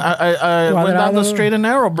fucking. I went down the Cuadrado. straight and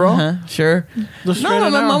narrow, bro. Uh-huh, sure. The straight No,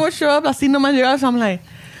 and my narrow. mom would show up así nomás llegaba. So I'm like,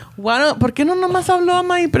 ¿por qué no nomás habló,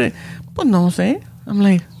 ma? Pues no sé. I'm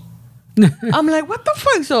like, what the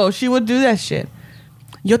fuck? So she would do that shit.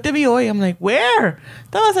 Yo te vi hoy. I'm like, where?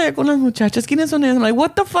 Estabas allá con las muchachas. ¿Quiénes son ellas? I'm like,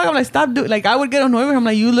 what the fuck? I'm like, stop doing. Like, I would get annoyed with her. I'm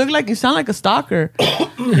like, you sound like a stalker.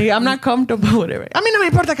 Like, I'm not comfortable, whatever. A mí no me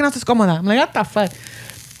importa que no estés cómoda. I'm like, what the fuck?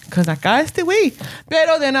 Because acá este güey.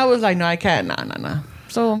 Pero then I was like, no, I can't. Nah.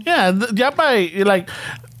 So, Yeah, like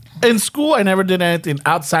in school, I never did anything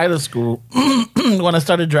outside of school. When I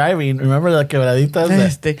started driving, remember the quebraditas?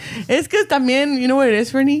 es que también, you know what it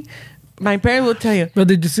is, Fernie? My parents will tell you. But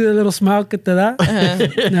did you see the little smile que te da?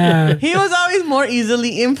 Nah. He was always more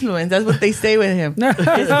easily influenced. That's what they say with him. Es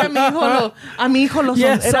que a mi hijo lo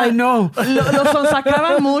Yes, I know. Lo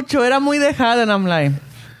sonsacaban mucho. Era muy dejado. And I'm like...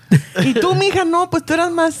 Y tú, mija, no, pues tú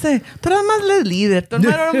eras más líder. Tu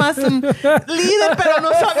hermano era más líder, pero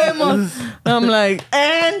no sabemos. I'm like,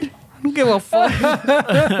 and... I don't give a fuck.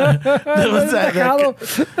 That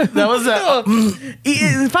was that. Y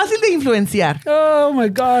es fácil de influenciar. Oh my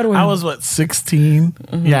God. I was 16?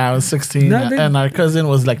 Yeah, I was 16. Nothing. And our cousin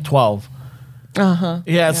was like 12.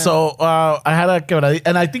 Yeah, so I had a quebradita,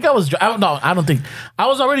 and I think I was. I don't think I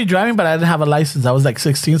was already driving, but I didn't have a license. I was like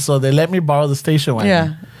 16, so they let me borrow the station wagon.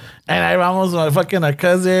 Yeah. And I almost my fucking a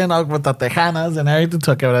cousin out with the tejanas and everything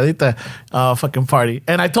to a quebradita fucking party,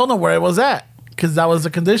 and I told them where it was at because that was the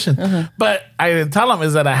condition. But I didn't tell them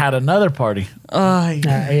is that I had another party.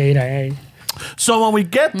 Ay. So when we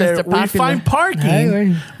get there, Mr. we Popular. find parking.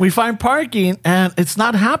 Ay, We find parking, and it's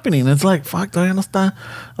not happening. It's like, fuck, todavía no está.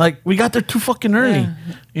 Like, we got there too fucking early.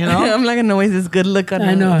 You know? I'm like, no way, this good look on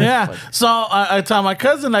I him. know. Yeah. So I tell my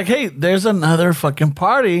cousin, like, hey, there's another fucking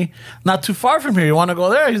party not too far from here. You want to go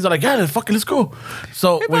there? He's like, yeah, let's go.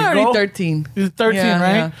 So You're we already go. 13. He's 13, Yeah,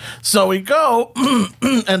 right? yeah. So we go,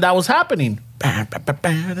 and that was happening.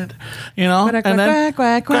 You know? Quack, And then...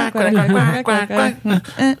 quack, quack, quack, quack, quack, quack, quack.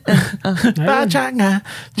 Pachanga,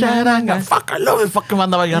 charanga. Fuck, I love it. Fucking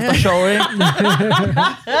banda vallarta show, eh?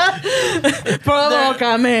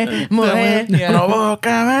 Provócame, mujer. Yeah.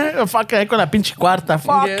 Provócame. Fuck, ahí con la pinche cuarta.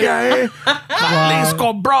 Fuck, yeah, eh?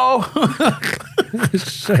 Jalisco, bro.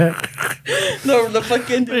 The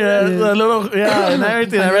fucking... Yeah, the little, and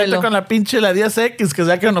everything. I estoy con la pinche la 10X because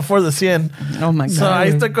I can afford the 100. Oh my God. So I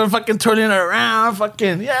estoy con fucking turning around,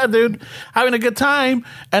 fucking, yeah, dude, having a good time.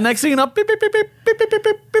 And next thing you know, beep, beep, beep, beep, beep, beep, beep,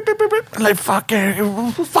 beep, beep, beep, beep. Like, fucking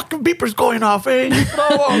beepers going off, eh?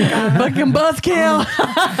 Fucking buzzkill.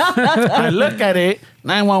 I look at it,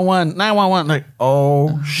 911, like,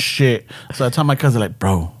 oh shit. So I tell my cousin, like,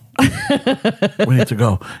 bro, we need to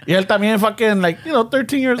go. Y él también fucking, like,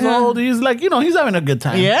 13 years old. He's like, he's having a good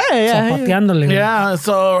time. Yeah. Zapateándole. Yeah,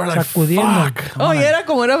 so we're like, Sacudiendo. fuck. Oh, y era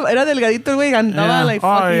delgadito el güey, andaba Yeah. like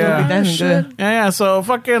Oh, fucking yeah. every time. Yeah, so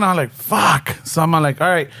fucking, I'm like, fuck. So I'm like, all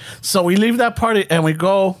right. So we leave that party and we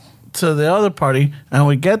go to the other party and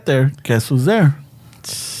we get there. Guess who's there?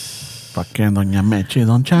 Fucking Doña Meche,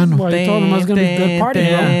 Don Chano. Well, you told them it was gonna be a good party,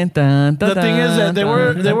 bro. The thing is that they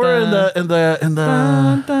were in the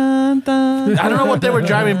I don't know what they were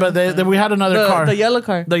driving, but we had another car. The yellow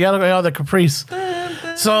car. The yellow car, the Caprice.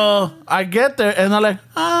 So I get there and I'm like,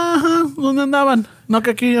 ¿dónde andaban? No,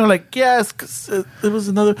 que aquí. I'm like, yes, 'cause it was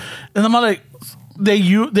another. And I'm like, they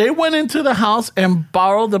went into the house and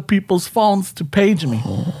borrowed the people's phones to page me.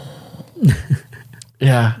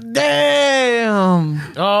 Yeah. Damn.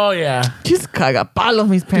 Oh yeah. Just cagapalos,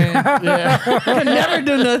 mis parents. Yeah. Could never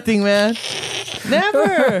do nothing, man.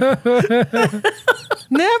 Never.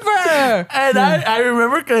 Never. And I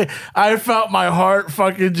remember 'cause I felt my heart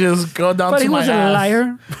fucking just go down But to he my wasn't ass. a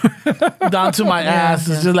liar. Down to my ass.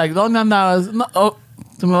 It's just like, ¿dónde andabas? No, oh,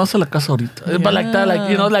 te me vas a la casa ahorita. But like that,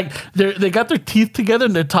 like, like they got their teeth together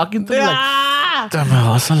and they're talking to me like, Ah. te me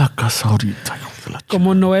vas a la casa ahorita.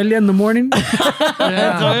 Como Noelia in the morning. I'm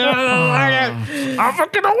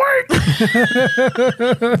fucking awake.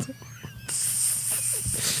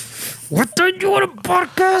 What time you want a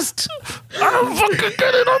podcast? I'm fucking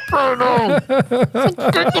getting up right now.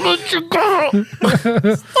 Fucking let you go.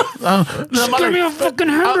 Give me a fucking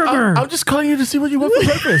hamburger. I'm just calling you to see what you want for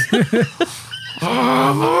breakfast.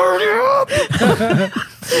 I'm already up.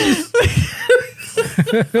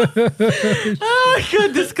 Oh,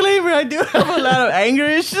 good disclaimer. I do have a lot of anger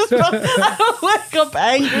issues. But I don't wake up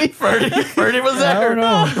angry. Ferdy was there.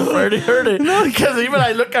 know. Ferdy heard it. Because even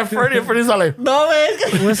I look at Ferdy and Ferdy's all like, No, man.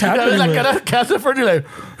 What's happening? like, with- ¿qué hace Ferdy? Like,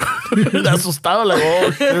 asustado, like,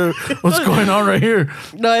 oh, shit. What's going on right here?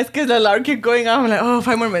 No, it's because the alarm kept going off. I'm like, oh,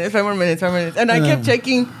 5 more minutes. And I kept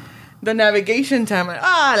checking the navigation time. Like,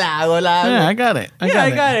 la hago. Yeah, I got it. I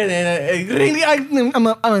got it. And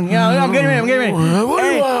I'm getting ready. What do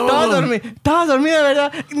you want? Estaba dormida,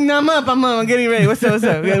 ¿verdad? Nada más, I'm getting ready. What's up?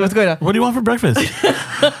 What's going on? What do you want for breakfast?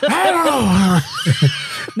 I don't know.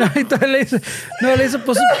 No, entonces le dice,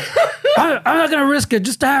 pues, I'm not gonna risk it.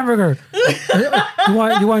 Just a hamburger.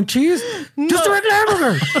 You want cheese? Just a regular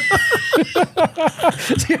hamburger.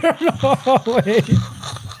 No way.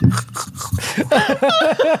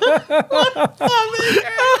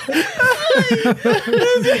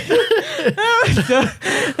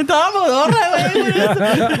 Estaba modorra,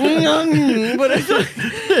 güey. Por eso.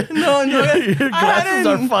 No. Your glasses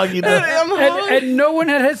are foggy now. And no one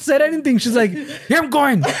had said anything. She's like, yeah, I'm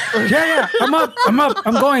going. Yeah, I'm up,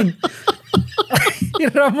 I'm going. You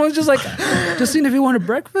know, I was just like, just seeing if you wanted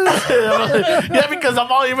breakfast. Yeah, because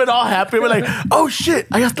I'm all happy. We're like, oh shit,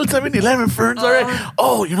 I got still 7-Eleven ferns already.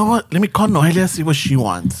 Oh, you know what? Let me call Noelia, see what she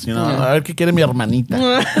wants. You know, a ver qué quiere mi hermanita.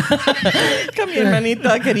 Con mi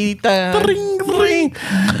hermanita queridita. Ring, ring.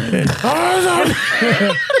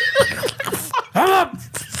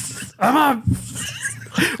 I'm up.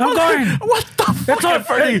 I'm going. What the fuck,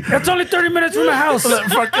 Fernie? It's only 30 minutes from the house.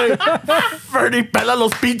 Fucking Fernie pela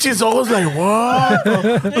los pinches ojos like, what?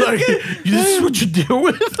 Like, this is what you deal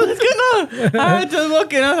with? Es que no. I was just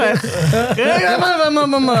walking. I was like,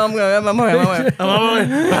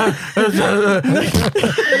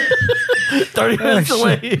 30 minutes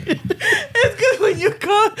away. it's good when you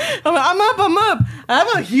call. I'm up. I have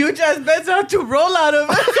a huge ass bed, so I have to roll out of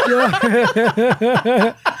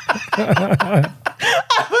it. I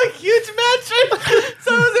have a huge mattress.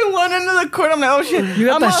 So I was in one end of the court. I'm like, oh shit. You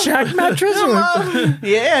got I'm the up. shack mattress? I'm Or? up.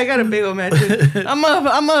 Yeah, I got a big old mattress. I'm up.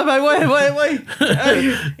 Wait.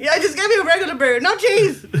 Yeah, just give me a regular burger. No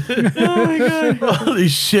cheese. Oh my god. Holy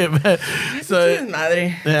shit, man. So, Cheese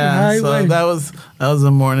madre. yeah, Ay, so güey. that was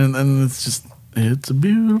the morning, and it's a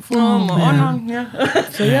beautiful Oh, yeah.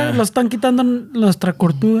 So yeah, lo están quitando nuestra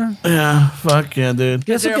cultura. Yeah, fuck yeah, dude.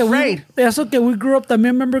 Y eso They're que, afraid. eso que we grew up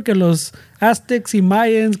también, remember que los Aztecs y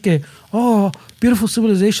Mayans, que, beautiful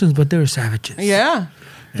civilizations, but they were savages. Yeah.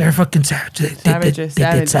 They're fucking savages. They Savages, did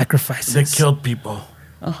savages. sacrifices. They killed people.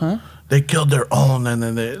 They killed their own, and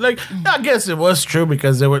then they I guess it was true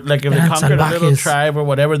because they were like if they Eran conquered a little salvajes. tribe or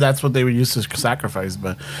whatever, that's what they would use to sacrifice.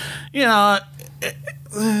 But you know,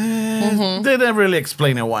 they didn't really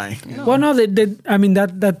explain it why. Well, no, they did. I mean,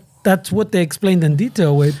 that's what they explained in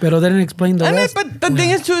detail, way, but they didn't explain the And rest. but the thing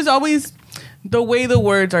is too is always the way the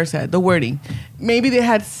words are said, the wording. Maybe they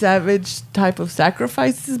had savage type of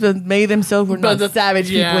sacrifices, but they themselves were not savage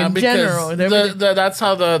people in because general. They were that's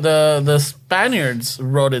how the Spaniards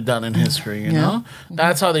wrote it down in history. You know,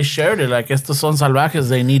 that's how they shared it. Like estos son salvajes.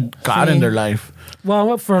 They need God in their life.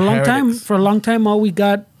 Well, for a long time, all we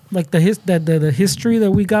got, like the history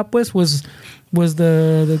that we got, was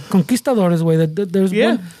the conquistadores way.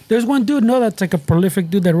 There's one dude, that's like a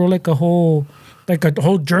prolific dude that wrote like a whole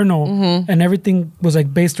journal, and everything was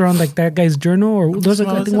like based around like that guy's journal, or there's like,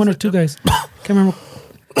 I think one or two guys. Can't remember.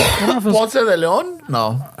 I don't know if it was, Ponce de León?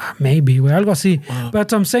 No. maybe, güey, algo así. But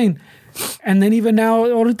that's what I'm saying. And then even now,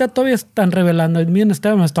 ahorita todavía están revelando. Me and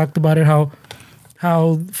Esteban has talked about it, how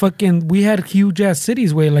fucking we had huge ass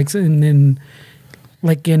cities, way, like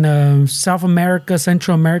in South America,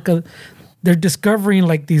 Central America. They're discovering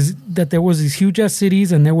like that there was these huge ass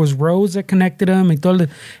cities and there was roads that connected them,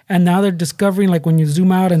 and now they're discovering, like, when you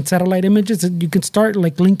zoom out and satellite images, you can start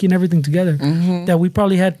like linking everything together. That we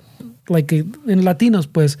probably had, like, in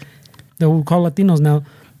Latinos, pues, that we call Latinos now,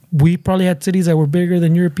 we probably had cities that were bigger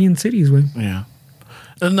than European cities, güey. Yeah.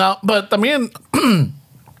 And now, but también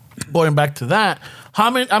going back to that, how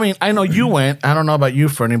many? I mean, I know you went. I don't know about you,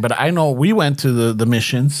 Fernie, but I know we went to the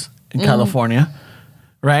missions in California.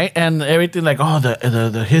 Right, and everything, like,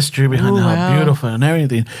 the history behind how beautiful and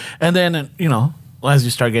everything, and then as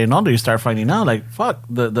you start getting older, you start finding out, like, fuck,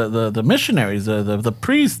 the missionaries, the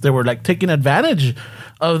priests, they were like taking advantage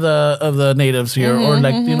of the natives here, or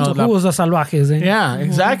like Who was the salvajes? Eh? yeah,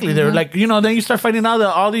 exactly. They were like, then you start finding out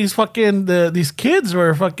that all these fucking these kids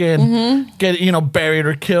were fucking get buried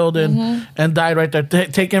or killed and died right there,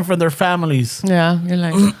 taken from their families. yeah, you're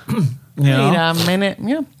like, You know? wait a minute.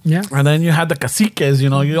 Yeah. And then you had the caciques,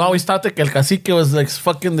 you always thought that el cacique was like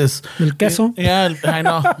fucking this. El queso. Yeah, I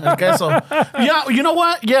know, el queso. Yeah, you know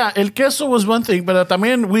what? Yeah, el queso was one thing, but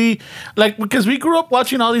también because we grew up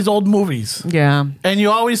watching all these old movies. Yeah. And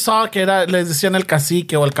you always saw que les decían el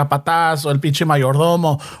cacique o el capataz o el pinche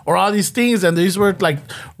mayordomo or all these things, and these were like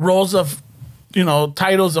roles of,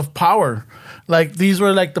 titles of power. Like, these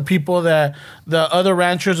were like the people that the other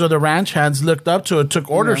ranchers or the ranch hands looked up to and took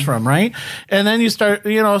orders from, right? And then you start,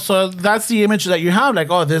 so that's the image that you have, like,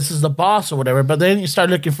 oh, this is the boss or whatever. But then you start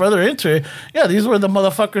looking further into it. Yeah, these were the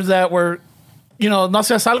motherfuckers that were, no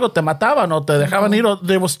seas algo, te mataban o te dejaban ir, or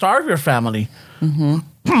they will starve your family.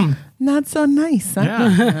 Not so nice,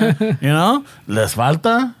 huh? Yeah. Les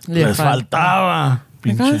falta, les faltaba.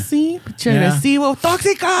 Pinche. Sí, pinche agresivo,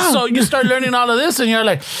 tóxica. So you start learning all of this, and you're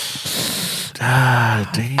like,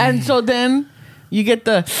 damn. And so then you get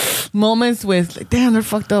the moments with, like, damn, they're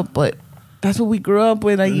fucked up, but that's what we grew up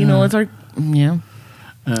with. Like, it's our Yeah.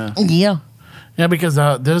 Yeah. Yeah, because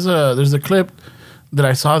there's a clip that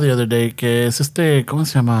I saw the other day que es ¿cómo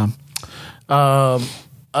se llama?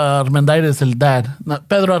 Armendáriz, el dad. No,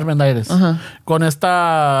 Pedro Armendáriz. Con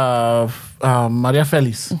esta María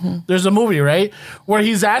Félix. There's a movie, right? Where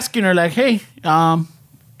he's asking her like, hey, hazme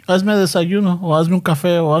desayuno o hazme un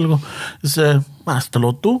café o algo. Dice,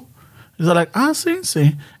 háztelo tú. He's like,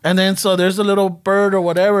 sí. And then, so there's a little bird or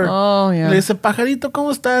whatever. Oh, yeah. Le dice, pajarito,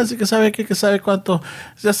 ¿cómo estás? Y que sabe qué, que sabe cuánto.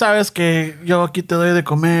 Ya sabes que yo aquí te doy de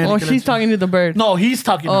comer. Oh, she's talking to the bird. No, he's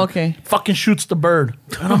talking to her. Okay. Fucking shoots the bird.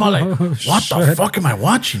 And I'm like, what the fuck am I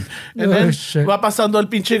watching? And then va pasando el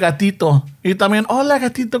pinche gatito. Y también, hola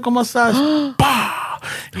gatito, ¿cómo estás? ¡Pah!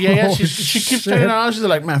 Yeah, she keeps turning around. She's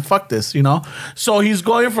like, man, fuck this, you know? So he's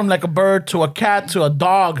going from like a bird to a cat to a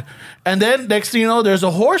dog. And then next thing you know, there's a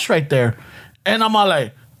horse right there. And I'm all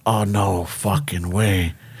like, oh, no fucking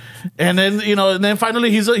way. And then, you know, and then finally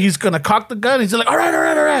he's going to cock the gun. He's like, all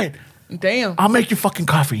right. Damn. I'll make you fucking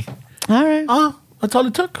coffee. All right. That's all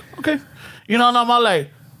it took. Okay. You know, and I'm all like,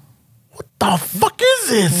 what the fuck is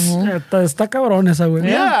this? Está cabrón esa, güey.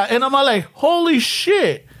 Yeah. And I'm all like, holy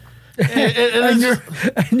shit. And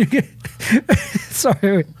you get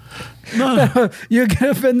sorry, wait. No. You get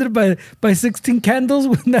offended by 16 candles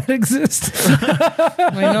when that exists.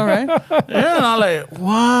 I know, right? Yeah, and I'm like,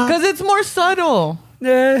 what? Because it's more subtle.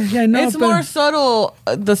 Yeah, I know. It's more subtle,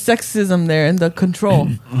 the sexism there and the control.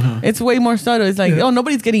 It's way more subtle. It's like,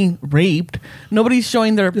 nobody's getting raped. Nobody's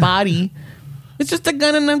showing their body. It's just a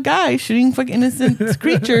gun and a guy shooting fucking innocent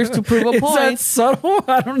creatures to prove a Is point. that subtle?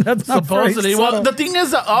 I don't know. That's not very Supposedly. Well, subtle. the thing is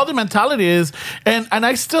that all the mentality is, and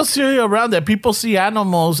I still see around that people see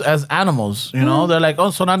animals as animals. You know, they're like, oh,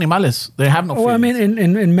 son animales. They have no Well, I feelings.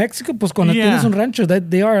 mean, in Mexico, pues cuando Yeah. tienes un rancho, that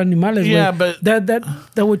they are animales. Yeah, güey. but-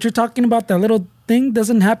 that what you're talking about, that little thing,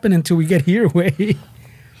 doesn't happen until we get here, way.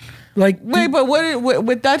 Like, Wait, but what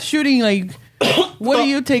with that shooting, like, what do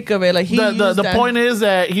you take of it? Like, the point is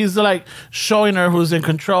that he's like showing her who's in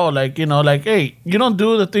control. Like, you know, like, hey, you don't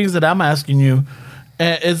do the things that I'm asking you.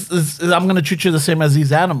 I'm going to treat you the same as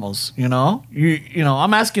these animals, you know? You know,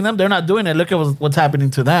 I'm asking them, they're not doing it. Look at what's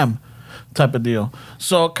happening to them, type of deal.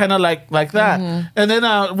 So kind of like that. And then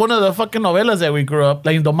one of the fucking novelas that we grew up,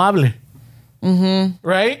 La Indomable.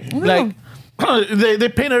 Right? Like, they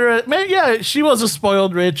painted her, man, yeah, she was a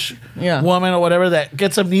spoiled rich woman or whatever that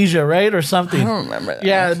gets amnesia, right? Or something. I don't remember that.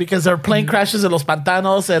 Yeah, because her plane crashes in Los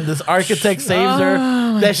Pantanos and this architect saves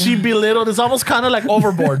her. That she belittled. It's almost kind of like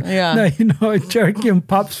Overboard. Yeah. no, you know, Cherokee and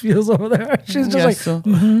Pops feels over there. She's just Yeah, like, so-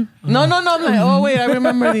 No. I'm like, oh, wait, I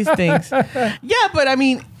remember these things. Yeah, but I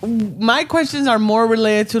mean, my questions are more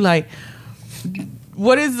related to like,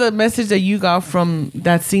 what is the message that you got from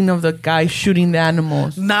that scene of the guy shooting the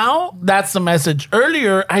animals? Now that's the message.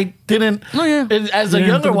 Earlier, I didn't. Oh, yeah. As a You didn't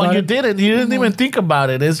younger think one, about you it? didn't. You didn't even think about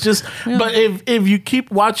it. It's just. But if you keep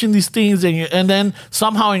watching these things and then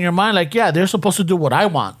somehow in your mind, like, yeah, they're supposed to do what I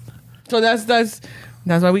want. So that's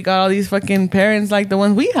why we got all these fucking parents like the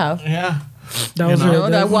ones we have. Yeah. that was You You know,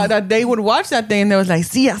 know, that they would watch that thing and they was like,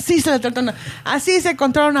 sí, así se le trata una, así se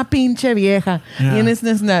controla una pinche vieja. Yeah. And this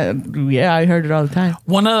and that. Yeah, I heard it all the time.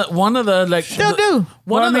 One of the like Still do.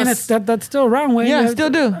 One well, of I mean, the that's still around, way. Yeah, still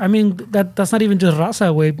do. I mean, that's not even just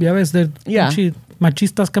raza, way. Ya ves, the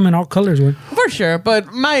machistas come in all colors, way. For sure.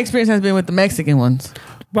 But my experience has been with the Mexican ones.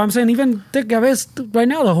 But I'm saying, even ya ves, right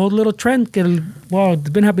now, the whole little trend, well, it's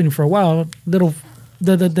been happening for a while.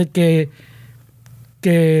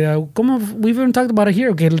 Como we've even talked about it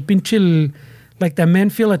here, que el pinche, like the men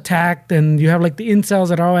feel attacked, and you have like the incels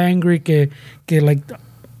that are all angry, que like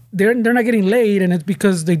they're not getting laid, and it's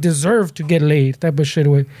because they deserve to get laid, type of shit,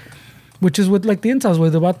 way. Which is with like the incels,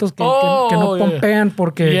 with the vatos que no pompean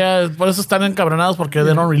porque. Yeah, por eso están encabronados porque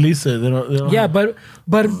they don't release it. They don't Yeah, but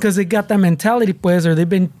because they got that mentality, pues, or they've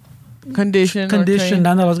been Conditioned. conditioned.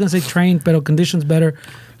 I was gonna say trained, but conditioned better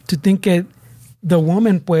to think that the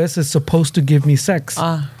woman, pues, is supposed to give me sex.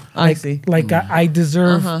 I see. Like I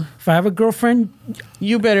deserve. If I have a girlfriend,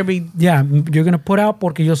 You better be. yeah, you're gonna put out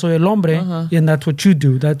porque yo soy el hombre, and that's what you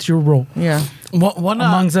do. That's your role. Yeah.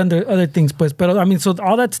 Amongst other things, pues. Pero I mean, so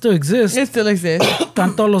all that still exists. It still exists.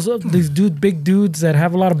 Tanto these big dudes that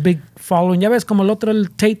have a lot of big following. Ya ves como el otro el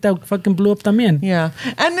Tate that fucking blew up también. Yeah.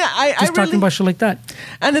 And I Just talking really. about shit like that.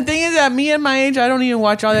 And the thing is that me at my age, I don't even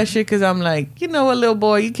watch all that shit because I'm like, you know what, little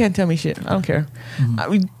boy, you can't tell me shit. I don't care. I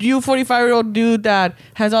mean, you 45-year-old dude that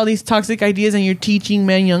has all these toxic ideas and you're teaching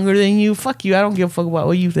men younger than you, fuck you. I don't give a fuck about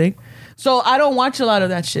what you think. So I don't watch a lot of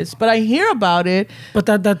that shit, but I hear about it. But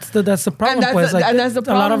that's the problem. that's Pues. the- Like, and that's the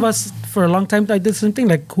a lot of problem. us for a long time I did the same thing.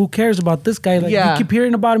 Like, who cares about this guy? Like, Yeah. you keep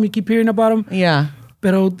hearing about him. You keep hearing about him. Yeah.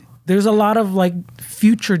 Pero there's a lot of like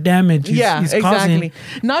future damage he's exactly. causing.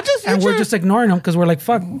 Not just future, And we're just ignoring him because we're like,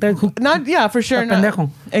 fuck. for sure. Está pendejo.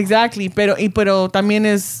 Exactly. Pero también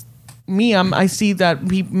es me. I see that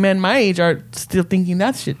men my age are still thinking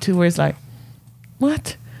that shit too. Where it's like,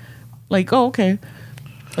 what? Like, oh, okay.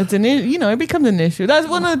 It's it becomes an issue. That's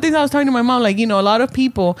one of the things I was talking to my mom. Like, a lot of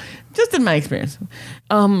people, just in my experience,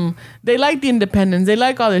 they like the independence. They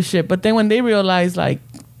like all this shit. But then when they realize like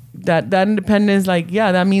that independence, like,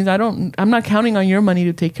 yeah, that means I'm not counting on your money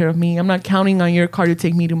to take care of me. I'm not counting on your car to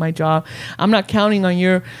take me to my job. I'm not counting on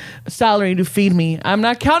your salary to feed me. I'm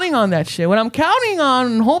not counting on that shit. What I'm counting on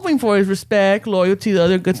and hoping for is respect, loyalty, the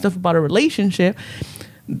other good stuff about a relationship.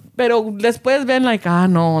 Pero después ven like,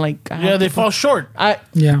 no, like... Yeah, they fall short.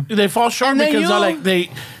 They fall short because they're like,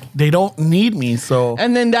 they don't need me, so...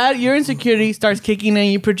 And then your insecurity starts kicking in,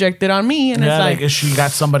 you project it on me, and it's like... is she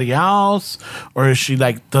got somebody else? Or is she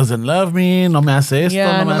like, doesn't love me? No me hace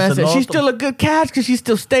esto, no me hace lo She's otro. still a good catch because she's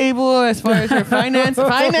still stable as far as her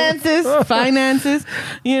finances, But I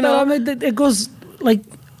mean, it goes like...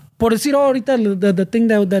 Por decir ahorita, the thing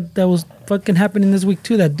that was fucking happening this week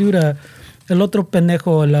too, that dude... El otro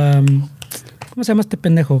pendejo, ¿cómo se llama este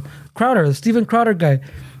pendejo? Crowder, the Steven Crowder guy.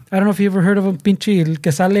 I don't know if you ever heard of him, pinche, el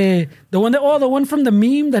que sale, the one from the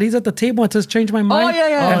meme that he's at the table and says, change my mind.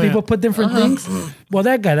 And people put different things. Well,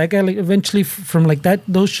 that guy like, eventually from like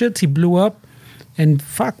those shits, he blew up. And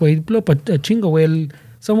fuck, he blew up a chingo, güey.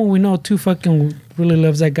 Someone we know too fucking really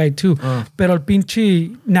loves that guy too. Pero el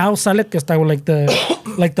pinche, now sale que está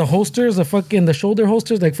like the holsters, the shoulder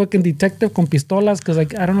holsters, like fucking detective con pistolas, because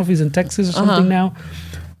like I don't know if he's in Texas or something now.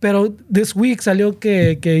 Pero this week salió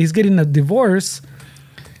que he's getting a divorce.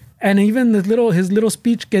 And even his little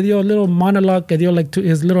speech que dio, little monologue que dio, like to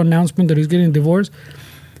his little announcement that he's getting a divorce.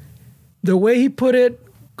 The way he put it,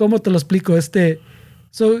 ¿cómo te lo explico?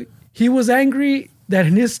 So he was angry that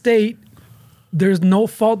in his state, there's no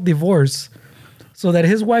fault divorce. So that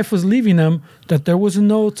his wife was leaving him, that there was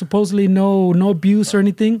supposedly no abuse or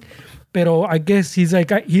anything. Pero I guess he's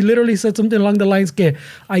like, he literally said something along the lines que,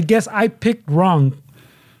 I guess I picked wrong.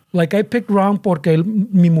 Like I picked wrong porque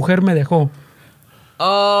mi mujer me dejó.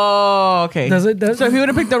 Oh, okay. So if he would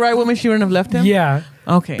have picked the right woman, she wouldn't have left him? Yeah.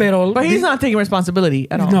 Okay. But he's not taking responsibility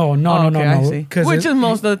at all. No. I see. Which is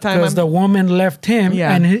most of the time. Because the woman left him.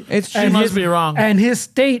 Yeah. And she must be wrong. And his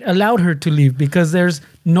state allowed her to leave because there's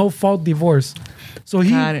no fault divorce. So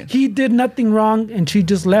he did nothing wrong and she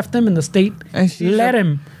just left him and the state let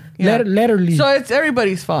him. Yeah. Let her leave. So it's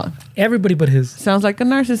everybody's fault. Everybody but his. Sounds like a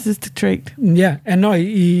narcissistic trait. Yeah. And no,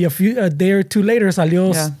 a day or two later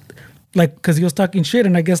salió... Yeah. Like, because he was talking shit,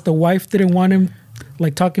 and I guess the wife didn't want him,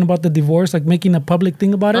 like, talking about the divorce, like, making a public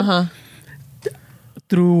thing about it.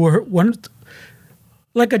 Through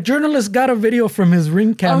like, a journalist got a video from his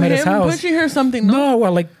ring cam at his house. Pushing her something. No,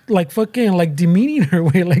 well, like fucking, like, demeaning her,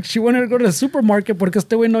 way. Like, she wanted to go to the supermarket porque este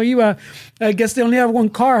güey no iba. I guess they only have one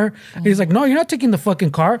car. And he's like, no, you're not taking the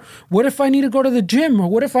fucking car. What if I need to go to the gym? Or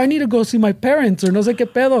what if I need to go see my parents? Or no sé qué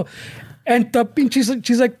pedo. And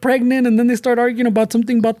she's like pregnant, and then they start arguing about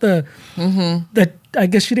something about that I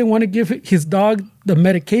guess she didn't want to give his dog the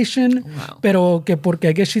medication, pero que porque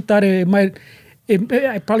I guess she thought I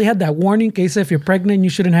probably had that warning case if you're pregnant,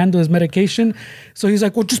 you shouldn't handle his medication. So he's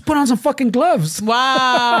like, well, just put on some fucking gloves.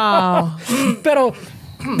 Wow. Pero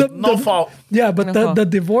no fault. Yeah, but the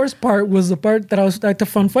divorce part was the part that I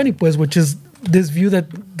found funny, pues, which is this view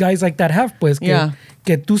that guys like that have, pues.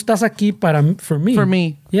 Que tú estás aquí for me. For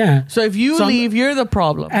me. Yeah. So if you leave, you're the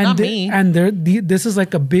problem, not me. And this is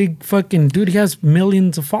like a big fucking dude. He has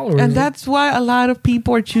millions of followers. And that's why a lot of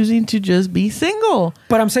people are choosing to just be single.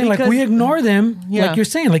 But I'm saying, like, we ignore them. Yeah. Like you're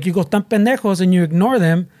saying, like, you go tan pendejos and you ignore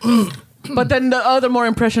them. But then the other more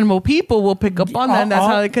impressionable people will pick up on that, and that's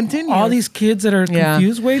how they continue. All these kids that are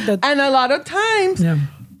confused, and a lot of times... Yeah.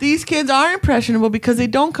 These kids are impressionable because they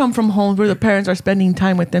don't come from homes where the parents are spending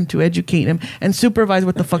time with them to educate them and supervise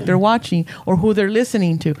what the fuck they're watching or who they're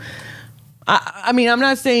listening to. I mean, I'm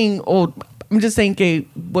not saying, I'm just saying,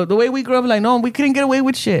 the way we grew up, like, no, we couldn't get away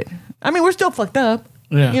with shit. I mean, we're still fucked up.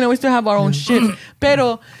 Yeah. We still have our own shit.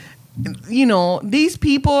 Pero, these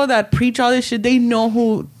people that preach all this shit, they know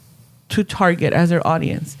who to target as their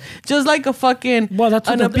audience. Just like a fucking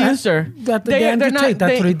an abuser. That's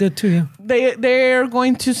what he did too. Yeah. They're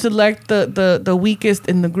going to select the weakest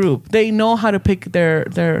in the group. They know how to pick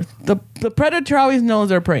the predator always knows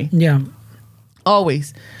their prey. Yeah.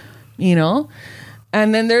 Always.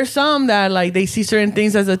 And then there's some that like they see certain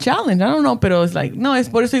things as a challenge. I don't know, pero it's like, no, it's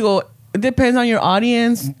por eso digo, it depends on your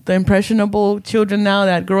audience, the impressionable children now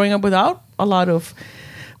that growing up without a lot of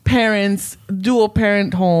parents, dual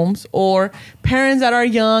parent homes, or parents that are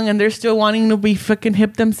young and they're still wanting to be fucking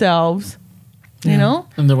hip themselves. You know?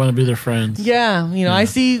 And they want to be their friends. Yeah. You know, I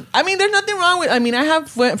see. I mean, there's nothing wrong with. I mean, I have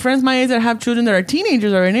friends my age that have children that are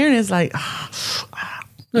teenagers already, and it's like,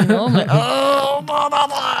 you know, I'm like, oh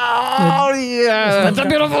yeah, it's a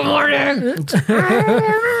beautiful morning.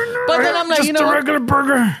 But then I'm like, Just you know, a regular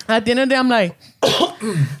burger. at the end of the day, I'm like,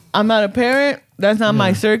 I'm not a parent. That's not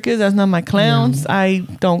my circus. That's not my clowns.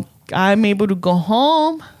 I'm able to go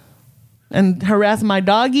home and harass my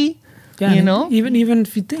doggy. Yeah, You know? even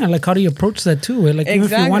if you think like, how do you approach that too? Like, even if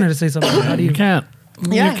Exactly. you wanted to say something, how do You you? can't.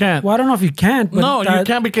 Yeah. You can't. Well, I don't know if you can't. But No, you that-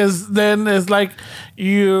 can't because then it's like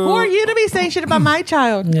you. Who are you to be saying shit about my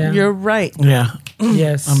child? Yeah. You're right. Yeah.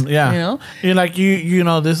 Yes. Yeah. You know? You're like, you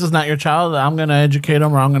know, this is not your child. I'm going to educate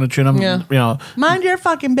them or I'm going to treat them, Yeah. you know. Mind your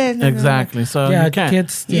fucking business. Exactly. So yeah, you can't.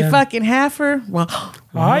 kids. You Yeah. fucking heifer. Well,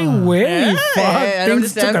 I wait. Fuck. I'm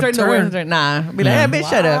Things just I'm took a starting to turn. work. Nah, be like, hey, bitch,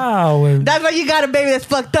 shut up. Wow. That's why you got a baby that's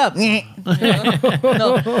fucked up. No,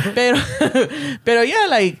 pero yeah,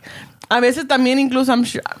 like, a veces también incluso I'm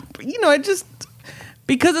sure, you know, it just,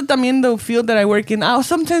 because of también the field that I work in, I'll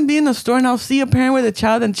sometimes be in the store and I'll see a parent with a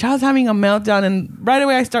child and the child's having a meltdown, and right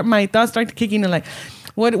away my thoughts start kicking in, like,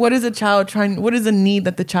 what is the child trying, what is the need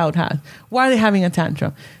that the child has? Why are they having a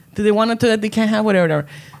tantrum? Do they want to that they can't have whatever?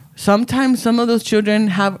 Sometimes some of those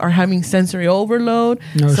children are having sensory overload.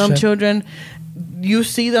 No Some shit. children, you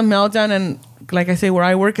see the meltdown, and like I say, where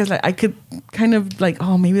I work is like I could kind of like,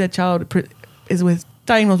 oh, maybe that child is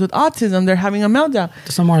diagnosed with autism. They're having a meltdown.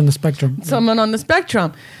 Somewhere on the spectrum. Someone on the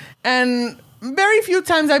spectrum, and very few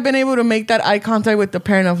times I've been able to make that eye contact with the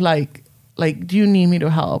parent of like, do you need me to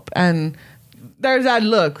help? And there's that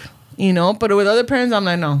look, you know. But with other parents, I'm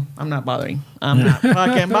like, no, I'm not bothering. I'm not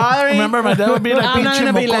fucking bothering. Remember, my dad would be like, I'm not pinche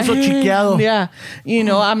gonna be like, mocoso chiqueado. yeah, you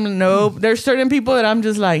know, there's certain people that I'm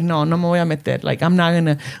just like, no me voy a meter. Like, I'm not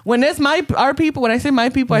gonna. When it's our people, when I say my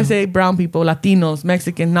people, I say brown people, Latinos,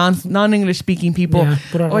 Mexican, non-English speaking people. Yeah,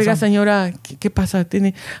 pura Oiga, razón. señora, ¿qué pasa?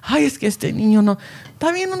 Ay, es que este niño no.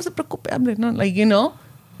 Está bien, no se preocupe, hombre, no. Like, you know,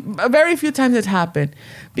 very few times it's happened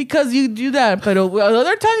because you do that. But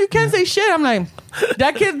other times you can't say shit. I'm like,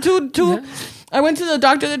 that kid too. Yeah. I went to the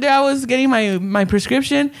doctor the day I was getting my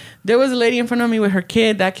prescription. There was a lady in front of me with her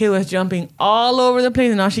kid. That kid was jumping all over the place,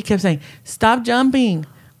 and all she kept saying, "Stop jumping!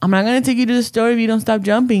 I'm not gonna take you to the store if you don't stop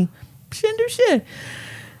jumping." She didn't do shit.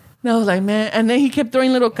 And I was like, man. And then he kept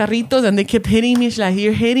throwing little carritos, and they kept hitting me. She's like,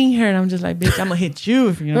 "You're hitting her," and I'm just like, "Bitch, I'm gonna hit you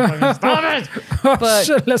if you don't fucking stop it." But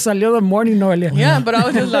Shit, le salió the morning, Noelia. yeah, but I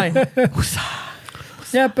was just like,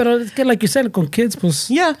 Yeah, pero es que, like you said, con kids, pues.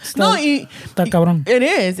 yeah, no, Está cabrón. it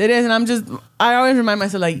is, and I always remind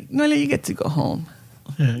myself like, no, you get to go home.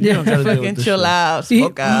 Yeah, you don't gotta deal Fucking with this chill shit. out, Y-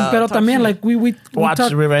 smoke out. pero talk también, shit. like, we Watch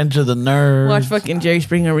talk, Revenge of the Nerds. Watch fucking Jerry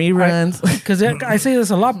Springer reruns. because I say this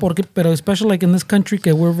a lot, pero especially like in this country,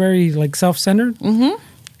 que we're very like self-centered,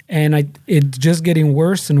 and it's just getting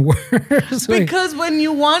worse and worse. Like, Because when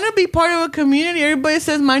you want to be part of a community, everybody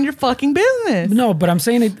says, mind your fucking business. no, but I'm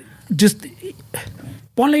saying it just.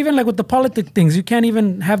 Ponle even like with the politic things, you can't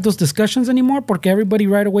even have those discussions anymore, porque everybody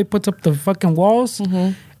right away puts up the fucking walls.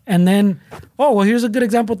 And then, oh, well, here's a good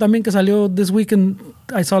example también que salió this week, and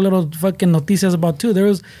I saw little fucking noticias about too. There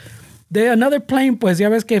was another plane, pues, ya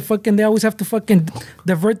ves que fucking they always have to fucking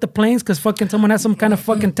divert the planes because fucking someone has some kind of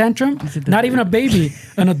fucking tantrum. Not even a baby,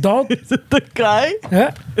 an adult. Is it the guy?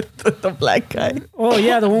 Yeah. The black guy? Oh,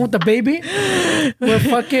 yeah, the one with the baby. Where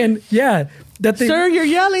fucking, yeah. That they, Sir, you're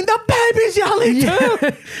yelling. The baby's yelling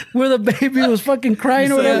too. where the baby was fucking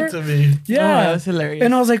crying or Said whatever. it to me. Yeah, Oh, that was hilarious.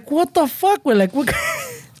 And I was like, "What the fuck?" We're like, "What?"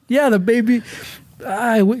 Yeah, the baby.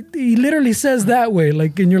 He literally says that way,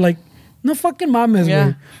 like, and you're like, "No fucking mames, Yeah.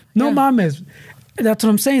 güey. No Yeah. mames." That's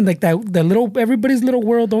what I'm saying. Like that, the little everybody's little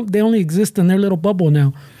world. They only exist in their little bubble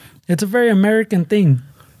now. It's a very American thing.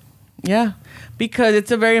 Yeah. Because it's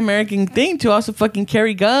a very American thing to also fucking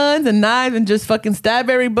carry guns and knives and just fucking stab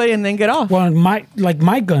everybody and then get off. Well,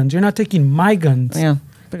 my guns. You're not taking my guns. Yeah.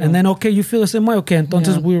 And then okay, you feel the same way. Okay,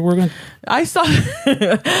 entonces Yeah. we're gonna. I saw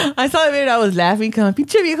the video. I was laughing because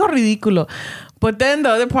pinche viejo ridículo. But then the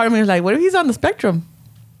other part of me was like, what if he's on the spectrum?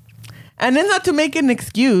 And then not to make an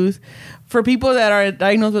excuse for people that are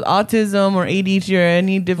diagnosed with autism or ADHD or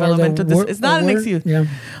any developmental it's not an excuse. Yeah.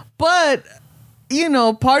 But you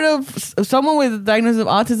know, part of someone with a diagnosis of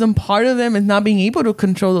autism, part of them is not being able to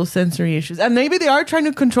control those sensory issues. And maybe they are trying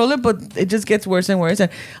to control it, but it just gets worse and worse.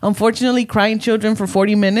 And unfortunately, crying children for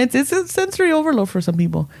 40 minutes, it's a sensory overload for some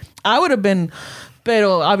people. I would have been,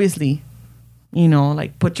 pero obviously, you know,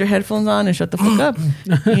 like put your headphones on and shut the fuck up.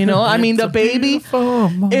 You know, I mean, the baby,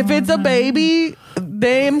 if it's a baby,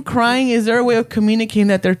 them crying, is there a way of communicating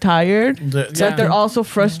that they're tired? That they're also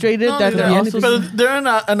frustrated? That they're also... But they're in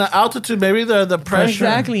an altitude, maybe the pressure.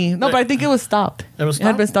 Exactly. No, but I think it was stopped. It was It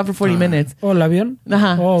had been stopped for 40 minutes. Oh, el avión?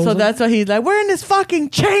 Uh-huh. Oh, so that's why he's like, we're in this fucking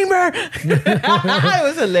chamber. It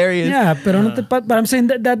was hilarious. Yeah, but I'm saying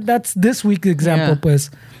that's this week's example, Yeah. pues.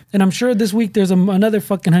 And I'm sure this week there's another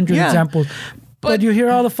fucking 100 Yeah. examples. But you hear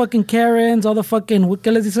all the fucking Karens, all the fucking,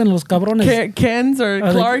 ¿qué les dicen los cabrones? Kens or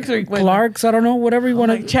Clarks or... Clarks, I don't know, whatever you want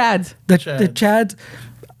Like Chads. The Chads.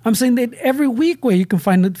 I'm saying that every week where you can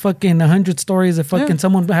find fucking 100 stories of fucking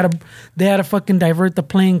someone they had to fucking divert the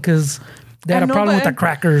plane because they had a problem with the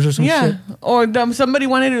crackers or some shit. Or somebody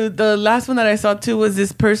wanted to... The last one that I saw too was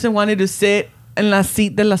this person wanted to sit in la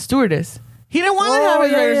seat de la stewardess. He didn't want to have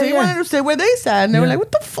his regular seat. He wanted to sit where they sat. And they were like,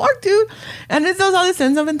 what the fuck, dude? And it's those other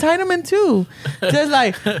sense of entitlement, too. Just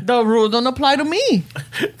like, the rules don't apply to me.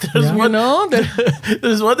 There's one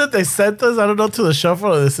that they sent us, I don't know, to the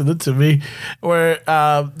shuffle or they sent it to me, where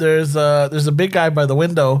there's a big guy by the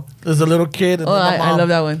window. There's a little kid. And I love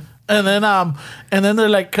that one. And then they're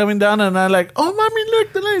like coming down and I'm like, oh, mommy,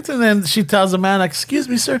 look, the lights. And then she tells the man, like, excuse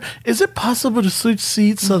me, sir, is it possible to switch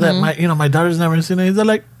seats so that my daughter's never seen it? They're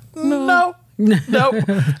like, no.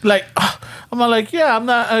 Like, I'm like, yeah, I'm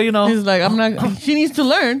not, He's like, I'm not, she needs to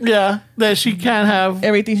learn. Yeah, that she can't have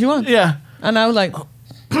everything she wants. Yeah. And I was like,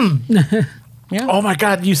 yeah. Oh my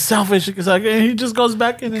God, you selfish. Because like, he just goes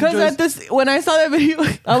back and because when I saw that video,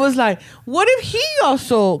 I was like, what if he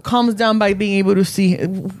also calms down by being able to see?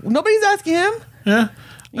 Nobody's asking him. Yeah.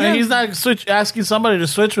 Yeah. And he's not asking somebody to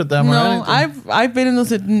switch with them or No, anything. I've been in those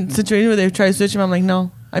situations where they've tried to switch him. I'm like, no,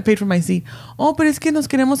 I paid for my seat. Oh, pero es que nos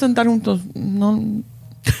queremos sentar juntos. No.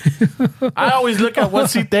 I always look at what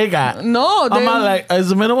seat they got. No, I'm not like, is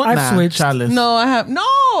the middle one? I've switched. Chalice. No, I have. No,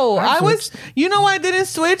 I was. You know why I didn't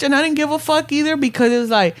switch and I didn't give a fuck either? Because it was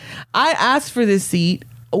like, I asked for this seat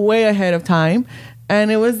way ahead of time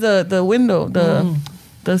and it was the window,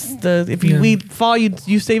 if we fall,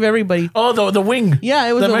 you save everybody. Oh, the wing. Yeah,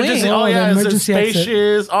 it was the emergency. wing. Oh, yeah, the it's emergency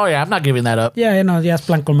spacious. Oh, yeah, I'm not giving that up. Yeah, ya es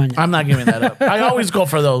plan con maña. I'm not giving that up. I always go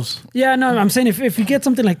for those. Yeah, no, I'm saying if you get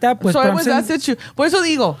something like that, pues, So but it I'm was saying, that situation. Por eso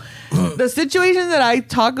digo, the situations that I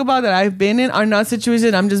talk about that I've been in are not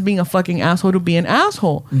situations I'm just being a fucking asshole to be an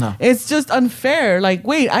asshole. No. It's just unfair. Like,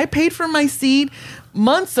 wait, I paid for my seat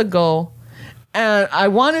months ago and I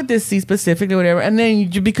wanted this seat specifically, whatever. And then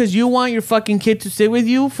because you want your fucking kid to sit with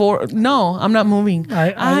you no, I'm not moving.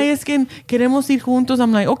 Ay, es que queremos ir juntos.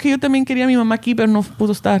 I'm like, okay, yo también quería a mi mamá aquí, pero no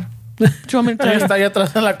pudo estar. Ella está ahí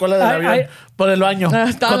atrás en la cola del avión por el baño.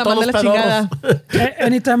 Estaba la Con todos mandé los la pedorros. chingada.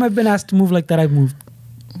 anytime I've been asked to move like that, I've moved.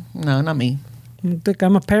 No, not me.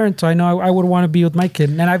 I'm a parent, so I know I would want to be with my kid,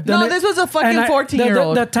 and I've done No, it. this was a fucking and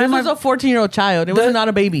 14-year-old. The time This was a 14-year-old child. It was not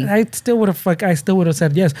a baby. I still would have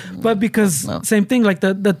said yes, but because same thing, like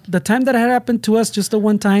the time that had happened to us, just the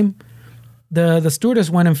one time, the stewardess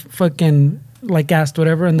went and fucking like asked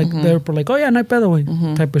whatever, and they were like, oh yeah, no pedo,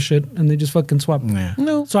 güey, type of shit, and they just fucking swapped. Yeah.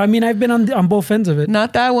 No, So I mean, I've been on both ends of it.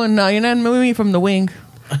 not that one. No, you're not moving me from the wing.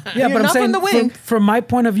 Yeah, You're but I'm not saying from the wing. from my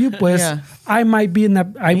point of view, pues, Yeah. I might be in that.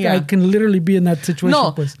 Yeah. I can literally be in that situation.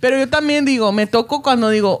 No, pues. pero yo también digo, me toco cuando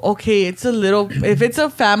digo, okay, it's a little, if it's a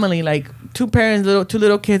family, like two parents, two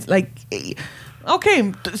little kids, like, okay,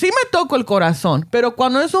 sí me toco el corazón, pero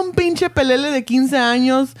cuando es un pinche pelele de 15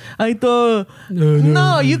 años, ahí todo,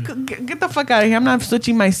 no, you get the fuck out of here. I'm not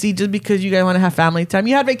switching my seat just because you guys want to have family time.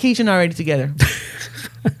 You had vacation already together.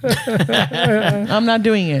 I'm not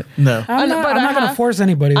doing it. No. I'm not going to force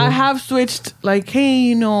anybody. I güey. have switched, like,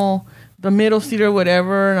 hey, the middle seat or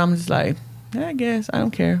whatever, and I'm just like, I guess I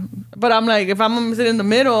don't care. But I'm like, if I'm gonna sit in the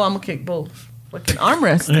middle, I'm gonna kick both. Fucking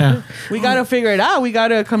armrest. Yeah. We gotta figure it out. We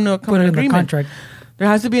gotta come to Put an it in the agreement. contract. There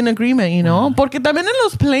has to be an agreement, Porque también en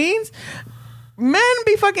los planes, men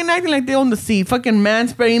be fucking acting like they own the seat, fucking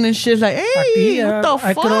mansplaining and shit. Like, hey, Aquí, what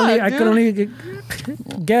the fuck? I could dude? only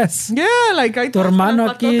guess. Yeah, like I Tu hermano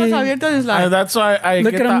las patotas aquí. abiertas is like, That's why I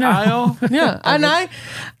Look get at the him now. aisle. yeah, and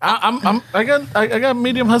I got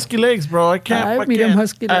medium husky legs, bro. I can't. I have medium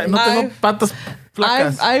husky legs. No tengo patas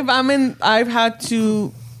flacas. I've had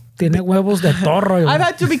to. Tiene huevos de torro. I've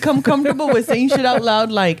had to become comfortable with saying shit out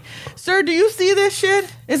loud. Like, sir, do you see this shit?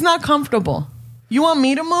 It's not comfortable. You want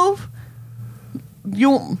me to move?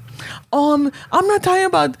 I'm not talking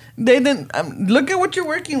about. They didn't look at what you're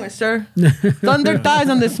working with, sir. Thunder thighs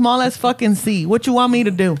on the smallest fucking seat. What you want me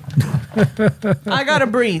to do? I gotta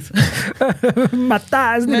breathe.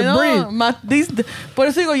 Matas, need to breathe. Por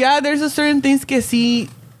eso digo, yeah, there's a certain things que sí.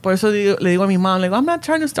 Por eso le digo a mi mom, like, I'm not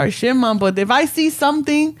trying to start shit, mom, but if I see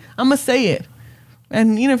something, I'm gonna say it.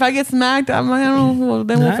 And if I get smacked, I'm like, I don't know, well,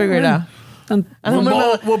 then we'll figure it out.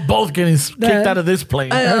 We're both getting kicked out of this plane.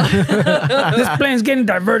 This plane's getting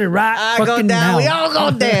diverted right I go fucking down. now. We all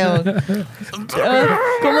go down.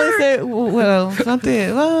 ¿Cómo dice? Well,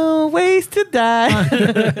 something. Well, ways to die.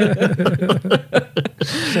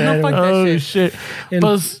 No, fuck that Oh, shit. shit.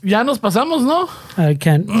 Pues ya nos pasamos, ¿no? I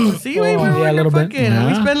can't. See, wait, Oh, we're yeah, a little bit. Yeah.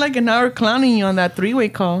 We spent like an hour clowning you on that three-way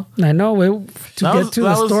call. I know. To That get was- to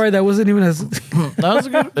that the was- story that wasn't even as. That was a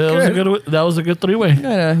good. That was a good three-way.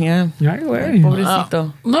 Yeah. Ay, güey.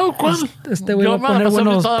 Pobrecito. No, ¿cuál? Este güey Yo va a me la poner pasé one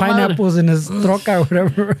of those toda madre. pineapples in his troca or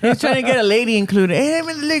whatever. He's trying to get a lady included. Hey,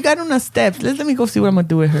 I got on the steps. Let me go see what I'm going to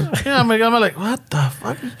do with her. Yeah, I'm like, what the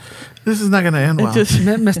fuck? This is not gonna end well. It just,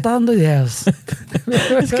 me está dando ideas.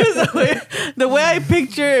 it's because the way I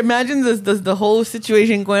picture, imagine the whole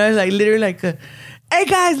situation going on, like literally like, hey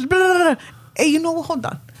guys, blah, blah, blah. Hey, you know what? Hold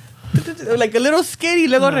on. Like a little skit y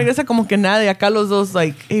luego regresa como que nada y acá los dos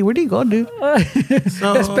like, hey, where'd he go, dude?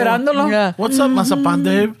 So, Esperándolo. Yeah. What's up, Mazapan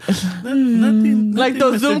Dave? Nothing, Like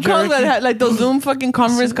those Mr. Zoom calls Jerky. like those Zoom fucking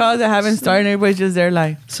conference calls that haven't started and everybody's just there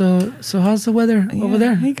like, So how's the weather over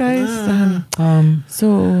there? Hey guys. So,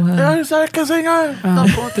 Ay, ¿sabe qué, señor?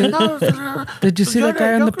 Did you see the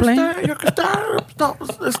guy on the plane? Yo que está, no,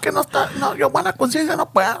 es que no está, no, yo buena conciencia no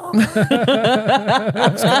puedo.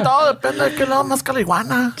 Es que todo depende de que lado más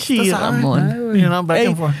caliguana. Sí, Ramón. You know, back Hey,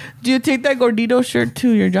 and forth. do you take that gordito shirt to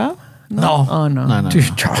your job? No. Oh, no. No. To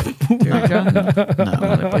your job. To your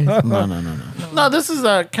job? No. No, this is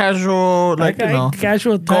a casual, like, you know,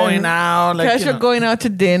 Casual time. going out. Like, Casual you know. going out to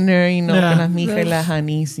dinner, you know, Yeah. con las mijas y las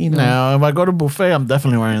honeys, you know. Now, if I go to buffet, I'm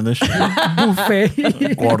definitely wearing this shit. Buffet.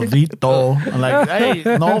 Gordito. I'm like,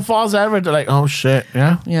 hey, no false average. Like, oh shit,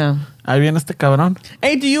 yeah. Yeah. Ahí viene este cabrón.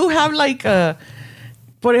 Hey, do you have like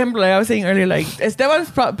for example, like I was saying earlier, like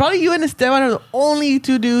Esteban's probably you and Esteban are the only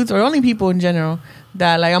two dudes or only people in general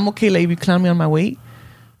that like I'm okay like if you clown me on my weight.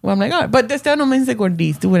 Well, I'm like, all right. But Esteban no means like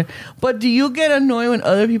gordis, do whatever. But do you get annoyed when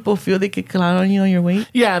other people feel they could clown on you on your weight?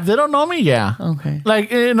 Yeah, if they don't know me, yeah. Okay.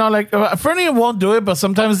 Like, you know, like, Fernie won't do it, but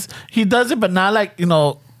sometimes he does it, but not like, you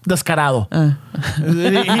know, descarado.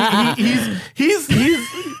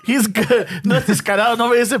 He's good. No es descarado, no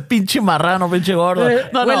ve ese pinche marrano, pinche gordo.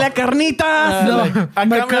 No, Huele a carnitas. No, like, acá My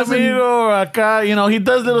mi cousin- amigo, acá, you know, he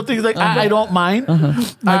does little things like, I don't mind.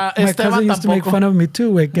 My cousin used to make fun of me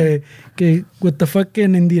too, güey, que with the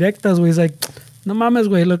fucking indirectas, güey, he's like, no mames,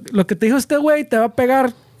 güey, lo que te dijo este güey te va a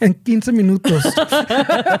pegar en 15 minutos.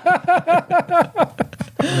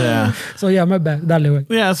 Yeah. So yeah, my bad. Dale, güey.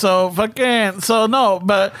 Yeah, so no,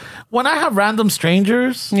 but when I have random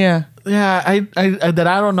strangers, Yeah. I that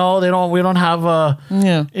I don't know, we don't have a,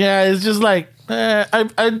 Yeah. it's just like,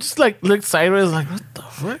 I just like look sideways, like, what the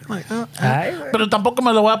fuck? Like, Ay, güey. pero tampoco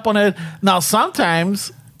me lo voy a poner. Now,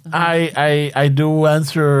 sometimes I do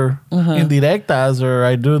answer indirectas, or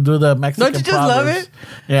I do the Mexican Don't you just love proverbs. it?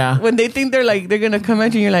 Yeah. When they think they're gonna come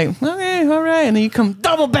at you, you're like, okay, all right, and then you come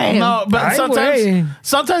double bam. No, but Ay, sometimes güey.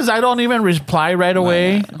 sometimes I don't even reply right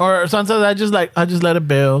away, or sometimes I just let it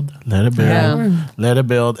build, Yeah. let it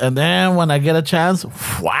build, and then when I get a chance,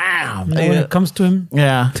 wow, When it comes to him,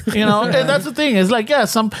 yeah, you know, and that's the thing. It's like, yeah,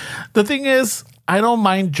 the thing is, I don't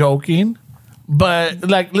mind joking, but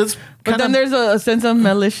like let's. But then there's a sense of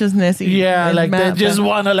maliciousness. Yeah, and like they mad- just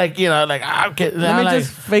want to, like, you know, like, okay, Let me like,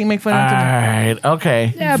 just make fun all of them. right,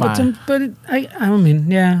 okay, yeah, fine. I mean,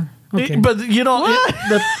 yeah, okay. But you know,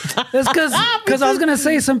 It's because I was gonna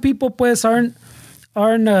say some people pues aren't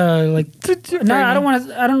like no,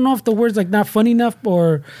 I don't know if the word's like not funny enough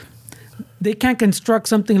or they can't construct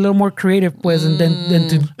something a little more creative pues and then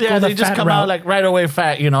to yeah, go the they just fat come route. out like right away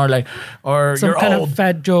fat, you know, like, or Some you're kind old, of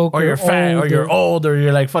fat joke or you're fat, or you're old, or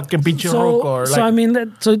you're like fucking pinche ruco, or like, so I mean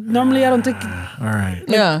so normally I don't take all right,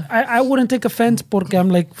 Yeah. I wouldn't take offense porque I'm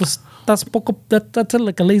like pues, that's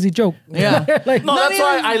like a lazy joke. Yeah. Like, no, that's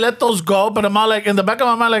why I let those go. But I'm all like in the back of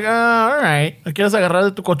my mind, like, all right, me quieres agarrar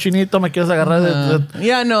de tu cochinito, me quieres agarrar de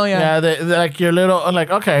Yeah, no, yeah. like your little, I'm like,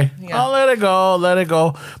 okay, Yeah. I'll let it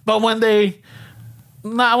go. But when they,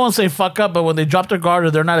 no, I won't say fuck up, but when they drop their guard or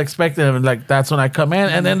they're not expecting it, like, that's when I come in,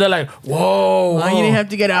 and then they're like, whoa, Oh, you didn't have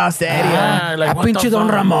to get all serio. Ah, like, what pinche the Don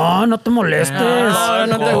fuck? Ramón, no te molestes. Ah,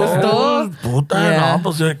 no te gustó. Puta, Yeah. no,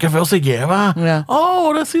 pues qué feo se lleva. Yeah. Oh,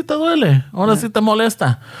 ahora sí te duele. Ahora sí te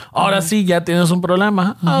molesta. Ahora sí ya tienes un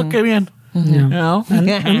problema. Oh, qué bien. Yeah. You know?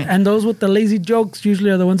 And those with the lazy jokes usually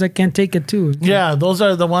are the ones that can't take it too. Yeah, those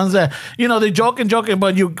are the ones that, you know, they joking,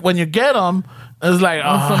 but when you get them, it's like,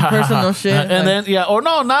 oh, some personal shit, and like- then, or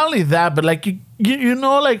no, not only that, but like you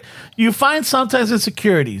know, like you find sometimes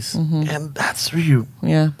insecurities, and that's you.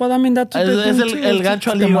 Yeah. But I mean that's what Es they're doing, el too. gancho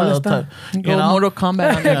al Te hígado, molesta. you Go know? Mortal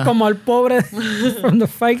Kombat on that. Como al pobre from the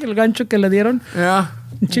fight, el gancho que le dieron. Yeah.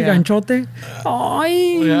 Chiganchote.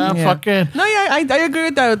 Ay. Yeah, fucking. No, yeah, I agree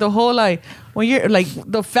with that. The whole like when you're like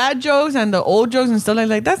the fat jokes and the old jokes and stuff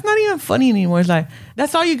like that's not even funny anymore. It's like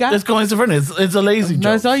that's all you got. It's going different. It's a lazy joke.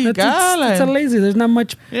 That's all you got. It's a lazy. There's not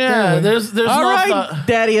much. Yeah, there's All no right,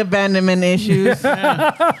 daddy abandonment issues. All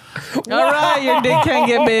right, your dick can't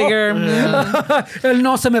get bigger. El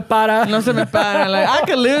no se me para. No se me para. Like I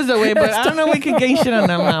could lose the weight, but I don't know we can gain shit on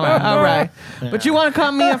them. All right, but you want to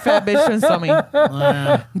call me a fat bitch and so me.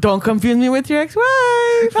 Don't confuse me with your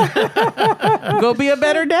ex-wife. Go be a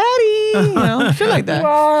better daddy. You know, shit like that.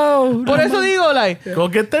 Wow. Por eso digo, like, Go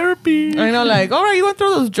get therapy. I know, like, all right, you want to throw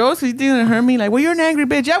those jokes? You didn't hurt me. Like, well, you're an angry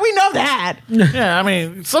bitch. Yeah, we know that. Yeah, I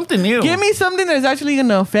mean, something new. Give me something that's actually going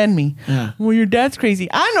to offend me. Yeah. Well, your dad's crazy.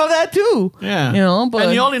 I know that too. Yeah. You know, but.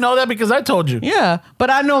 And you only know that because I told you. Yeah, but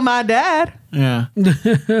I know my dad. Yeah.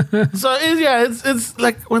 So it's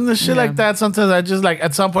like when the shit like that. Sometimes I just like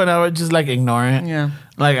at some point I would just like ignore it. Yeah.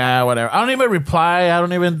 Like whatever. I don't even reply. I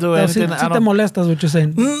don't even do No, anything. si I te don't. molestas what you're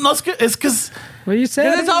saying. No, it's because What you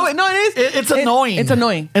say? It's always, no, it is. it's annoying. It's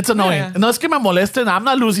annoying. It's annoying. Yeah. No, es que me molesten. I'm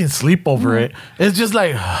not losing sleep over it. It's just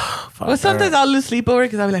like. Fuck, Well, sometimes I'll lose sleep over it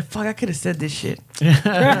because I'll be like, fuck, I could have said this shit.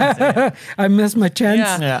 I missed my chance.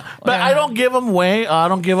 Yeah. Yeah, but Yeah. I don't give them way. I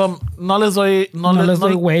don't give them. No les doy. No les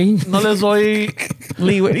doy way. No les doy.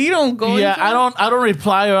 Leeway. You don't go. Yeah, into I don't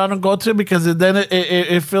reply or I don't go to it because then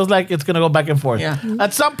it feels like it's gonna go back and forth. Yeah.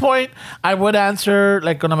 At some point, I would answer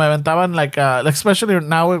like cuando me aventaban like especially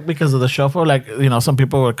now because of the shuffle, like some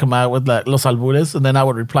people would come out with like los albures and then I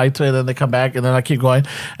would reply to it and they come back and then I keep going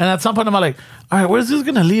and at some point I'm like, all right, where's this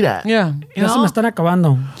gonna lead at? Yeah. You Ya se know? me están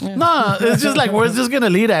acabando. No, it's just like where's this gonna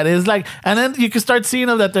lead at? It's like, and then you can start seeing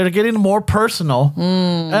them that they're getting more personal,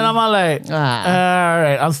 and I'm all like, all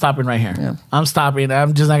right, I'm stopping right here. Yeah. I'm stopping.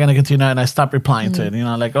 I'm just not gonna continue, and I stop replying to it.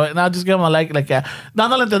 Like, and I'll just give them a like,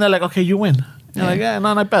 dándole a entender, like, okay, you win. Like, yeah,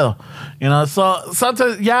 no hay pedo. So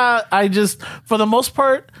sometimes, yeah, I just, for the most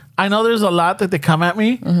part, I know there's a lot that they come at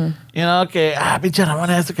me. Okay, pinche Ramon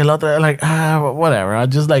esto que el otro, like, whatever. I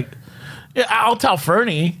just like. Yeah, I'll tell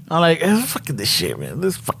Fernie. I'm like, fucking this shit, man.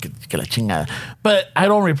 This fucking que la chingada. But I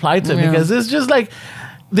don't reply to it because it's just like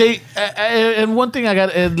they. And one thing I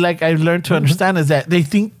learned to understand is that they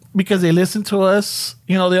think because they listen to us,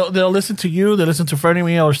 they'll listen to you, they listen to Fernie,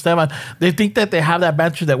 me, or Esteban. They think that they have that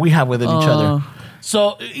banter that we have within each other.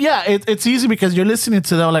 So yeah, it's easy because you're listening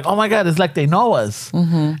to them like, oh my God, it's like they know us,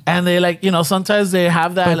 and they like sometimes they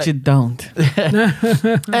have that. But like, you don't.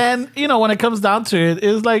 and when it comes down to it,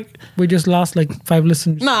 it's like. We just lost like 5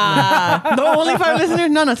 listeners. Nah. The only 5 listeners?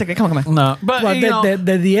 No, it's okay. Come on. No, but Well,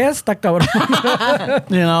 de 10 está cabrón.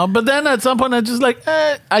 but then at some point I just like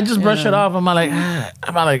I just brush it off. I'm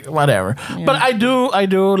like whatever. But I do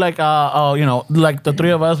like like the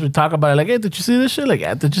three of us we talk about it like, hey, did you see this shit? Like,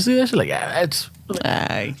 yeah, did you see that shit? Like, yeah, it's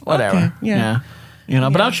whatever. Okay, yeah.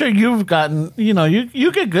 But I'm sure you've gotten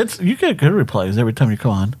you get good replies every time you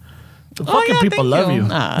come on. The fucking people love you.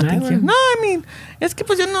 Thank you. No, I mean, es que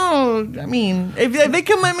pues yo no, I mean, if they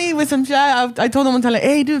come at me with some shit, I told them one time, like,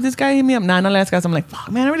 hey, dude, this guy hit me up. Nah, no le ask us. I'm like,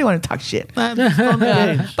 fuck, man, I really want to talk shit. But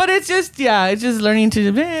it's just learning to,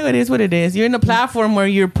 it is what it is. You're in a platform where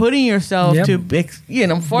you're putting yourself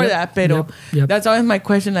for that, pero that's always my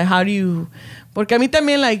question, like, how do you, porque a mí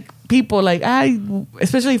también, like, people, like,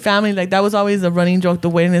 especially family, like, that was always a running joke, the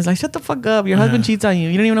wedding is like, shut the fuck up, your husband cheats on you,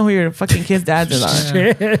 you don't even know who your fucking kids' dads are.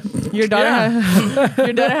 Your daughter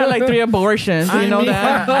had like 3 abortions, you know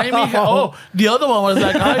that? Oh, the other one was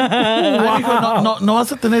like, no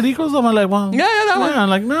vas a tener hijos? I'm like, well, that one. I'm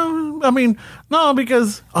like, no, I mean, no,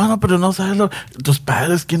 because, no, pero no sabes tus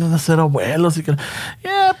padres quieren ser abuelos y que,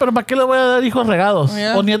 yeah, pero ¿para qué le voy a dar hijos regados?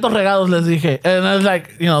 O nietos regados, les dije. And I was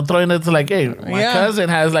like, throwing it to like, hey, my cousin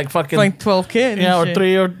has like fucking like 12 kids. Yeah, or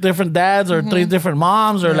 3 different dads or 3 different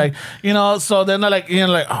moms or like, so then they're like,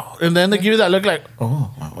 oh, and then they give you that look like,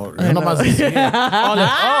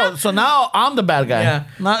 so now I'm the bad guy. Yeah.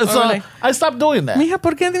 So like, I stopped doing that. Mija,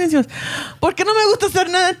 ¿por qué tienes hijos? Porque no me gusta hacer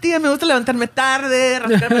nada, tía. Me gusta levantarme tarde,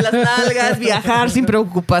 rascarme las nalgas, viajar sin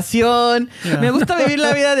preocupación. Me gusta vivir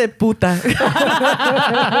la vida de puta.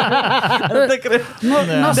 No te creo.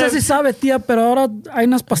 No sé si sabe, tía, pero ahora hay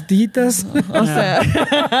unas pastillitas. O sea,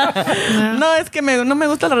 no, es que no me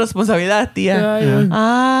gusta la responsabilidad, tía.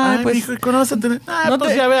 Ay, pues hijo, ¿y cuándo vas a tener? no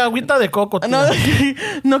pues te- ya ve agüita de coco, tía.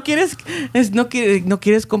 no quieres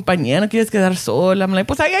compañía, no quieres quedar sola. I'm like,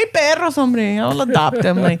 pues ahí hay perros, hombre. I'll adopt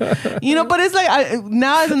them. Like, but it's like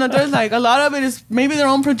now as an adult, like a lot of it is maybe their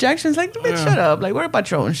own projections. Like, bitch, shut up. Like, worry about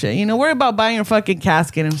your own shit. Worry about buying your fucking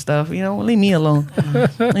casket and stuff. Leave me alone.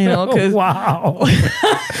 Cause Wow.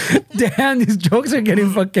 Damn, these jokes are getting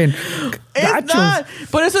fucking It's Gachos. not.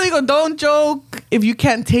 Por eso digo, don't joke if you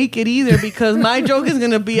can't take it either, because my joke is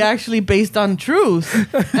going to be actually based on truth.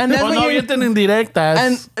 And then O when no you're... avienten indirectas.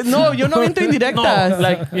 And, no, yo no viento indirectas. No,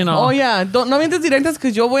 like, you know. Oh, yeah. No vientes directas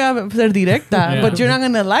because yo voy a ser directa. Yeah. But you're not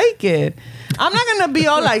going to like it. I'm not going to be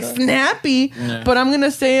all like snappy, but I'm going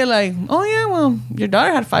to say like, oh, yeah, well, your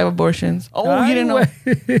daughter had 5 abortions. Oh, you didn't know.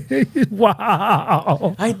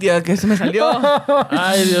 Wow. Ay, tía, que se me salió.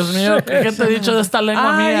 Ay, Dios mío, ¿qué te he dicho de esta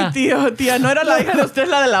lengua Ay, mía? tío, tía, no era la hija de usted, es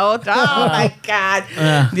la de la otra. Oh, my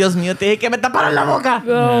God. Dios mío, te dije que me taparan la boca.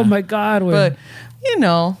 Oh my God, güey. But, you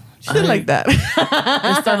know, shit like that.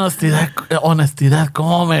 Esta honestidad,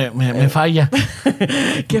 ¿cómo me falla?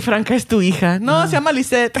 Qué franca es tu hija. No, se llama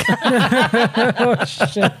Lisette. Oh,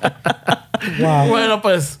 shit. Wow. Bueno,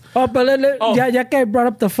 pues. Oh, but ya que I brought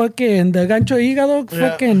up the gancho de hígado,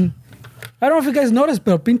 fucking... I don't know if you guys noticed,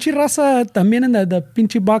 pero pinche raza también en the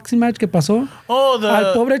pinche boxing match que pasó. Oh,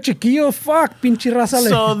 Al pobre chiquillo, fuck, pinche raza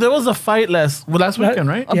So there was a fight last weekend,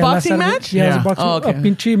 right? A boxing match? Yeah, it was a Yeah. boxing Oh, okay. A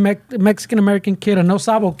pinche Mexican-American kid, a no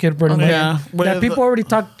sabo kid, pretty much. Yeah. That people already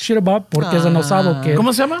talk shit about porque es a no sabo kid.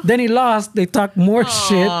 ¿Cómo se llama? Then he lost. They talk more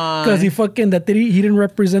shit because he he didn't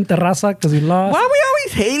represent the raza because he lost. Why are we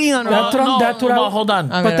always hating on her? That's what I- hold on.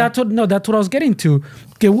 A But ver. that's what I was getting to.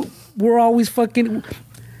 Que we're always fucking...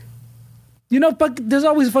 You know, there's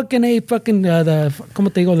always fucking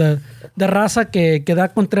 ¿cómo te digo? The raza que da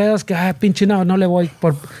Contreras que, pinche, no le voy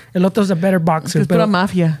por... El otro es a better boxer. Es pura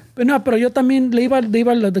mafia. No, pero yo también le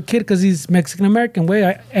iba the kid because he's Mexican-American, güey.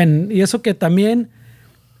 Y eso que también...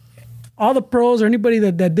 All the pros or anybody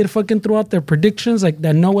that did fucking throw out their predictions, like,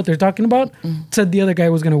 that know what they're talking about, said the other guy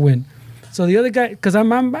was going to win. So the other guy, because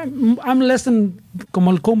I'm less than,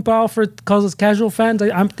 como el compa Alfred calls us casual fans,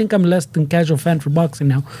 I think I'm less than casual fan for boxing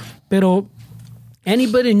now. Pero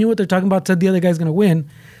anybody knew what they're talking about, said the other guy's going to win.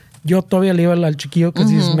 Yo todavía le iba al chiquillo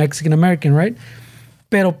because he's Mexican-American, right?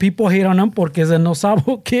 Pero people hate on him porque es a no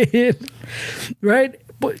sabo kid, right?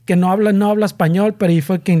 Que no habla español, but he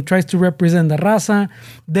fucking tries to represent the raza.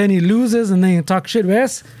 Then he loses and then he talk shit,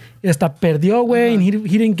 ¿ves? Hasta perdió, güey, and he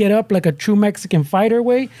didn't get up like a true Mexican fighter,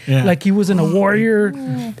 güey. Yeah. Like he was in a warrior.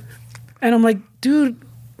 And I'm like, dude,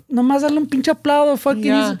 nomás dale un pinche aplauso, fucking.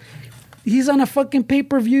 Yeah. He's on a fucking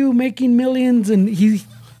pay-per-view making millions and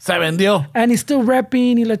Se vendió. he's still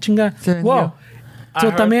rapping y la chinga. Se vendió. Wow. So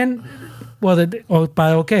I heard- también,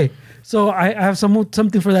 okay. So I have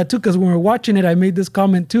something for that too, because when we were watching it, I made this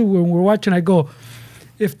comment too. When we were watching, I go,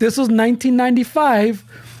 if this was 1995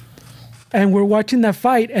 and we're watching that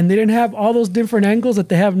fight and they didn't have all those different angles that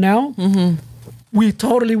they have now, we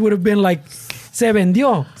totally would have been like, se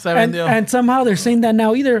vendió. Se vendió. And somehow they're saying that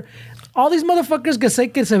now either. All these motherfuckers que say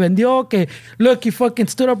que se vendió, que look, he fucking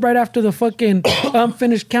stood up right after the fucking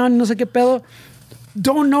unfinished count, no sé qué pedo,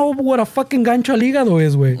 don't know what a fucking gancho al hígado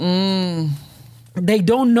is, güey. They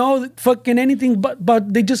don't know fucking anything,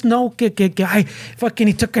 but they just know que ay, fucking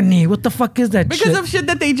he took a knee. What the fuck is that Because shit? of shit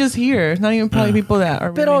that they just hear. It's not even probably people that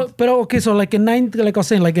are... Pero okay, so like in like I was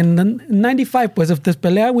saying, like in 95, pues if this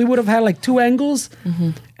pelea, we would have had like 2 angles,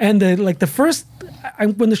 and the first,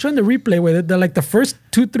 when they're showing the replay, where like the first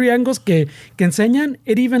 2-3 angles que enseñan,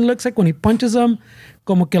 it even looks like when he punches them,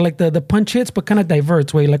 como que like the punch hits, but kind of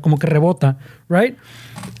diverts, way like como que rebota, right?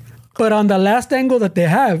 But on the last angle that they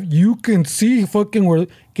have, you can see fucking where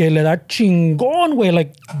que le da chingón, way,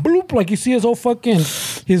 like bloop, like you see his whole fucking,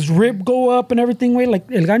 his rib go up and everything, way. Like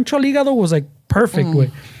el gancho al hígado was like perfect, way.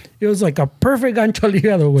 It was like a perfect gancho al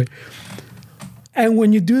hígado, way. And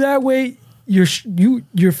when you do that, way,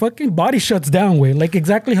 your fucking body shuts down, way. Like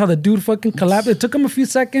exactly how the dude fucking collapsed. It took him a few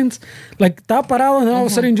seconds, like estaba parado, and then all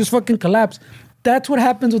of a sudden you just fucking collapse. That's what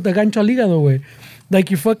happens with the gancho al hígado, way. Like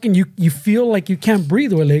you fucking, you feel like you can't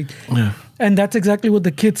breathe, way. Like, Yeah. and that's exactly what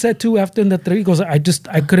the kid said too after in the 3. He goes, I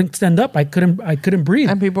couldn't stand up. I couldn't breathe.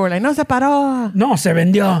 And people were like, no, se paró. No, se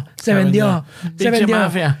vendió. Pinche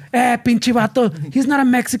mafia. Pinche vato. He's not a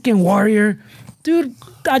Mexican warrior. Dude,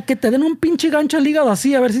 a que te den un pinche gancho al hígado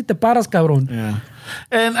así, a ver si te paras, cabrón. Yeah.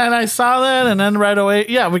 And I saw that, and then right away,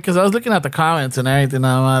 yeah, because I was looking at the comments and everything, and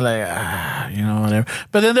I'm like, whatever.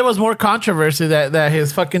 But then there was more controversy that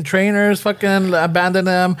his fucking trainers fucking abandoned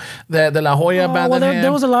him, that De La Hoya abandoned him.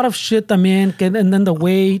 There was a lot of shit también, and then the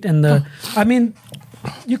weight and the... I mean,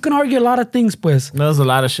 you can argue a lot of things, pues. There was a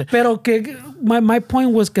lot of shit. Pero que my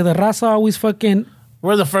point was que the raza always fucking...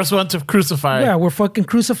 We're the first one to crucify. Yeah, we're fucking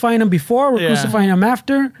crucifying him before, we're Yeah. crucifying him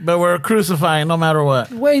after. But we're crucifying no matter what.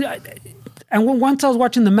 Wait, and once I was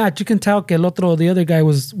watching the match, you can tell que the other guy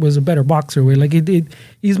was a better boxer. Way. Like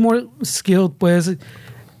he's more skilled. Pues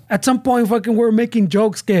at some point, fucking, we're making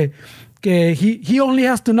jokes que he only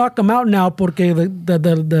has to knock him out now porque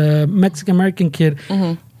the Mexican American kid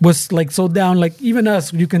was like so down, like even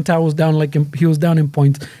us, you can tell was down, like he was down in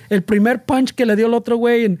points. El primer punch que le dio el otro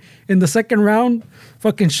güey in the second round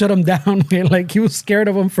fucking shut him down, man. Like he was scared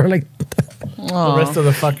of him for like The rest of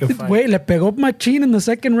the fucking fight. Güey, le pegó machín in the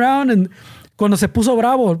second round, and cuando se puso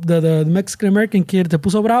bravo, the Mexican American kid se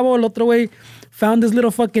puso bravo, el otro güey found this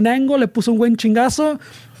little fucking angle, le puso un buen chingazo.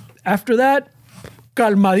 After that,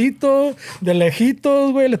 calmadito, de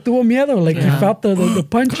lejitos, güey, le tuvo miedo. Like, he felt the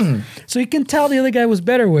punch. So you can tell the other guy was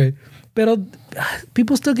better, güey. Pero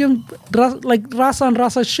people still give him, like, raza and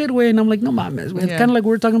raza shit, güey. And I'm like, no mames, güey. Yeah. Kind of like we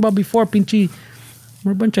were talking about before, pinche.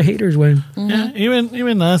 We're a bunch of haters, güey. Yeah,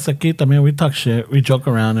 even us aquí también, we talk shit. We joke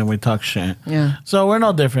around and we talk shit. Yeah. So we're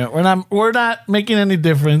no different. We're not making any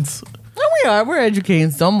difference. No, we are. We're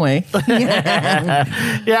educating some way.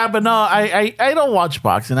 Yeah, but no, I don't watch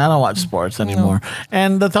boxing. I don't watch sports anymore.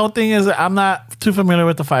 And the whole thing is, I'm not too familiar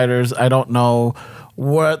with the fighters. I don't know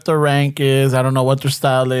what their rank is. I don't know what their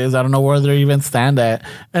style is. I don't know where they even stand at.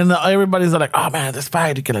 And everybody's like, oh man, this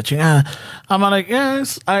fight, que la chingada. I'm like,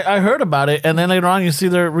 yes, I heard about it. And then later on, you see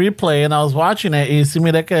their replay, and I was watching it, y sí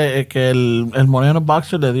miré que el moreno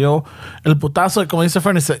boxer le dio el putazo, como dice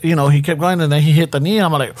Fernie, you know, he kept going, and then he hit the knee.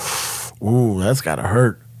 I'm like, ooh, that's gotta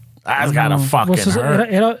hurt. That's gotta fucking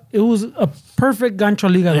hurt. It was a perfect gancho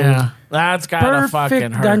ligado. Yeah, that's gotta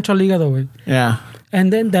fucking hurt. Perfect gancho ligado, güey. Yeah.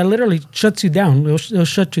 And then that literally shuts you down. It'll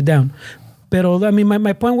shut you down. Pero I mean,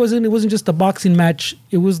 my point wasn't, it wasn't just a boxing match.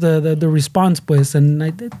 It was the response, pues, and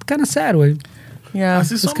it's kind of sad, way. Yeah,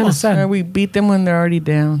 It's kind of sad. We beat them when they're already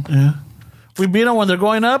down. Yeah. We beat them when they're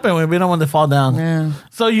going up, and we beat them when they fall down. Yeah.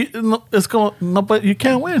 So but you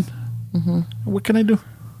can't win. Mm-hmm. What can I do?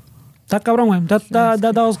 That cabrón, güey.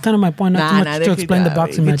 That was kind of my point. Not too much to explain the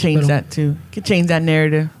boxing match. Change that too. Could change that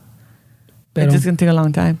narrative. It's just gonna take a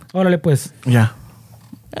long time. Órale, pues. Yeah.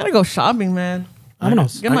 I gotta go shopping, man.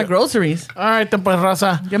 Vámonos. Get my groceries. All right, then, pues,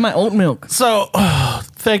 raza. Get my oat milk. So,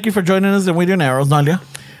 thank you for joining us in We Do Narrows, Nalia.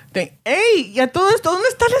 Hey, y a todo esto, ¿dónde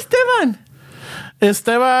está el Esteban?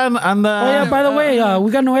 Esteban anda... Oh, yeah, by the way,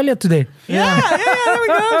 we got Noelia today. Yeah, there we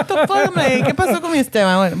go. What the fuck, man? ¿Qué pasó con mi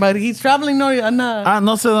Esteban? But he's traveling, no, anda.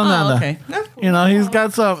 no sé dónde anda. Okay. You know, he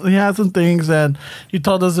has some things that he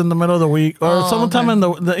told us in the middle of the week or sometime in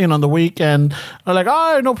the week, and I'm like,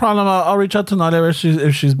 oh, no problem. I'll reach out to Nadia if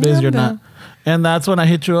she's busy or not. And that's when I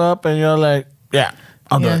hit you up, and you're like, yeah,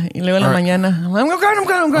 I'll do it. Y luego en la mañana, I'm going.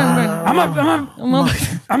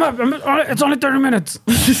 It's only 30 minutes.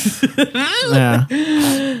 Yeah.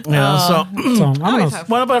 Yeah. So, vámonos.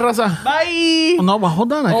 bueno, pues, raza. Bye. No, but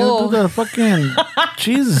hold on. I gotta do the fucking...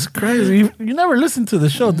 Jesus Christ. You never listen to the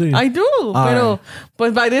show, do you? I do, pero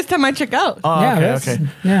pues by this time I check out. Oh, Yeah, okay.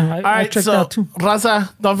 Yeah, All I right, checked so out too. Raza,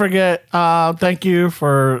 don't forget, thank you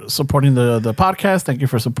for supporting the podcast. Thank you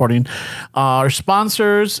for supporting our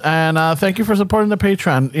sponsors, and thank you for supporting the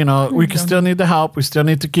Patreon. You know, we can still need the help. We still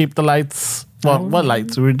need to keep the lights. Well, what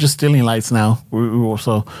lights? We're just stealing lights now.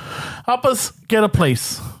 So help us get a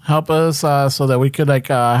place. Help us so that we could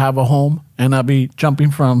have a home and not be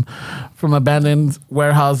jumping from abandoned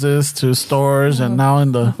warehouses to stores and now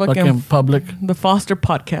in the fucking public. The Foster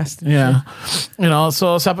Podcast. Yeah. You know,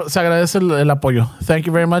 so se agradece el apoyo. Thank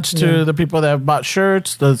you very much to the people that have bought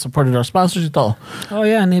shirts, that supported our sponsors y todo. Oh,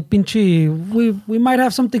 yeah, and pinche, we might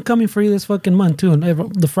have something coming for you this fucking month too. And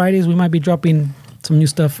the Fridays we might be dropping some new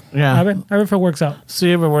stuff. Yeah. Have it if it works out.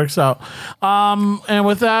 See if it works out. And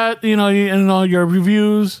with that, you know, your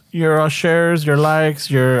reviews, your shares, your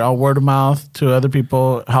likes, your word of mouth to other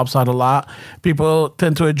people helps out a lot. People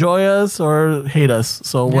tend to enjoy us or hate us.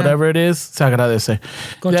 So whatever it is, se agradece.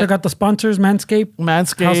 Go check out the sponsors, Manscaped,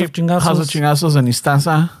 Manscaped, House of Chingazos, and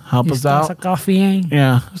Istanza. Help us out. Coffee.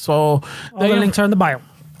 Yeah. So All the links are in the bio.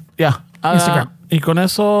 Yeah. Instagram. Y con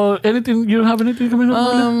eso, anything, you don't have anything coming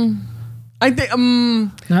up? I think,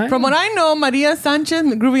 from what I know, Maria Sanchez,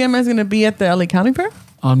 Groovy M is going to be at the LA County Fair.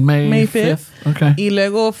 On May 5th. Okay. Y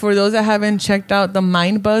luego, for those that haven't checked out the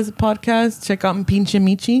Mind Buzz podcast, check out Pinche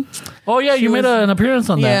Michi. Oh, yeah, you made an appearance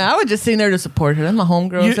on that. Yeah, I was just sitting there to support her. That's my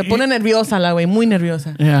homegirl. Se pone nerviosa la güey, muy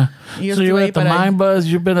nerviosa. Yeah. Yo So you were estuve at the ahí para- Mind Buzz,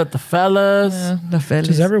 you've been at the Fellas. Yeah, the fellas.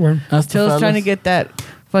 She's everywhere. That's the Till's Fellas. trying to get that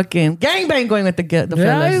fucking gangbang going with the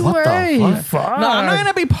fellas. What the fuck? No, I'm not going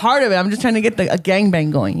to be part of it. I'm just trying to get a gangbang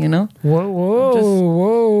going, you know?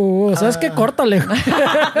 Whoa. ¿Sabes qué? Córtale.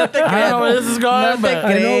 I don't know where this is going, but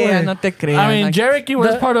No te creas. I mean, Jericho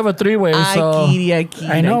was part of a three-way, so... Aquí.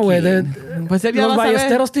 I know, güey. Pues él ya Los va a saber.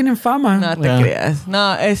 ballesteros tienen fama. No te creas.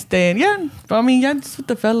 No, yeah. I mean, yeah, just with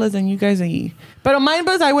the fellas and you guys are... But on Mind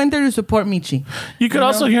Buzz, I went there to support Michi. You could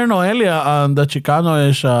also hear Noelia on the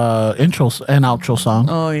Chicano-ish intro and outro song.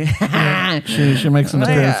 Oh, yeah. She makes an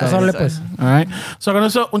appearance. Pues on hable, it. pues. All right. So, con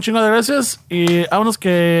eso, un chingo de gracias. Y vámonos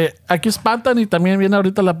que aquí espantan y también viene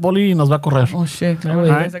ahorita la poli y nos va a correr. Oh, shit. Claro.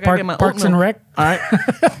 Güey, Pensé que Park- quema- Parks no. and Rec. All right.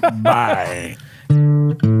 Bye.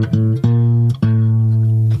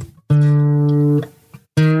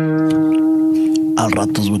 Al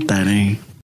ratos with that, eh?